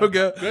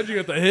you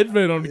got the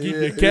headband on to keep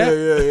your cap.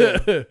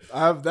 Yeah.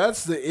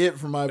 That's the it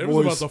for my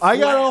voice. I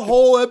got a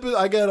whole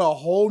I got a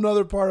whole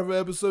nother part of an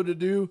episode to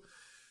do,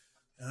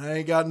 and I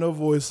ain't got no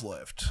voice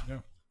left. Yeah.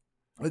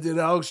 I did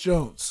Alex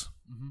Jones.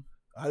 Mm-hmm.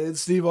 I did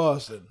Steve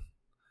Austin.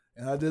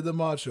 And I did the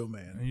Macho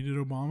Man. And you did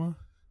Obama?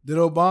 Did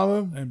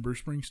Obama. And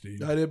Bruce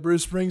Springsteen. I did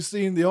Bruce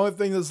Springsteen. The only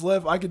thing that's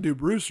left, I could do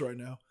Bruce right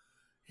now.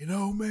 You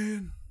know,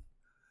 man,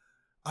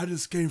 I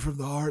just came from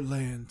the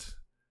heartland.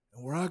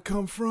 And where I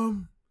come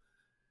from,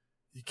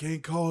 you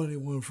can't call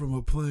anyone from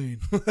a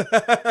plane.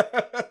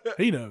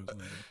 He knows,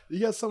 man. You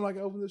got something I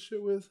can open this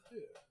shit with?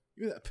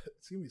 Yeah.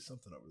 Give me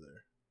something over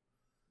there.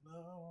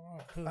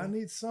 No, I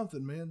need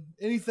something, man.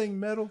 Anything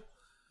metal?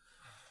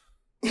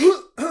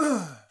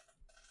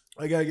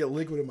 I gotta get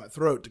liquid in my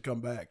throat to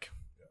come back.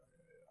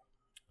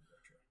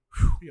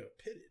 You gotta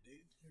pit it,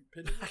 dude.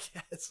 Pit it.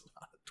 Yeah, it's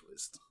not a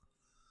twist.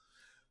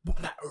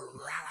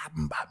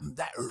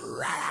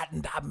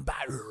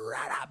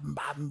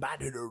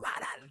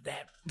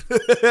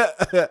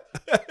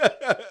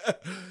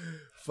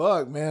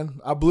 Fuck, man.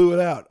 I blew it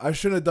out. I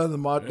shouldn't have done the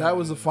mod. That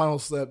was the final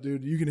step,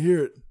 dude. You can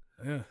hear it.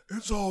 Yeah.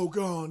 It's all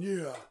gone,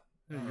 yeah.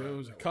 There you go. It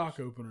was a cock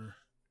opener.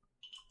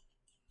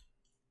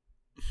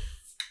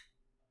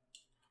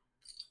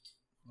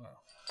 Wow.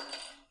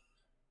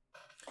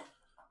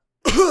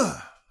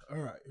 All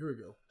right, here we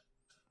go.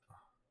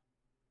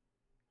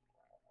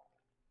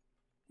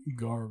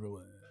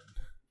 Gargling.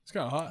 It's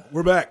kind of hot.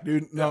 We're back,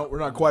 dude. No, we're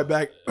not quite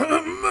back,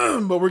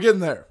 but we're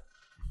getting there.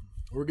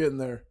 We're getting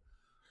there.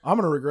 I'm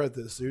going to regret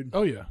this, dude.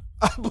 Oh, yeah.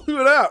 I blew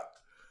it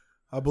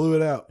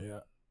out. Yeah.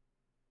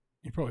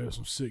 You probably have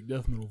some sick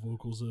death metal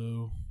vocals,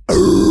 though.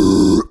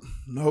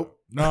 Nope.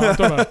 No, I'm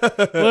talking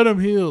about let him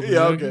heal.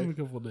 Yeah, okay. Give him a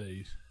couple of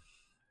days.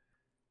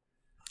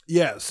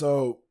 Yeah,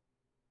 so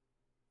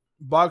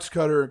Box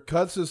Cutter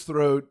cuts his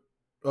throat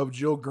of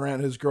Jill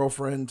Grant, his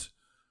girlfriend.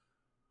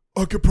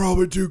 I could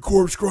probably do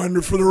Corpse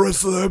Grinder for the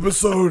rest of the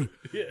episode.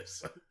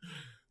 Yes.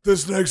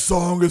 This next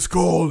song is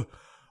called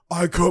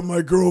I Cut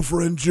My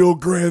Girlfriend Jill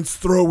Grant's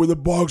Throat with a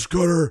Box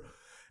Cutter,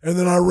 and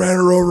then I ran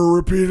her over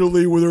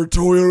repeatedly with her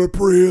Toyota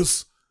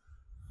Prius.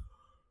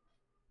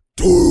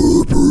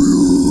 Toyota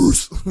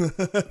Prius!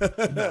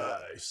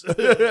 Nice.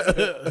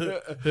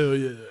 Hell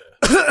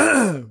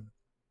yeah.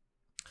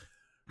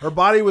 Her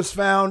body was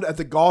found at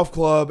the golf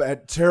club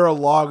at Terra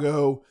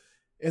Lago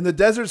in the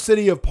desert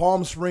city of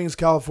Palm Springs,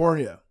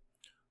 California.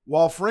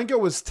 While Franco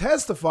was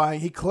testifying,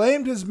 he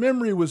claimed his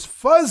memory was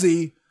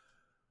fuzzy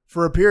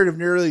for a period of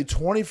nearly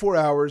 24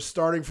 hours,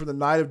 starting from the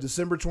night of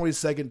December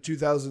 22nd,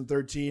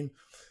 2013,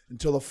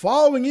 until the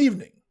following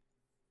evening.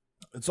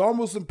 It's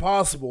almost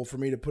impossible for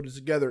me to put it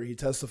together, he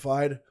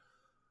testified.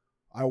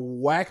 I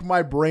whack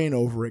my brain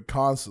over it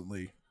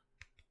constantly.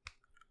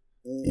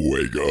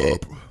 Wake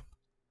up.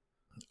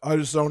 I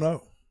just don't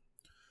know.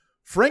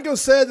 Franco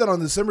said that on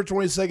December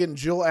 22nd,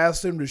 Jill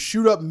asked him to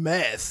shoot up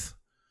meth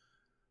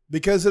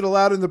because it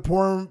allowed him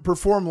to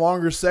perform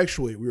longer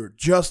sexually. We were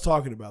just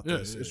talking about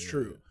this. It's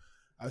true.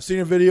 I've seen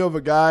a video of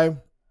a guy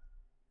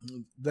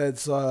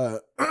that's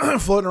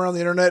floating around the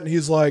internet, and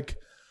he's like,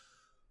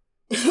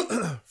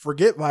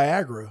 forget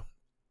Viagra.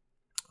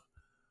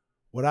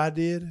 What I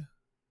did,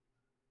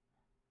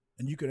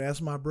 and you could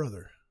ask my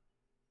brother,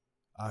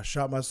 I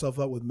shot myself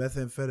up with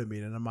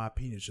methamphetamine, and my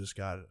penis just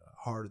got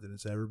harder than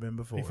it's ever been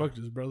before. He fucked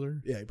his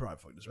brother? Yeah, he probably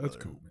fucked his brother.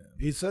 That's cool, man.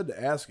 He said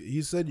to ask it.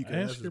 He said you can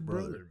ask your his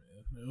brother.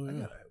 man. Oh, I yeah.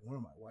 got one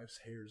of my wife's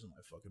hairs in my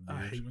fucking beard.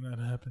 I hate when that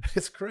happens.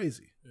 It's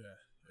crazy. Yeah,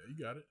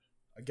 you got it.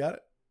 I got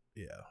it?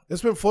 Yeah.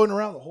 It's been floating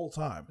around the whole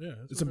time. Yeah.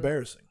 It's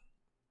embarrassing.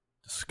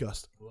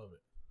 Disgusting. Love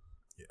it.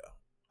 Yeah.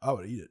 I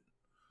would eat it.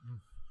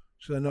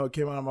 Because I know it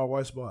came out of my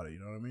wife's body. You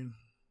know what I mean?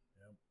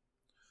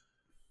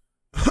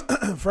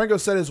 Yep. Franco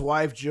said his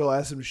wife, Jill,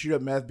 asked him to shoot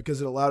up meth because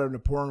it allowed him to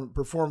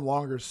perform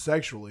longer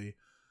sexually,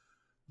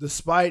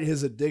 despite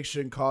his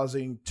addiction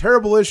causing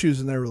terrible issues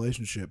in their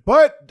relationship.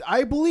 But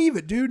I believe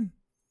it, dude.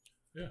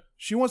 Yeah.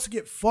 She wants to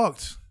get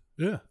fucked.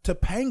 Yeah.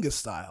 Topanga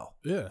style.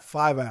 Yeah.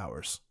 5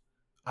 hours.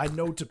 I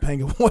know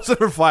Topanga wasn't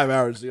for 5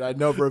 hours, dude. I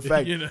know for a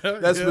fact.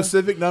 That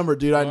specific number,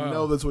 dude. Wow. I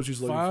know that's what she's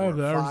looking 5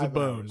 for. hours of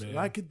bone, man. And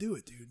I could do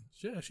it, dude.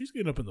 Yeah, she's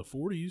getting up in the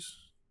 40s.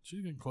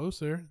 She's getting close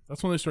there.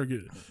 That's when they start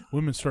getting,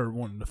 women started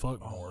wanting to fuck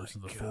more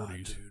in the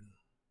 40s. Dude.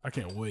 I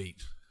can't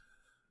wait.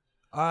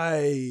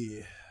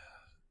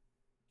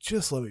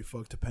 Just let me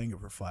fuck Topanga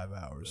for 5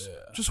 hours.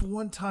 Yeah. Just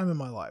one time in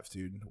my life,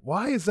 dude.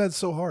 Why is that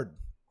so hard?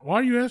 Why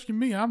are you asking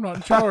me? I'm not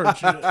in charge.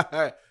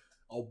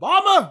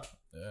 Obama!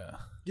 Yeah.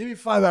 Give me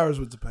 5 hours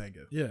with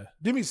Topanga. Yeah.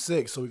 Give me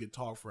 6 so we can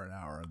talk for an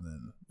hour, and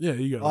then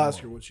you got. I'll ask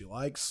her what she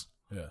likes.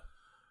 Yeah.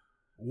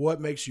 What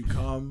makes you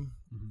come?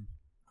 Mm-hmm.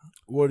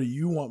 What do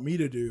you want me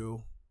to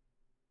do?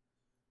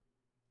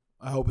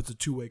 I hope it's a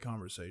two-way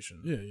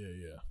conversation. Yeah.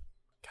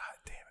 God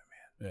damn it,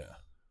 man. Yeah.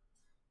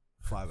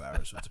 5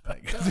 hours with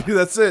Topanga. Dude,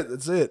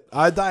 that's it.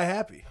 I'd die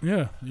happy.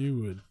 Yeah, you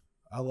would.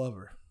 I love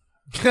her.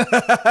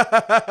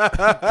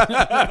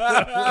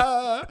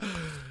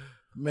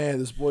 Man,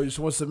 this boy just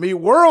wants to meet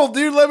world,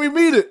 dude. Let me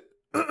meet it.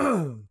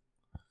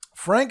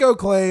 Franco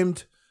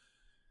claimed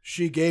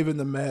she gave him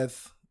the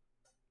meth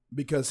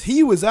because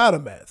he was out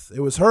of meth.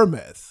 It was her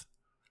meth.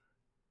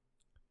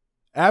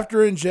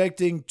 After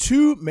injecting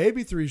 2,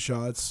 maybe 3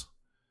 shots,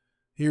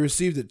 he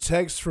received a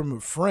text from a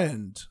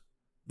friend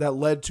that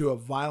led to a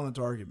violent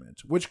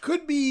argument, which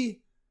could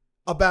be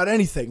about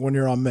anything when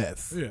you're on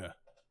meth. Yeah.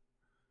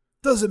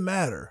 Doesn't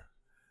matter.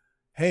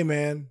 Hey,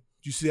 man, did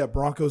you see that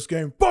Broncos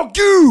game? Fuck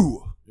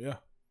you! Yeah.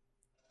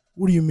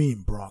 What do you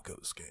mean,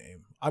 Broncos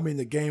game? I mean,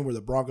 the game where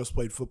the Broncos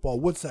played football.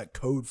 What's that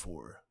code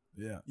for?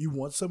 Yeah. You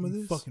want some of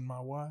this? Fucking my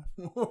wife.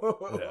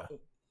 Yeah.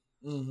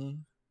 Mm-hmm.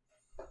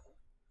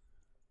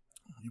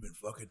 You been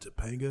fucking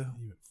Topanga?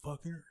 You been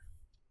fucking her?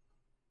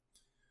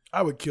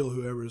 I would kill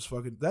whoever is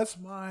fucking. That's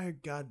my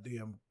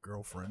goddamn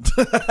girlfriend.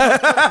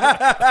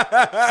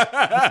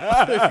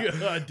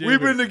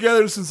 We've been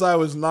together since I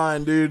was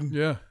 9, dude.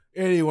 Yeah.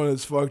 Anyone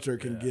that's fucked her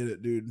can get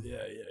it, dude.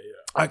 Yeah.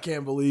 I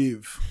can't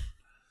believe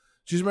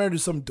she's married to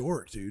some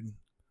dork, dude.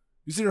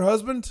 You seen her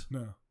husband?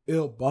 No.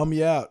 It'll bum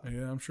you out.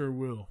 Yeah, I'm sure it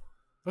will.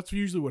 That's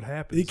usually what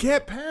happens. He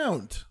can't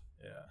pound.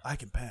 Yeah. I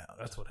can pound.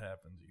 That's what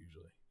happens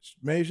usually.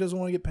 Maybe she doesn't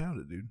want to get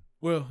pounded, dude.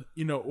 Well,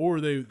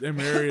 or they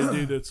marry a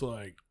dude that's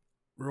like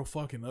real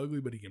fucking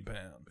ugly, but he can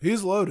pound.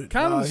 He's loaded.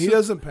 Kinda he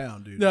doesn't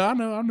pound, dude. No, I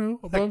know.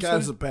 That guy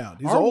doesn't pound.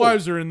 He's Our old.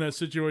 wives are in that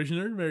situation.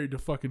 They're married to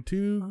fucking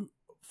 2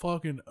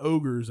 fucking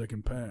ogres that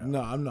can pound.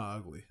 No, I'm not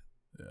ugly.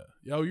 Yeah.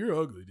 Yo, you're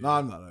ugly, dude. No,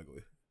 I'm not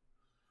ugly.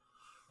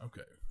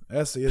 Okay.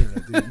 That's the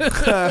internet,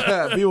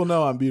 dude. People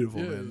know I'm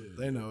beautiful, man. Yeah,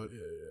 they know it. Yeah.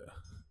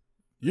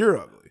 You're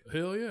ugly.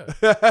 Hell yeah.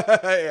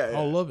 yeah.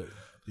 I'll love it.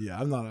 Yeah,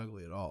 I'm not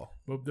ugly at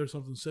all. But there's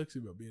something sexy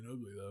about being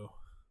ugly, though.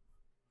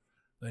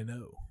 They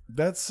know.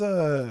 That's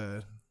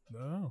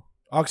No.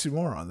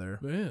 oxymoron there.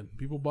 Man,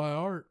 people buy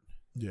art.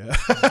 Yeah.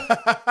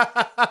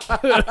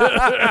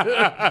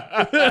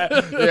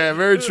 Yeah,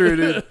 very true,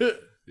 dude.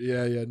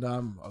 Yeah. No,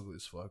 I'm ugly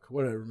as fuck.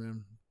 Whatever,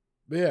 man.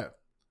 But yeah,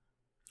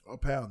 a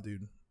pound,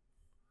 dude.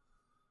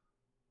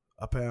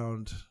 A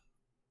pound.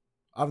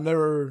 I've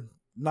never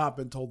not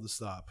been told to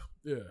stop.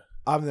 Yeah.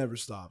 I've never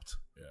stopped.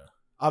 Yeah.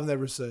 I've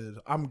never said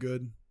I'm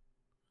good.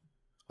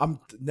 I'm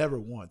never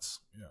once.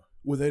 Yeah.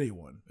 With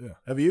anyone. Yeah.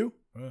 Have you?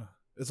 Yeah.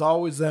 It's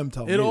always them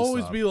telling me. It'll to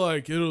always stop. be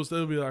like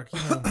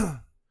I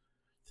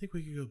think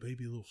we could go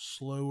maybe a little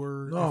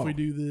slower if we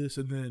do this,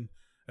 and then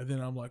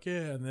I'm like,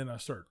 yeah, and then I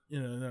start,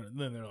 and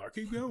then they're like,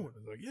 keep going.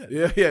 It's like,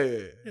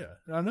 yeah,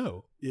 I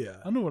know,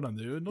 I know what I'm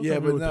doing. Don't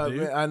tell me what to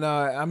do. I know.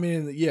 I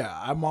mean, yeah,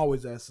 I'm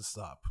always asked to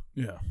stop.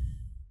 Yeah,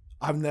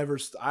 I've never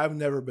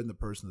been the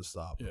person to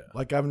stop. Yeah,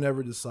 like I've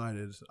never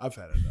decided I've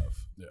had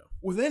enough. Yeah,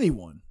 with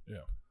anyone.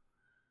 Yeah,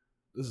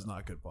 this is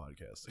not good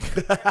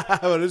podcasting,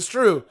 but it's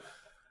true.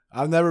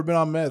 I've never been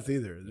on meth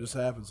either. It just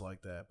happens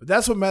like that. But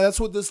that's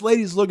what this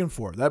lady's looking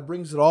for. That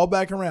brings it all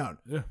back around.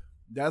 Yeah.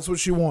 That's what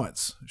she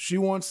wants. She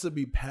wants to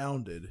be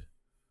pounded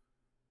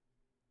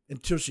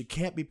until she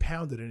can't be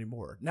pounded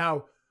anymore.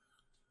 Now,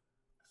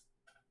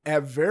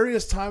 at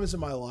various times in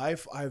my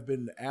life, I've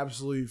been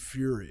absolutely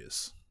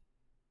furious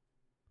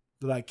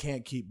that I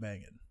can't keep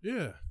banging.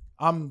 Yeah.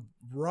 I'm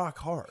rock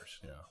hard.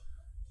 Yeah.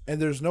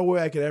 And there's no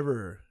way I could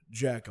ever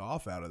jack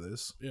off out of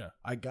this. Yeah.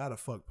 I gotta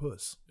fuck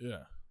puss.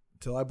 Yeah.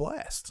 Till I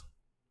blast.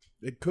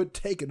 It could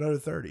take another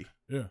 30.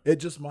 Yeah.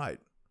 It just might.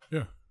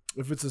 Yeah.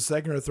 If it's a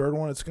second or third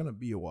one, it's going to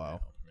be a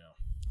while. Yeah.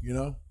 You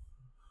know?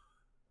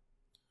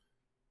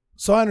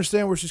 So I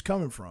understand where she's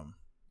coming from.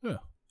 Yeah.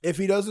 If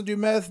he doesn't do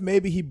meth,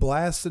 maybe he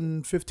blasts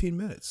in 15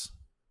 minutes.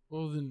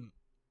 Well, then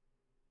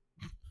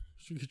you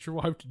should get your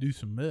wife to do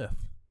some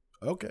meth.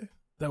 Okay.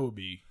 That would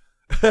be...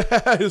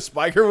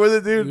 Spike her with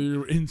it, dude?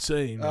 You're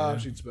insane, man. Oh,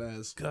 she'd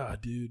spaz.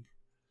 God, dude.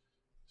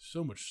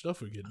 So much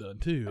stuff would get done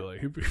too. Like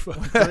it'd be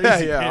fucking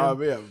crazy. Yeah,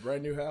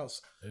 brand new house.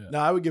 Yeah. No,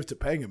 I would give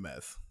Topanga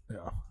meth. Yeah.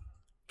 God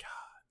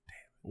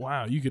damn.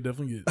 Wow, you could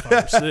definitely get 5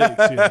 or 6.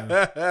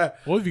 Yeah.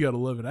 What if you got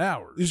 11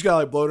 hours? You just got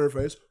like blow to her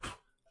face.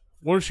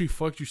 What if she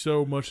fucked you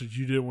so much that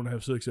you didn't want to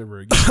have sex ever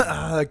again?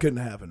 That couldn't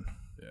happen.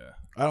 Yeah.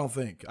 I don't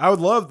think. I would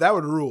love that.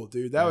 Would rule,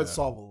 dude. That would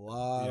solve a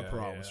lot of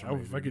problems. Yeah. For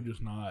me, if I could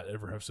just not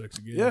ever have sex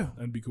again, yeah,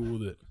 I'd be cool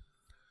with it.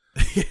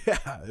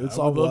 Yeah, it would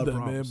solve a lot of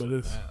problems. Man, but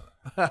it's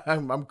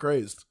I'm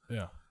crazed.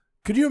 Yeah.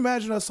 Could you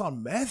imagine us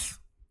on meth?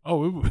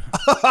 Oh, it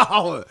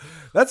would.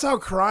 That's how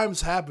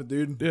crimes happen,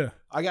 dude. Yeah.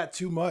 I got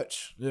too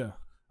much. Yeah.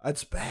 I'd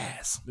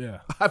spaz. Yeah.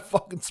 I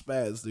fucking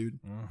spaz, dude.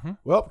 Mm-hmm.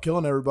 Well,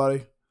 killing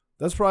everybody.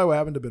 That's probably what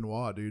happened to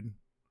Benoit, dude.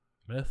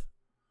 Meth?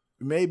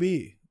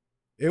 Maybe.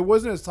 It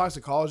wasn't his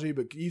toxicology,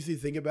 but you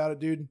think about it,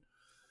 dude.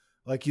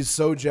 Like, he's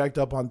so jacked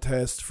up on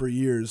tests for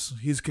years.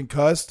 He's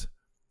concussed.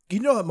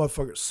 You know that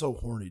motherfucker's so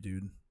horny,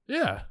 dude.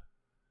 Yeah.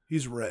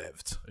 He's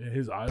revved. Yeah,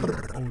 his eyes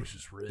are always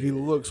just red. He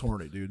looks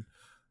horny, dude.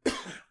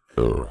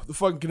 The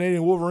fucking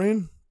Canadian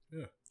Wolverine?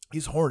 Yeah.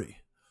 He's horny.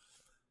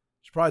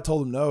 She probably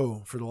told him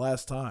no for the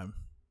last time.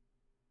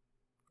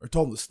 Or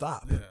told him to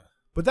stop. Yeah.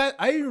 But that,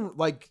 I even,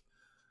 like...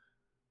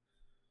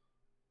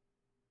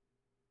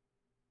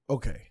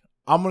 Okay.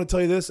 I'm going to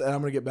tell you this, and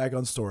I'm going to get back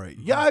on story.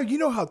 Yeah, you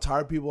know how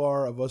tired people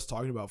are of us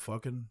talking about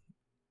fucking?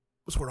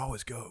 That's where it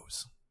always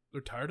goes.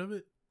 They're tired of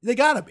it? They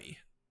gotta be.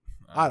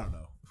 I don't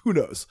know. Who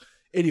knows?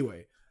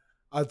 Anyway,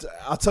 I'll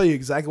tell you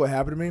exactly what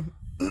happened to me.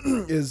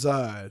 Is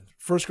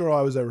first girl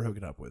I was ever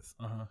hooking up with.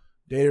 Uh-huh.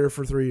 Dated her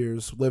for 3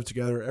 years. Lived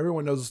together.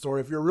 Everyone knows the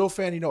story. If you're a real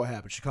fan, you know what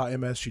happened. She caught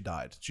MS. She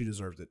died. She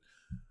deserved it.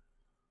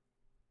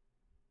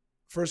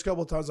 First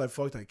couple of times I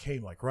fucked, I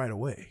came like right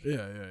away.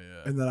 Yeah.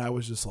 And then I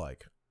was just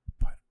like,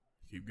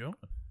 keep going.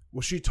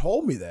 Well, she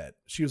told me that.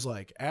 She was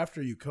like,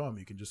 after you come,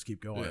 you can just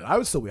keep going. Yeah. And I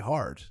would still be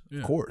hard, Yeah.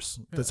 of course.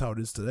 Yeah. That's how it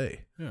is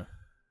today. Yeah.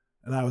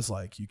 And I was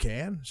like, you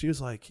can? She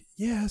was like,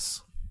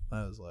 yes.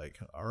 I was like,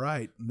 all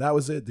right. And that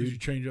was it, dude. Did you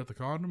change out the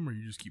condom or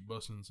you just keep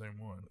busting the same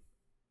one?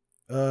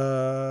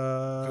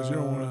 Because you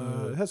don't want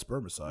to it has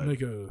spermicide.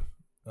 make a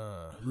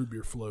root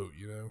beer float,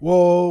 you know?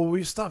 Well,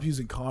 we stopped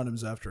using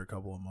condoms after a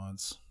couple of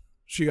months.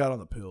 She got on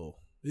the pill.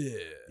 Yeah.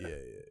 Yeah.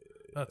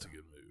 That's a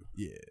good move.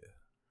 Yeah.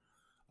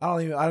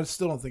 I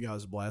still don't think I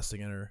was blasting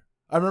in her.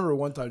 I remember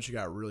one time she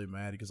got really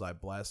mad because I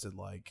blasted,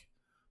 like,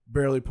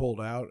 barely pulled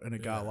out, and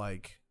it got,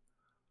 like,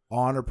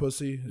 on her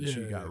pussy, and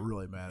she got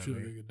really mad at me.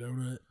 Like a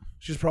donut.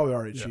 She's probably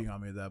already cheating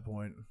on me at that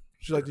point.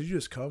 She's like, did you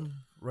just come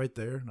right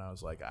there? And I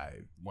was like, I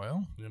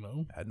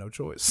had no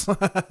choice.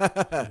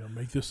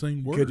 Make this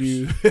thing worse. Could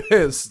you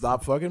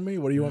stop fucking me?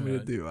 What do you want me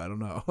to do? I don't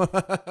know.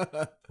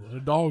 Let a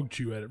dog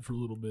chew at it for a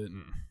little bit.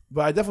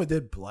 But I definitely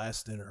did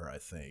blast in her, I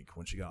think,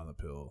 when she got on the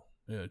pill.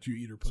 Yeah, did you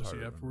eat her pussy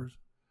afterwards?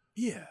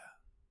 Yeah.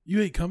 You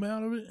ate cum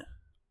out of it?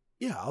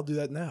 Yeah, I'll do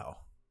that now.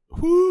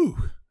 Whoo!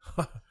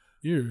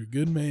 You're a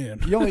good man.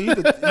 You only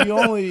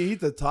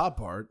eat the top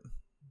part.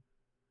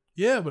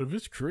 Yeah, but if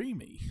it's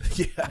creamy,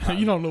 yeah,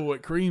 you don't know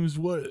what cream's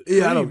what.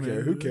 Yeah, I don't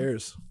care. Who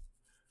cares?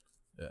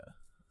 Yeah,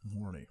 I'm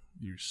horny.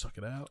 You suck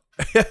it out.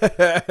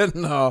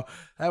 No,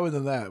 other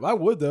than that, I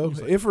would though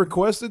if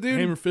requested, dude.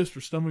 Hammer fist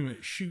or stomach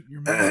and shoot in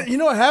your mouth. You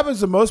know what happens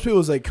to most people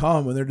is they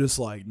come and they're just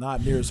like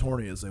not near as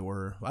horny as they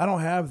were. I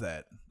don't have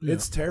that. Yeah.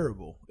 It's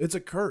terrible. It's a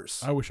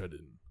curse. I wish I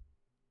didn't.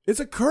 It's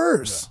a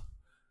curse. Yeah.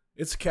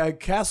 It's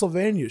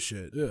Castlevania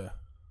shit. Yeah.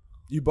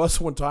 You bust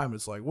one time,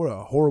 it's like, what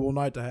a horrible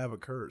night to have a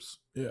curse.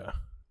 Yeah.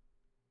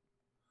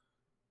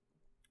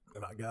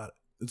 And I got it.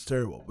 It's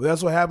terrible. But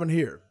that's what happened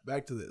here.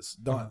 Back to this.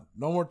 Done.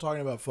 No more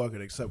talking about fucking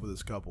except with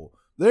this couple.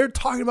 They're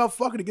talking about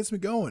fucking. It gets me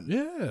going.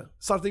 Yeah.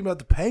 Start thinking about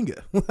the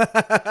panga.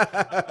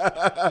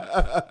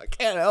 I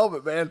can't help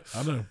it, man.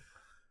 I know.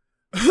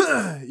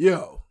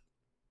 Yo.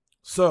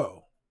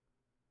 So,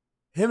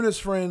 him and his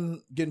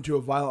friend get into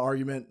a violent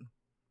argument.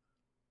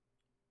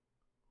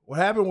 What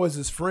happened was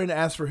his friend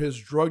asked for his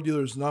drug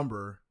dealer's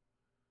number,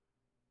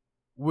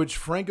 which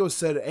Franco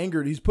said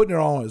angered. He's putting it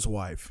all on his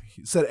wife.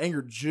 He said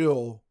angered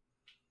Jill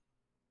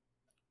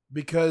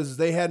because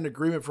they had an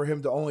agreement for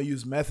him to only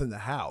use meth in the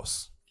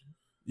house.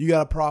 You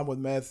got a problem with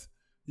meth,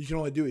 you can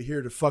only do it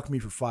here to fuck me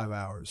for 5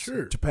 hours.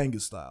 Sure. Topanga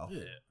style.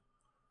 Yeah.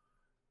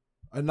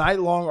 A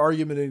night-long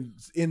argument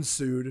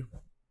ensued,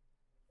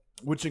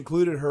 which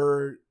included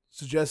her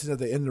suggesting that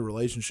they end the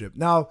relationship.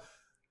 Now,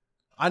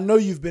 I know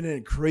you've been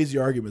in crazy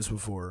arguments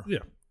before. Yeah.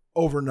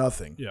 Over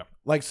nothing. Yeah.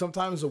 Like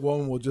sometimes a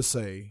woman will just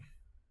say,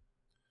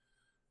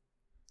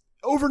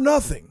 over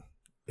nothing.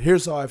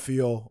 Here's how I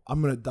feel.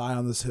 I'm going to die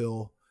on this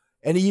hill.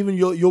 And even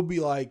you'll be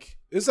like,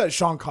 it's that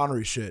Sean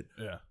Connery shit.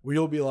 Yeah. Where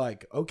you'll be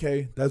like,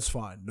 okay, that's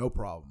fine. No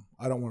problem.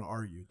 I don't want to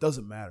argue. It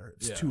doesn't matter.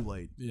 It's too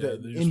late. Yeah,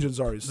 the engine's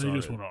already started. They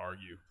just want to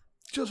argue.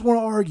 Just want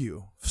to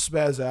argue.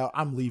 Spaz out.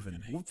 I'm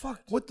leaving. Well,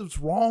 fuck. What's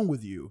wrong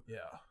with you? Yeah.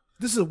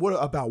 This is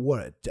about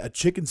what? A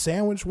chicken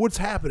sandwich? What's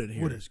happening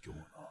here? What is going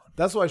on?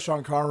 That's why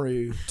Sean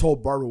Connery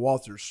told Barbara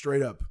Walters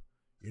straight up,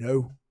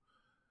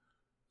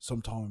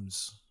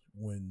 sometimes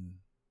when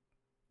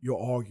you're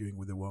arguing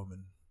with a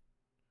woman,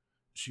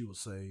 she will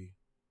say,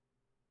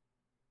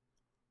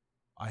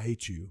 I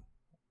hate you.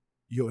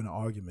 You're in an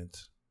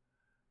argument.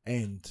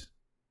 And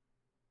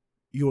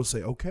you'll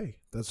say, okay,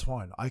 that's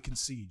fine. I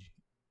concede.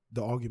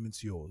 The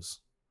argument's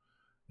yours.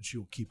 And she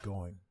will keep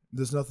going.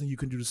 There's nothing you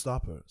can do to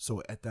stop her.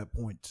 So at that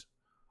point,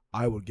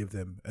 I will give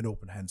them an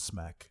open hand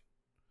smack.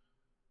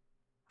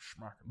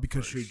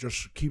 Because she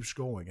just keeps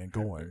going and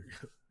going.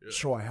 Yeah.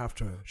 So I have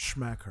to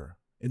smack her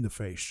in the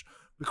face.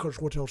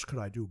 Because what else could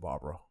I do,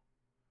 Barbara?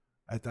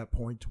 At that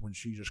point, when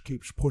she just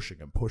keeps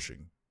pushing and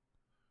pushing,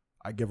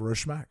 I give her a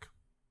smack.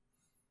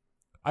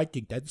 I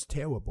think that's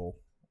terrible.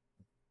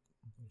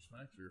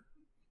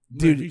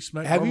 Dude,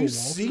 have you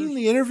seen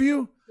the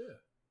interview?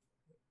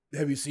 Yeah.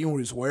 Have you seen what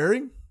he's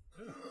wearing?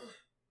 Yeah.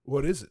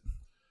 What is it?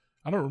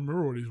 I don't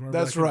remember what he's wearing.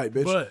 That's right,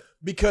 bitch. But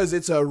because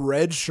it's a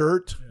red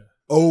shirt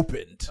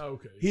opened. Oh,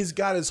 okay. He's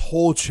got his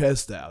whole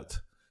chest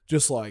out.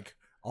 Just like,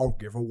 I'll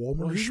give a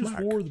woman a he smack.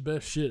 Just wore the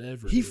best shit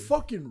ever. He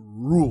fucking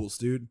rules,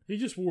 dude. He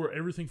just wore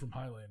everything from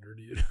Highlander,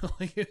 dude.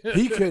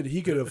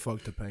 He could have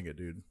fucked Topanga,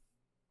 dude.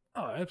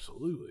 Oh,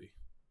 absolutely.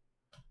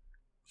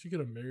 She could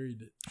have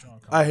married Sean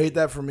Connery. I hate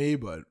that for me,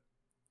 but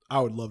I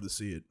would love to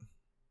see it.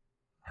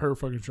 Her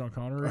fucking Sean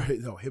Connery?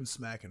 No, him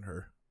smacking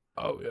her.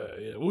 Oh,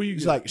 yeah. Well,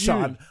 he's like,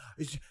 Sean,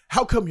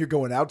 how come you're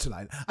going out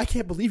tonight? I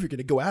can't believe you're going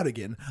to go out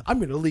again. I'm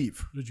going to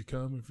leave. Did you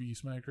come if you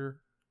smacked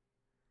her?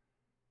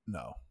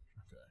 No.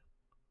 Okay.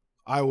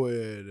 I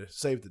would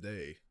save the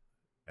day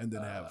and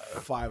then have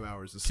 5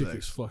 hours of kick sex.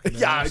 His fucking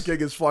ass. Yeah, I'd kick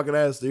his fucking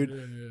ass, dude.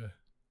 Yeah.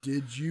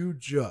 Did you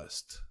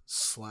just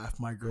slap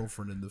my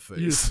girlfriend in the face?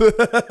 You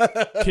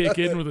just kick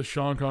in with a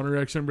Sean Connery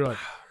accent and be like,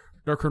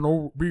 there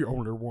can be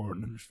only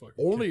one.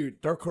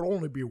 There could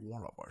only be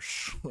one of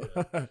us.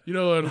 Yeah. You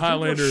know, in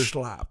Highlander,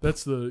 slap.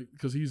 That's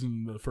because he's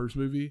in the first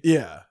movie.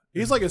 Yeah.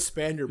 He's like a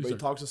Spaniard, but he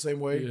talks the same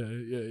way.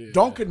 Yeah.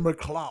 Duncan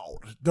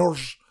MacLeod.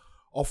 There's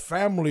a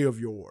family of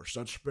yours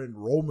that's been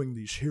roaming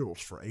these hills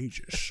for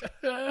ages.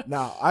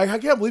 Now, I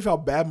can't believe how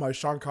bad my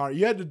Sean Connery.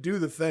 You had to do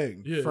the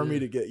thing for me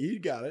to get. You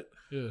got it.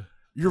 Yeah.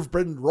 You've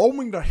been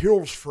roaming the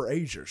hills for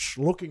ages,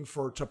 looking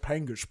for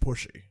Topanga's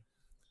pussy.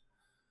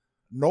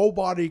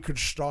 Nobody could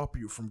stop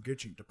you from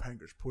getting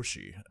Topanga's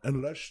pussy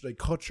unless they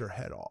cut your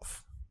head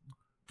off.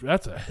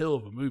 That's a hell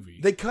of a movie.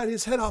 They cut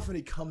his head off and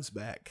he comes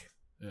back.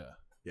 Yeah.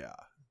 Yeah.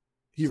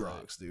 He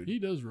rocks, dude. He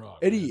does rock.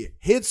 And he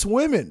hits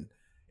women.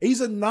 He's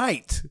a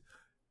knight.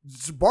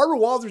 Barbara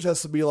Walters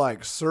has to be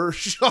like Sir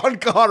Sean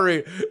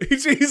Connery.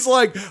 He's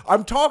like,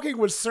 I'm talking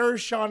with Sir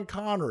Sean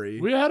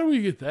Connery. Well, how do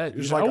we get that?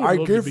 He's Dude, like, I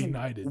give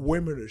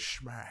women a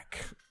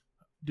smack.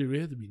 Dude, we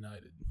have to be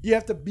knighted. You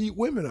have to beat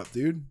women up,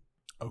 dude.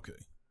 Okay.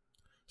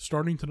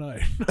 Starting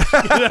tonight.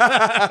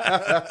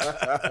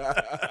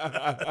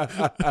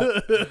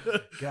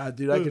 God,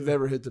 dude, I could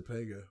never hit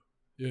Topanga.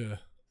 Yeah.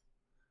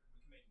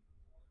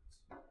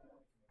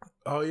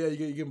 Oh, yeah,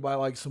 you can buy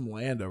like some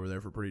land over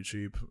there for pretty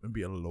cheap and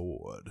be a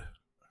lord.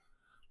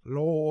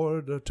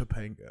 Lord of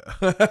Topanga.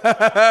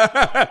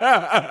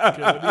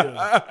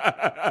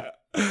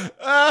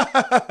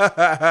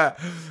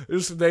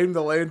 Just name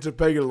the land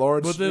Topanga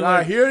Lawrence.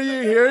 I hear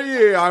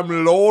ye.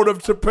 I'm Lord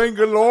of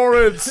Topanga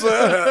Lawrence.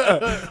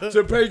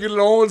 Topanga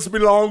Lawrence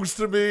belongs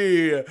to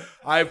me.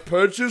 I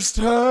purchased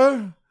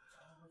her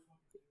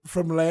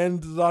from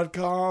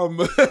land.com.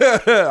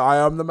 I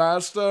am the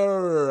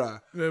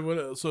master.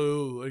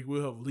 So, like,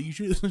 we'll have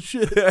leashes and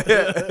shit.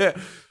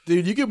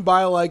 Dude, you can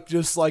buy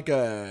just like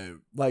a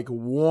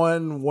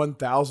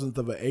 1/1000th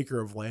of an acre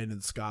of land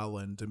in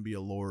Scotland and be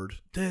a lord.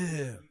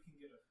 Damn.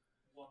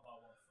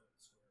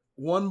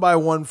 1 by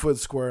 1 foot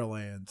square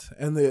land,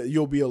 and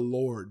you'll be a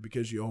lord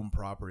because you own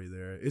property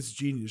there. It's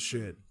genius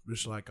shit.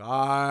 Just like,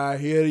 I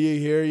hear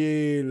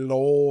ye,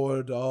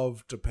 Lord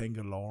of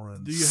Topanga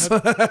Lawrence. Do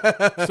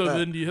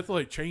you have to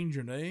like change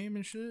your name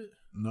and shit?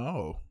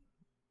 No,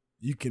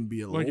 you can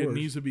be a lord. Like it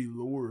needs to be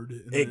Lord.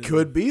 It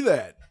could be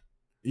that.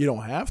 You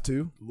don't have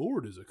to.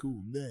 Lord is a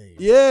cool name.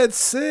 Yeah, it's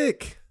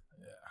sick.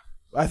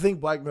 Yeah, I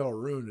think black metal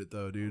ruined it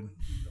though, dude.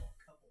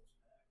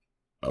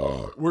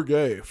 We're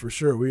gay for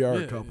sure. We are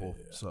a couple.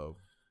 Yeah. So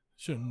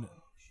shouldn't.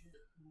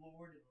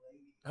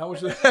 How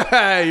much?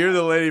 You're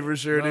the lady for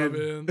sure, dude.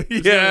 Man.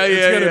 It's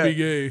gotta be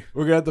gay.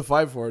 We're gonna have to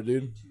fight for it,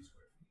 dude.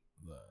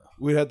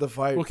 We'd have to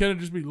fight. Well, can it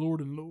just be Lord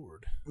and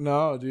Lord?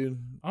 No, dude.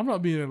 I'm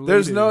not being a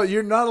lady.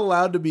 You're not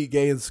allowed to be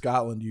gay in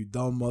Scotland, you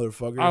dumb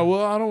motherfucker. I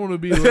don't want to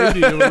be a lady.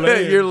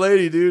 You're a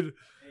lady, dude.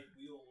 Hey,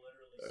 we will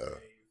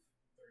literally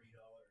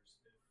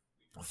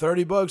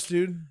save $30,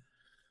 dude.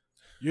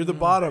 You're the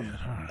bottom.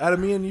 Out of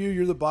me and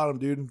you're the bottom,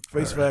 dude.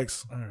 Face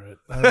facts. All right.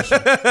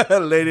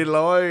 Lady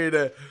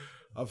Lloyd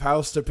of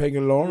House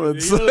Topanga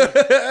Lawrence. You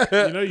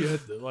know, you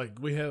had to,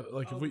 we have,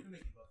 if we.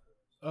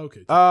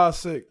 Okay.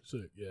 Sick.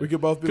 Yeah. We could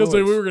both be because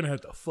we Lloyds. were going to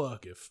have to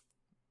fuck if.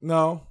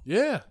 No.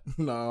 Yeah.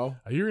 No.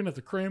 You're going to have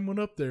to cram one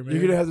up there, man.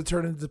 You're going to have to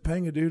turn into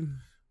Topanga, dude.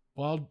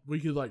 Well, we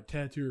could,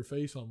 tattoo her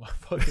face on my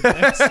fucking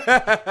ass.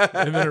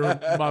 And then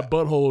my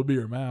butthole would be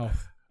her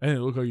mouth. And it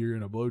looked like you're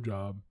in a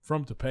blowjob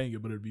from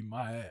Topanga, but it'd be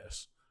my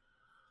ass.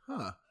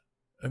 Huh.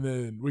 And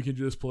then we can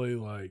just play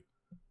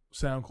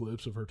sound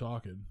clips of her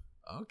talking.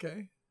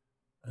 Okay.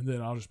 And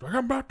then I'll just be like,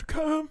 I'm about to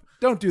come.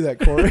 Don't do that,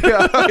 Corey.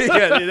 Yeah,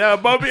 dude,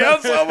 that bump me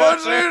out so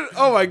much, dude.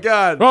 Oh my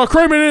God. Oh,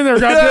 cram it in there,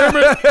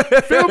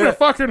 goddammit. Fill the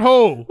fucking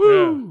hole.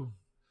 Woo.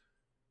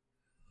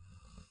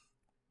 Yeah.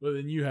 But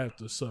then you have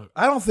to suck.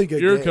 I don't think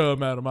your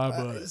cum out of my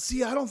butt.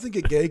 See, I don't think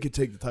a gay could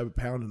take the type of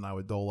pounding I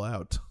would dole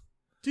out.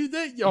 Dude,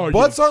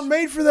 butts aren't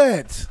made for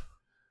that.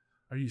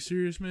 Are you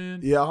serious,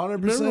 man? Yeah,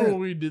 100%. Remember when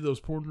we did those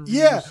porn reviews?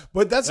 Yeah,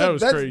 but that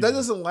crazy.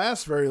 doesn't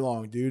last very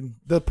long, dude.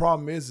 The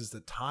problem is the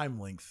time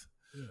length.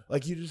 Yeah.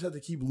 You just have to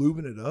keep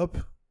lubing it up.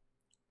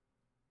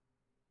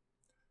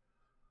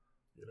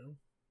 You know?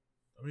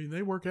 I mean,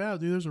 they work out,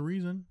 dude. There's a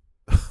reason.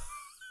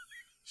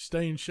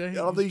 Stay in shape. I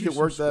don't think you can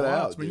work that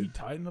out, Man, dude. you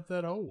tighten up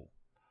that hole.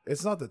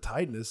 It's not the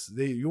tightness.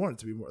 You want it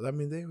to be more. I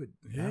mean, they would.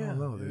 I don't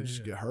know. They would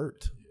just get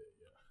hurt.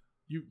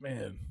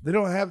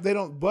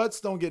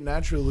 Butts don't get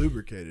naturally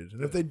lubricated,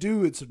 and if they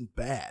do, it's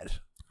bad.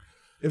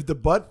 If the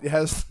butt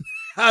has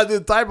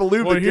the type of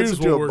lube that gets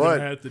into a butt,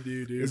 have to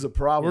do, dude, is a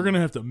problem. We're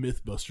gonna have to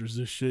Mythbusters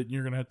this shit, and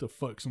you're gonna have to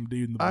fuck some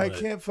dude in the butt. I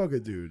can't fuck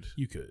a dude.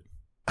 You could.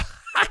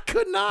 I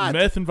could not.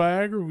 Meth and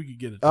Viagra, we could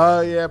get it.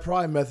 Yeah,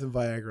 probably meth and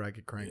Viagra. I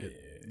could crank it.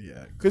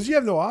 Yeah, because you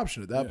have no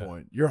option at that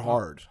point. You're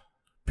hard.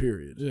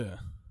 Period. Yeah.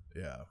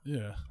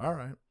 All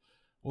right.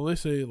 Well, they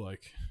say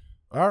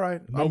all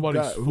right,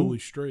 nobody's fully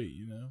straight,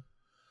 you know.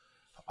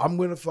 I'm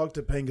gonna fuck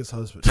Topanga's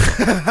husband.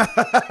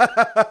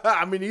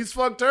 I mean, he's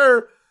fucked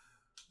her.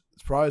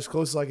 It's probably as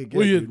close as I could get.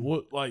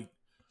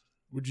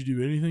 Would you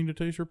do anything to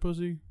taste her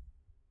pussy?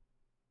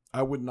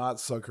 I would not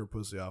suck her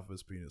pussy off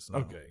his penis. No.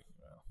 Okay,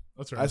 well,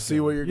 that's right. I see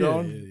where you're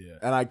going. Yeah.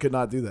 And I could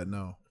not do that.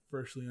 No.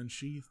 Freshly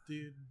unsheathed,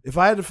 dude. If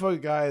I had to fuck a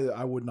guy,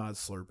 I would not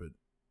slurp it.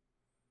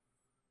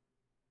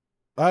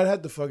 I'd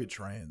have to fuck a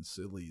trans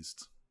at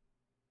least.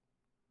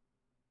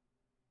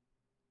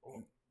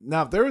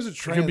 Now, if there was a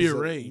trans be that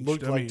arranged.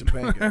 looked like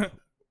Topanga.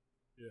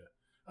 Yeah.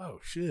 Oh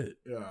shit!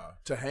 Yeah,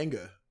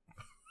 Tahanga.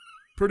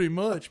 Pretty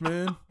much,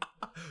 man.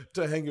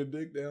 To hang a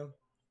dick down.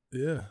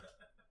 Yeah.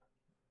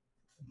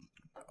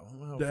 I don't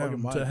know how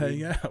Down fucking to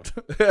hang out.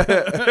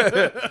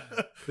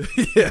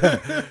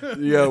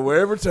 yeah,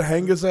 wherever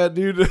Tahanga's at,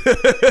 dude.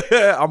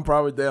 I'm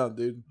probably down,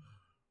 dude.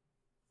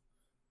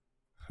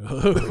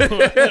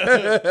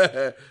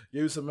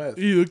 Give me some meth.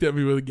 You looked at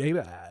me with gay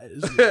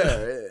eyes.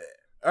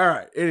 All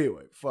right.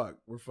 Anyway, fuck.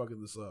 We're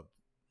fucking this up.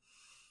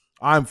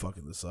 I'm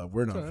fucking this up.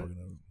 We're not It's all right.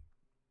 fucking up.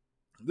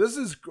 This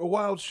is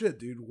wild shit,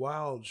 dude.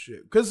 Wild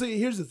shit. Because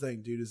here's the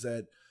thing, dude, is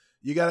that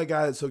you got a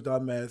guy that's hooked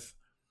on meth.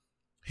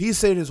 He's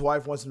saying his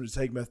wife wants him to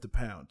take meth to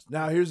pound.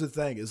 Now, here's the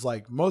thing. Is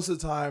like most of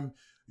the time,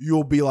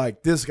 you'll be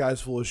like, this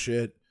guy's full of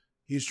shit.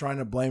 He's trying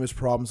to blame his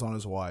problems on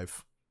his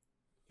wife.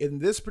 In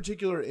this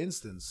particular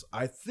instance,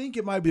 I think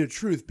it might be the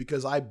truth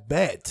because I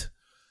bet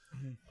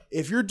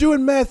if you're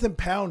doing meth and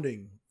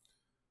pounding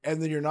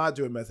and then you're not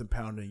doing meth and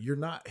pounding, you're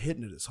not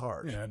hitting it as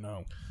hard. Yeah,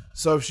 no.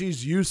 So if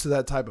she's used to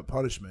that type of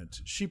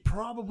punishment, she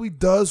probably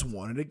does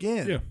want it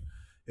again. Yeah.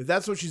 If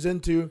that's what she's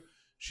into,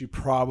 she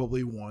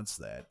probably wants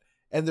that.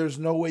 And there's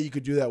no way you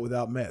could do that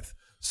without meth.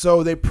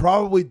 So they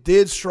probably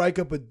did strike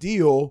up a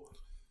deal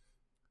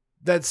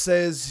that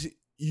says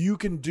you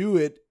can do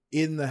it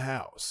in the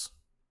house.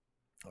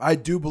 I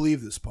do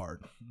believe this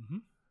part. Mm-hmm.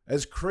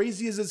 As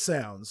crazy as it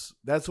sounds,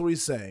 that's what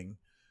he's saying.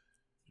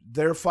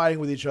 They're fighting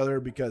with each other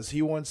because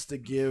he wants to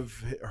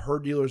give her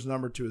dealer's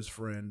number to his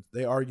friend.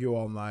 They argue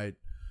all night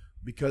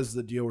because of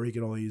the deal where he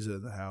can only use it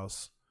in the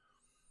house.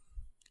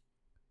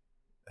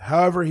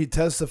 However, he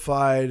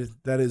testified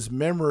that his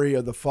memory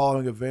of the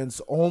following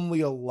events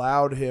only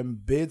allowed him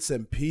bits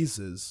and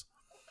pieces.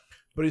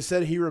 But he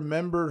said he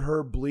remembered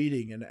her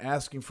bleeding and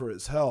asking for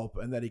his help,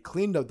 and that he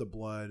cleaned up the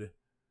blood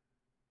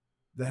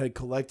that had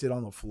collected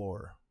on the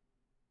floor.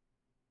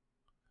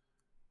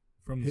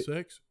 From the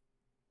sex?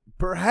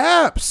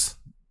 Perhaps.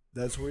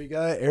 That's where you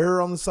got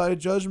error on the side of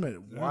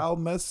judgment. Yeah. Wild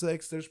meth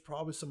sex, there's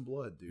probably some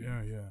blood, dude.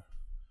 Yeah, yeah.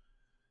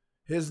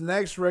 His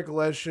next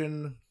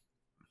recollection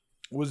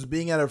was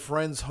being at a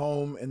friend's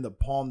home in the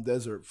Palm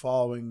Desert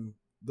following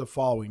the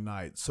following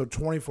night. So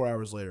 24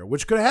 hours later,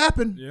 which could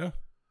happen. Yeah.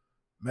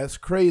 That's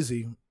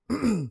crazy.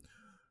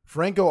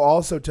 Franco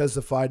also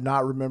testified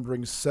not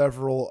remembering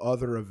several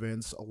other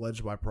events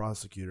alleged by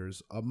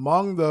prosecutors.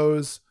 Among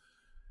those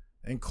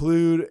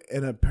include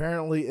an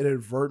apparently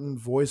inadvertent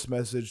voice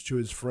message to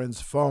his friend's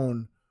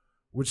phone,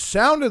 which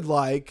sounded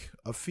like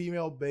a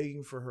female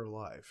begging for her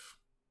life.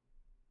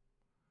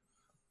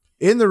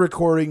 In the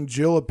recording,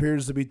 Jill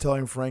appears to be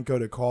telling Franco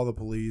to call the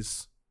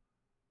police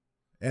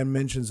and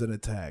mentions an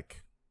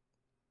attack.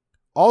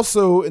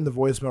 Also in the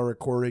voicemail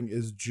recording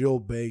is Jill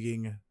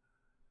begging,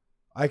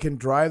 I can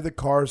drive the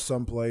car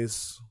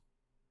someplace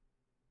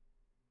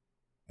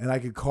and I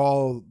could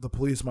call the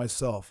police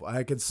myself.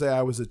 I could say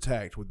I was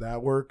attacked. Would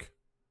that work?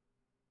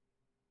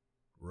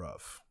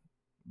 Rough.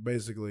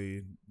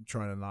 Basically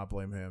trying to not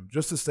blame him,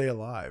 just to stay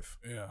alive.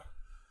 Yeah.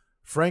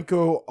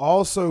 Franco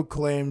also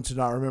claimed to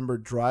not remember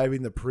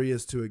driving the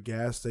Prius to a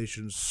gas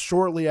station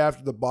shortly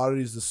after the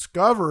body's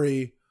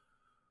discovery,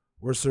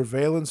 where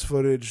surveillance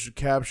footage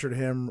captured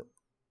him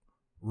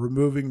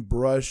removing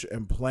brush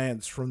and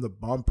plants from the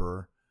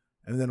bumper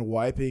and then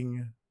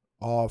wiping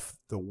off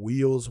the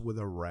wheels with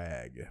a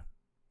rag.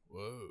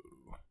 Whoa.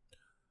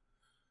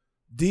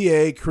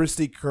 DA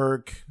Christy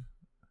Kirk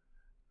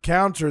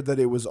countered that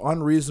it was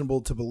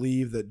unreasonable to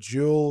believe that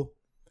Jill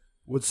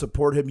would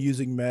support him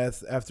using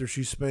meth after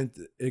she spent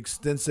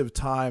extensive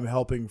time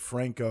helping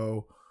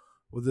Franco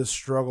with his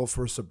struggle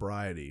for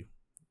sobriety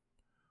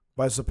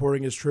by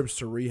supporting his trips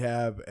to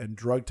rehab and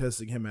drug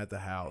testing him at the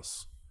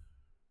house.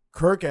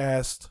 Kirk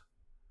asked,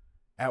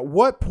 at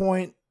what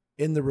point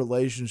in the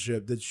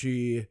relationship did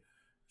she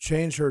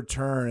change her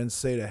turn and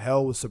say to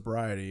hell with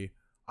sobriety,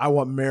 I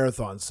want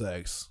marathon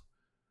sex?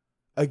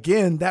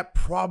 Again, that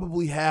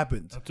probably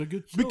happened. That's a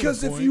good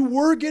Because if point. you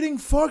were getting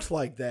fucked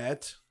like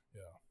that,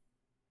 Yeah.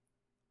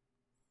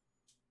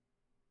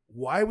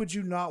 why would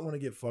you not want to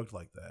get fucked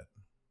like that?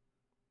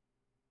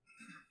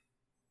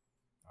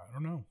 I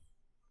don't know.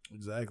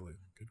 Exactly.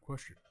 Good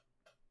question.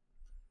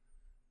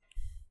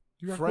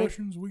 You got Frank-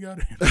 questions? We got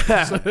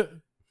answers.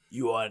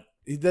 You want?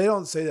 They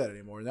don't say that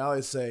anymore. Now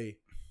they say,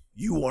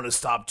 you want to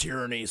stop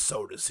tyranny,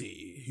 so does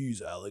he.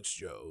 He's Alex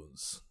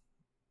Jones.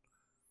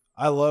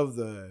 I love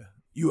the,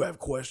 you have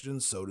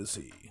questions, so does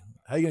he.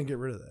 How you going to get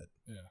rid of that?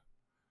 Yeah.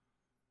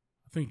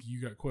 I think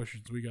you got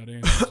questions. We got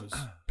answers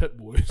as pet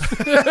boys.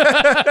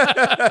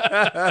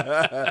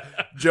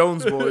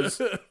 Jones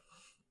boys.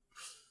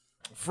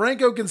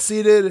 Franco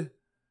conceded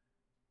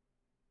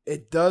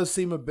it does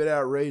seem a bit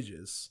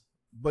outrageous,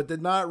 but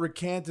did not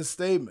recant his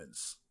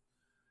statements.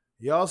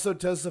 He also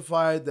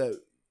testified that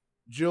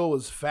Jill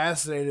was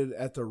fascinated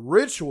at the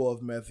ritual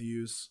of meth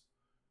use,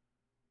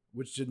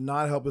 which did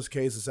not help his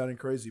case of sounding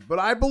crazy. But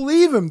I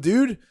believe him,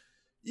 dude.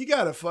 You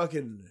gotta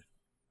fucking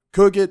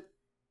cook it,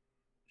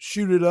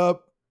 shoot it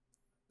up.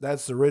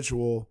 That's the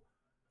ritual.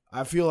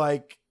 I feel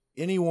like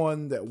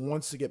anyone that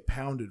wants to get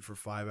pounded for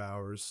 5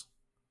 hours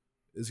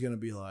is gonna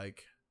be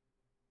like,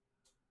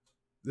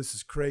 This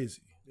is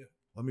crazy. Yeah.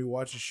 Let me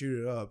watch you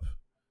shoot it up,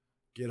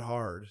 get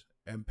hard,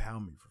 and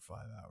pound me for 5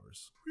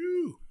 hours.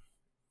 Whew.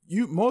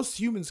 Most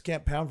humans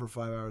can't pound for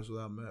 5 hours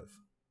without meth.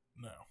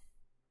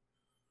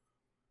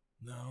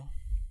 No.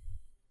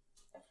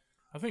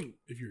 I think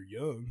if you're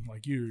young,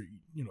 like you're,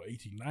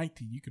 18,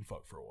 19, you can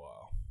fuck for a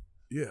while.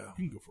 Yeah.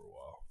 You can go for a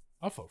while.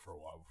 I fucked for a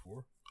while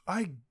before.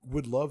 I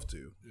would love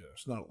to. Yeah.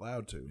 Just not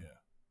allowed to. Yeah.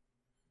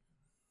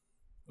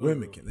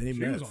 Women can. They need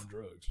she meth. was on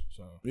drugs,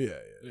 so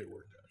Yeah. it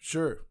worked out.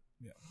 Sure.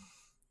 Yeah.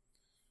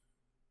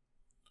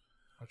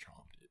 I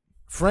chomped it.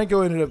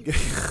 Franco ended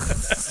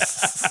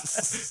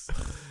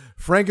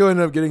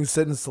up getting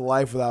sentenced to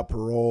life without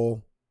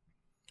parole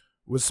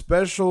with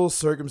special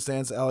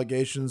circumstance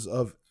allegations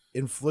of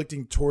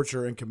inflicting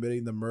torture and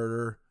committing the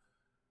murder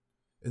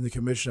in the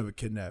commission of a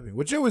kidnapping,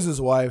 which it was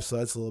his wife, so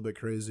that's a little bit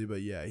crazy,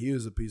 but yeah, he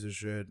was a piece of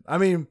shit. I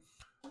mean,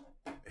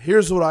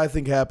 here's what I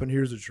think happened.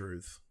 Here's the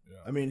truth. Yeah.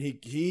 I mean,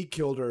 he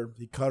killed her.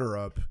 He cut her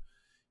up.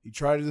 He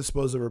tried to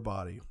dispose of her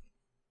body.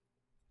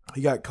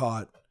 He got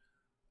caught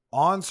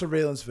on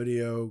surveillance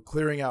video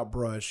clearing out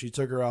brush. He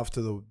took her off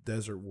to the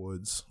desert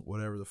woods,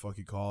 whatever the fuck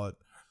you call it,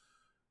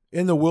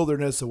 in the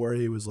wilderness of where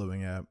he was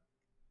living at.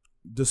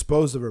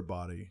 Disposed of her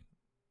body.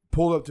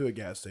 Pulled up to a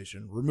gas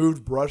station,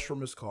 removed brush from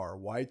his car,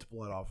 wiped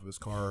blood off of his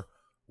car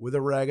with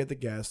a rag at the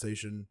gas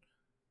station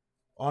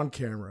on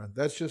camera.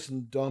 That's just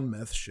some dumb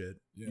meth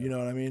shit. Yeah. You know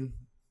what I mean?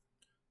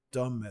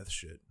 Dumb meth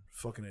shit.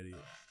 Fucking idiot.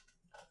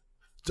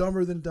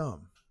 Dumber than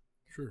dumb.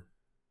 Sure.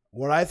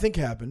 What I think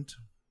happened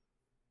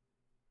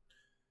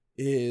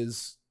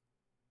is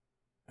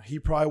he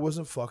probably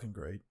wasn't fucking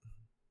great.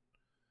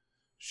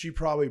 She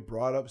probably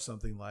brought up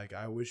something like,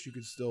 I wish you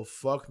could still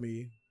fuck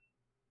me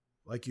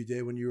like you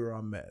did when you were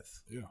on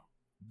meth. Yeah.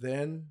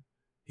 Then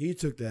he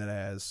took that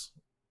as,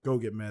 go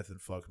get meth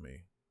and fuck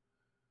me.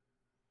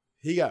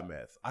 He got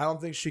meth. I don't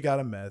think she got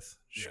a meth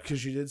because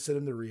she did send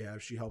him to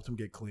rehab. She helped him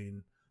get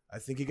clean. I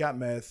think he got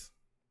meth.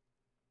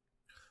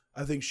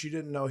 I think she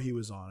didn't know he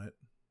was on it.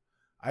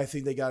 I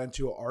think they got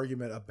into an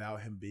argument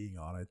about him being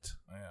on it.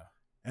 Yeah.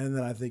 And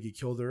then I think he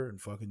killed her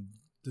and fucking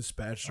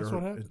dispatched That's her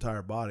what happened.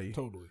 entire body.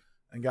 Totally.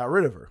 And got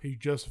rid of her. He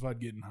justified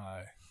getting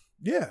high.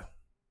 Yeah.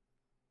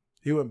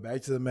 He went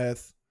back to the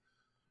meth,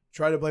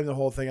 tried to blame the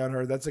whole thing on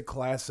her. That's a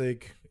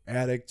classic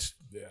addict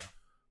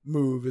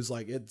move, is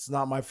like, it's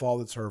not my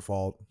fault, it's her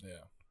fault.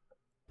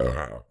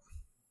 Yeah.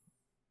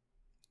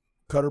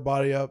 Cut her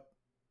body up,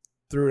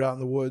 threw it out in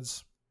the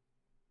woods,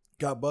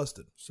 got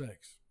busted.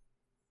 Sex.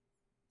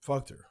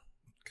 Fucked her.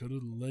 Could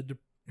have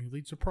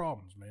leads to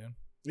problems, man.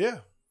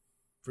 Yeah,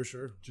 for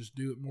sure. Just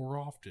do it more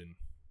often.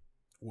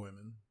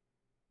 Women.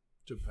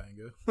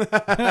 Topanga.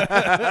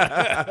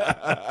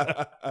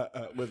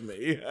 With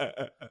me.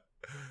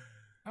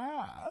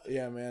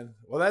 Yeah, man.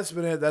 Well, that's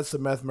been it. That's the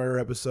meth murder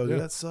episode. Yeah.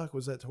 Did that suck?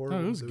 Was that horrible?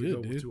 No, it was Did we good,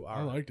 go dude. 2 I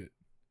hours? liked it.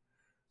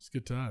 It's a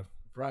good time.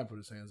 Brian put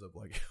his hands up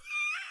like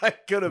I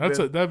could have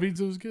been. That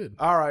means it was good.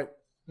 All right.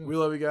 Yeah. We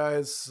love you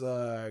guys.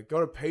 Go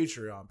to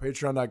Patreon.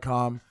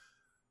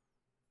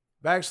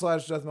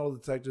 Patreon.com/Death Metal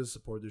Detectives.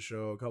 Support the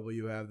show. A couple of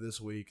you have this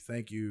week.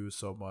 Thank you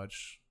so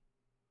much.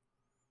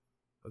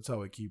 That's how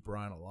we keep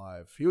Brian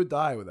alive. He would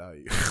die without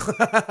you.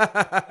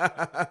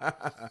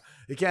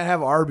 He can't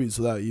have Arby's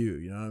without you.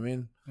 You know what I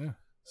mean? Yeah.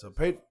 So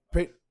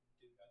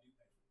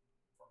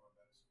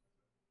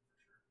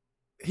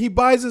he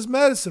buys his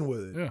medicine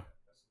with it. Yeah.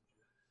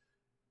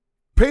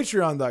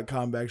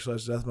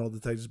 Patreon.com/Death Metal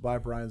Detectives. Buy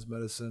Brian's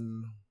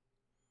medicine.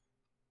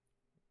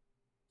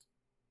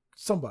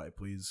 Somebody,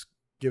 please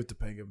give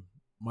Topanga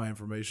my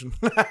information.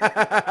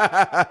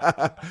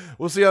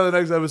 We'll see you on the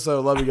next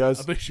episode. Love you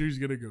guys. I think she's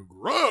going to go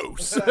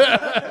gross.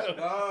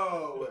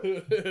 No.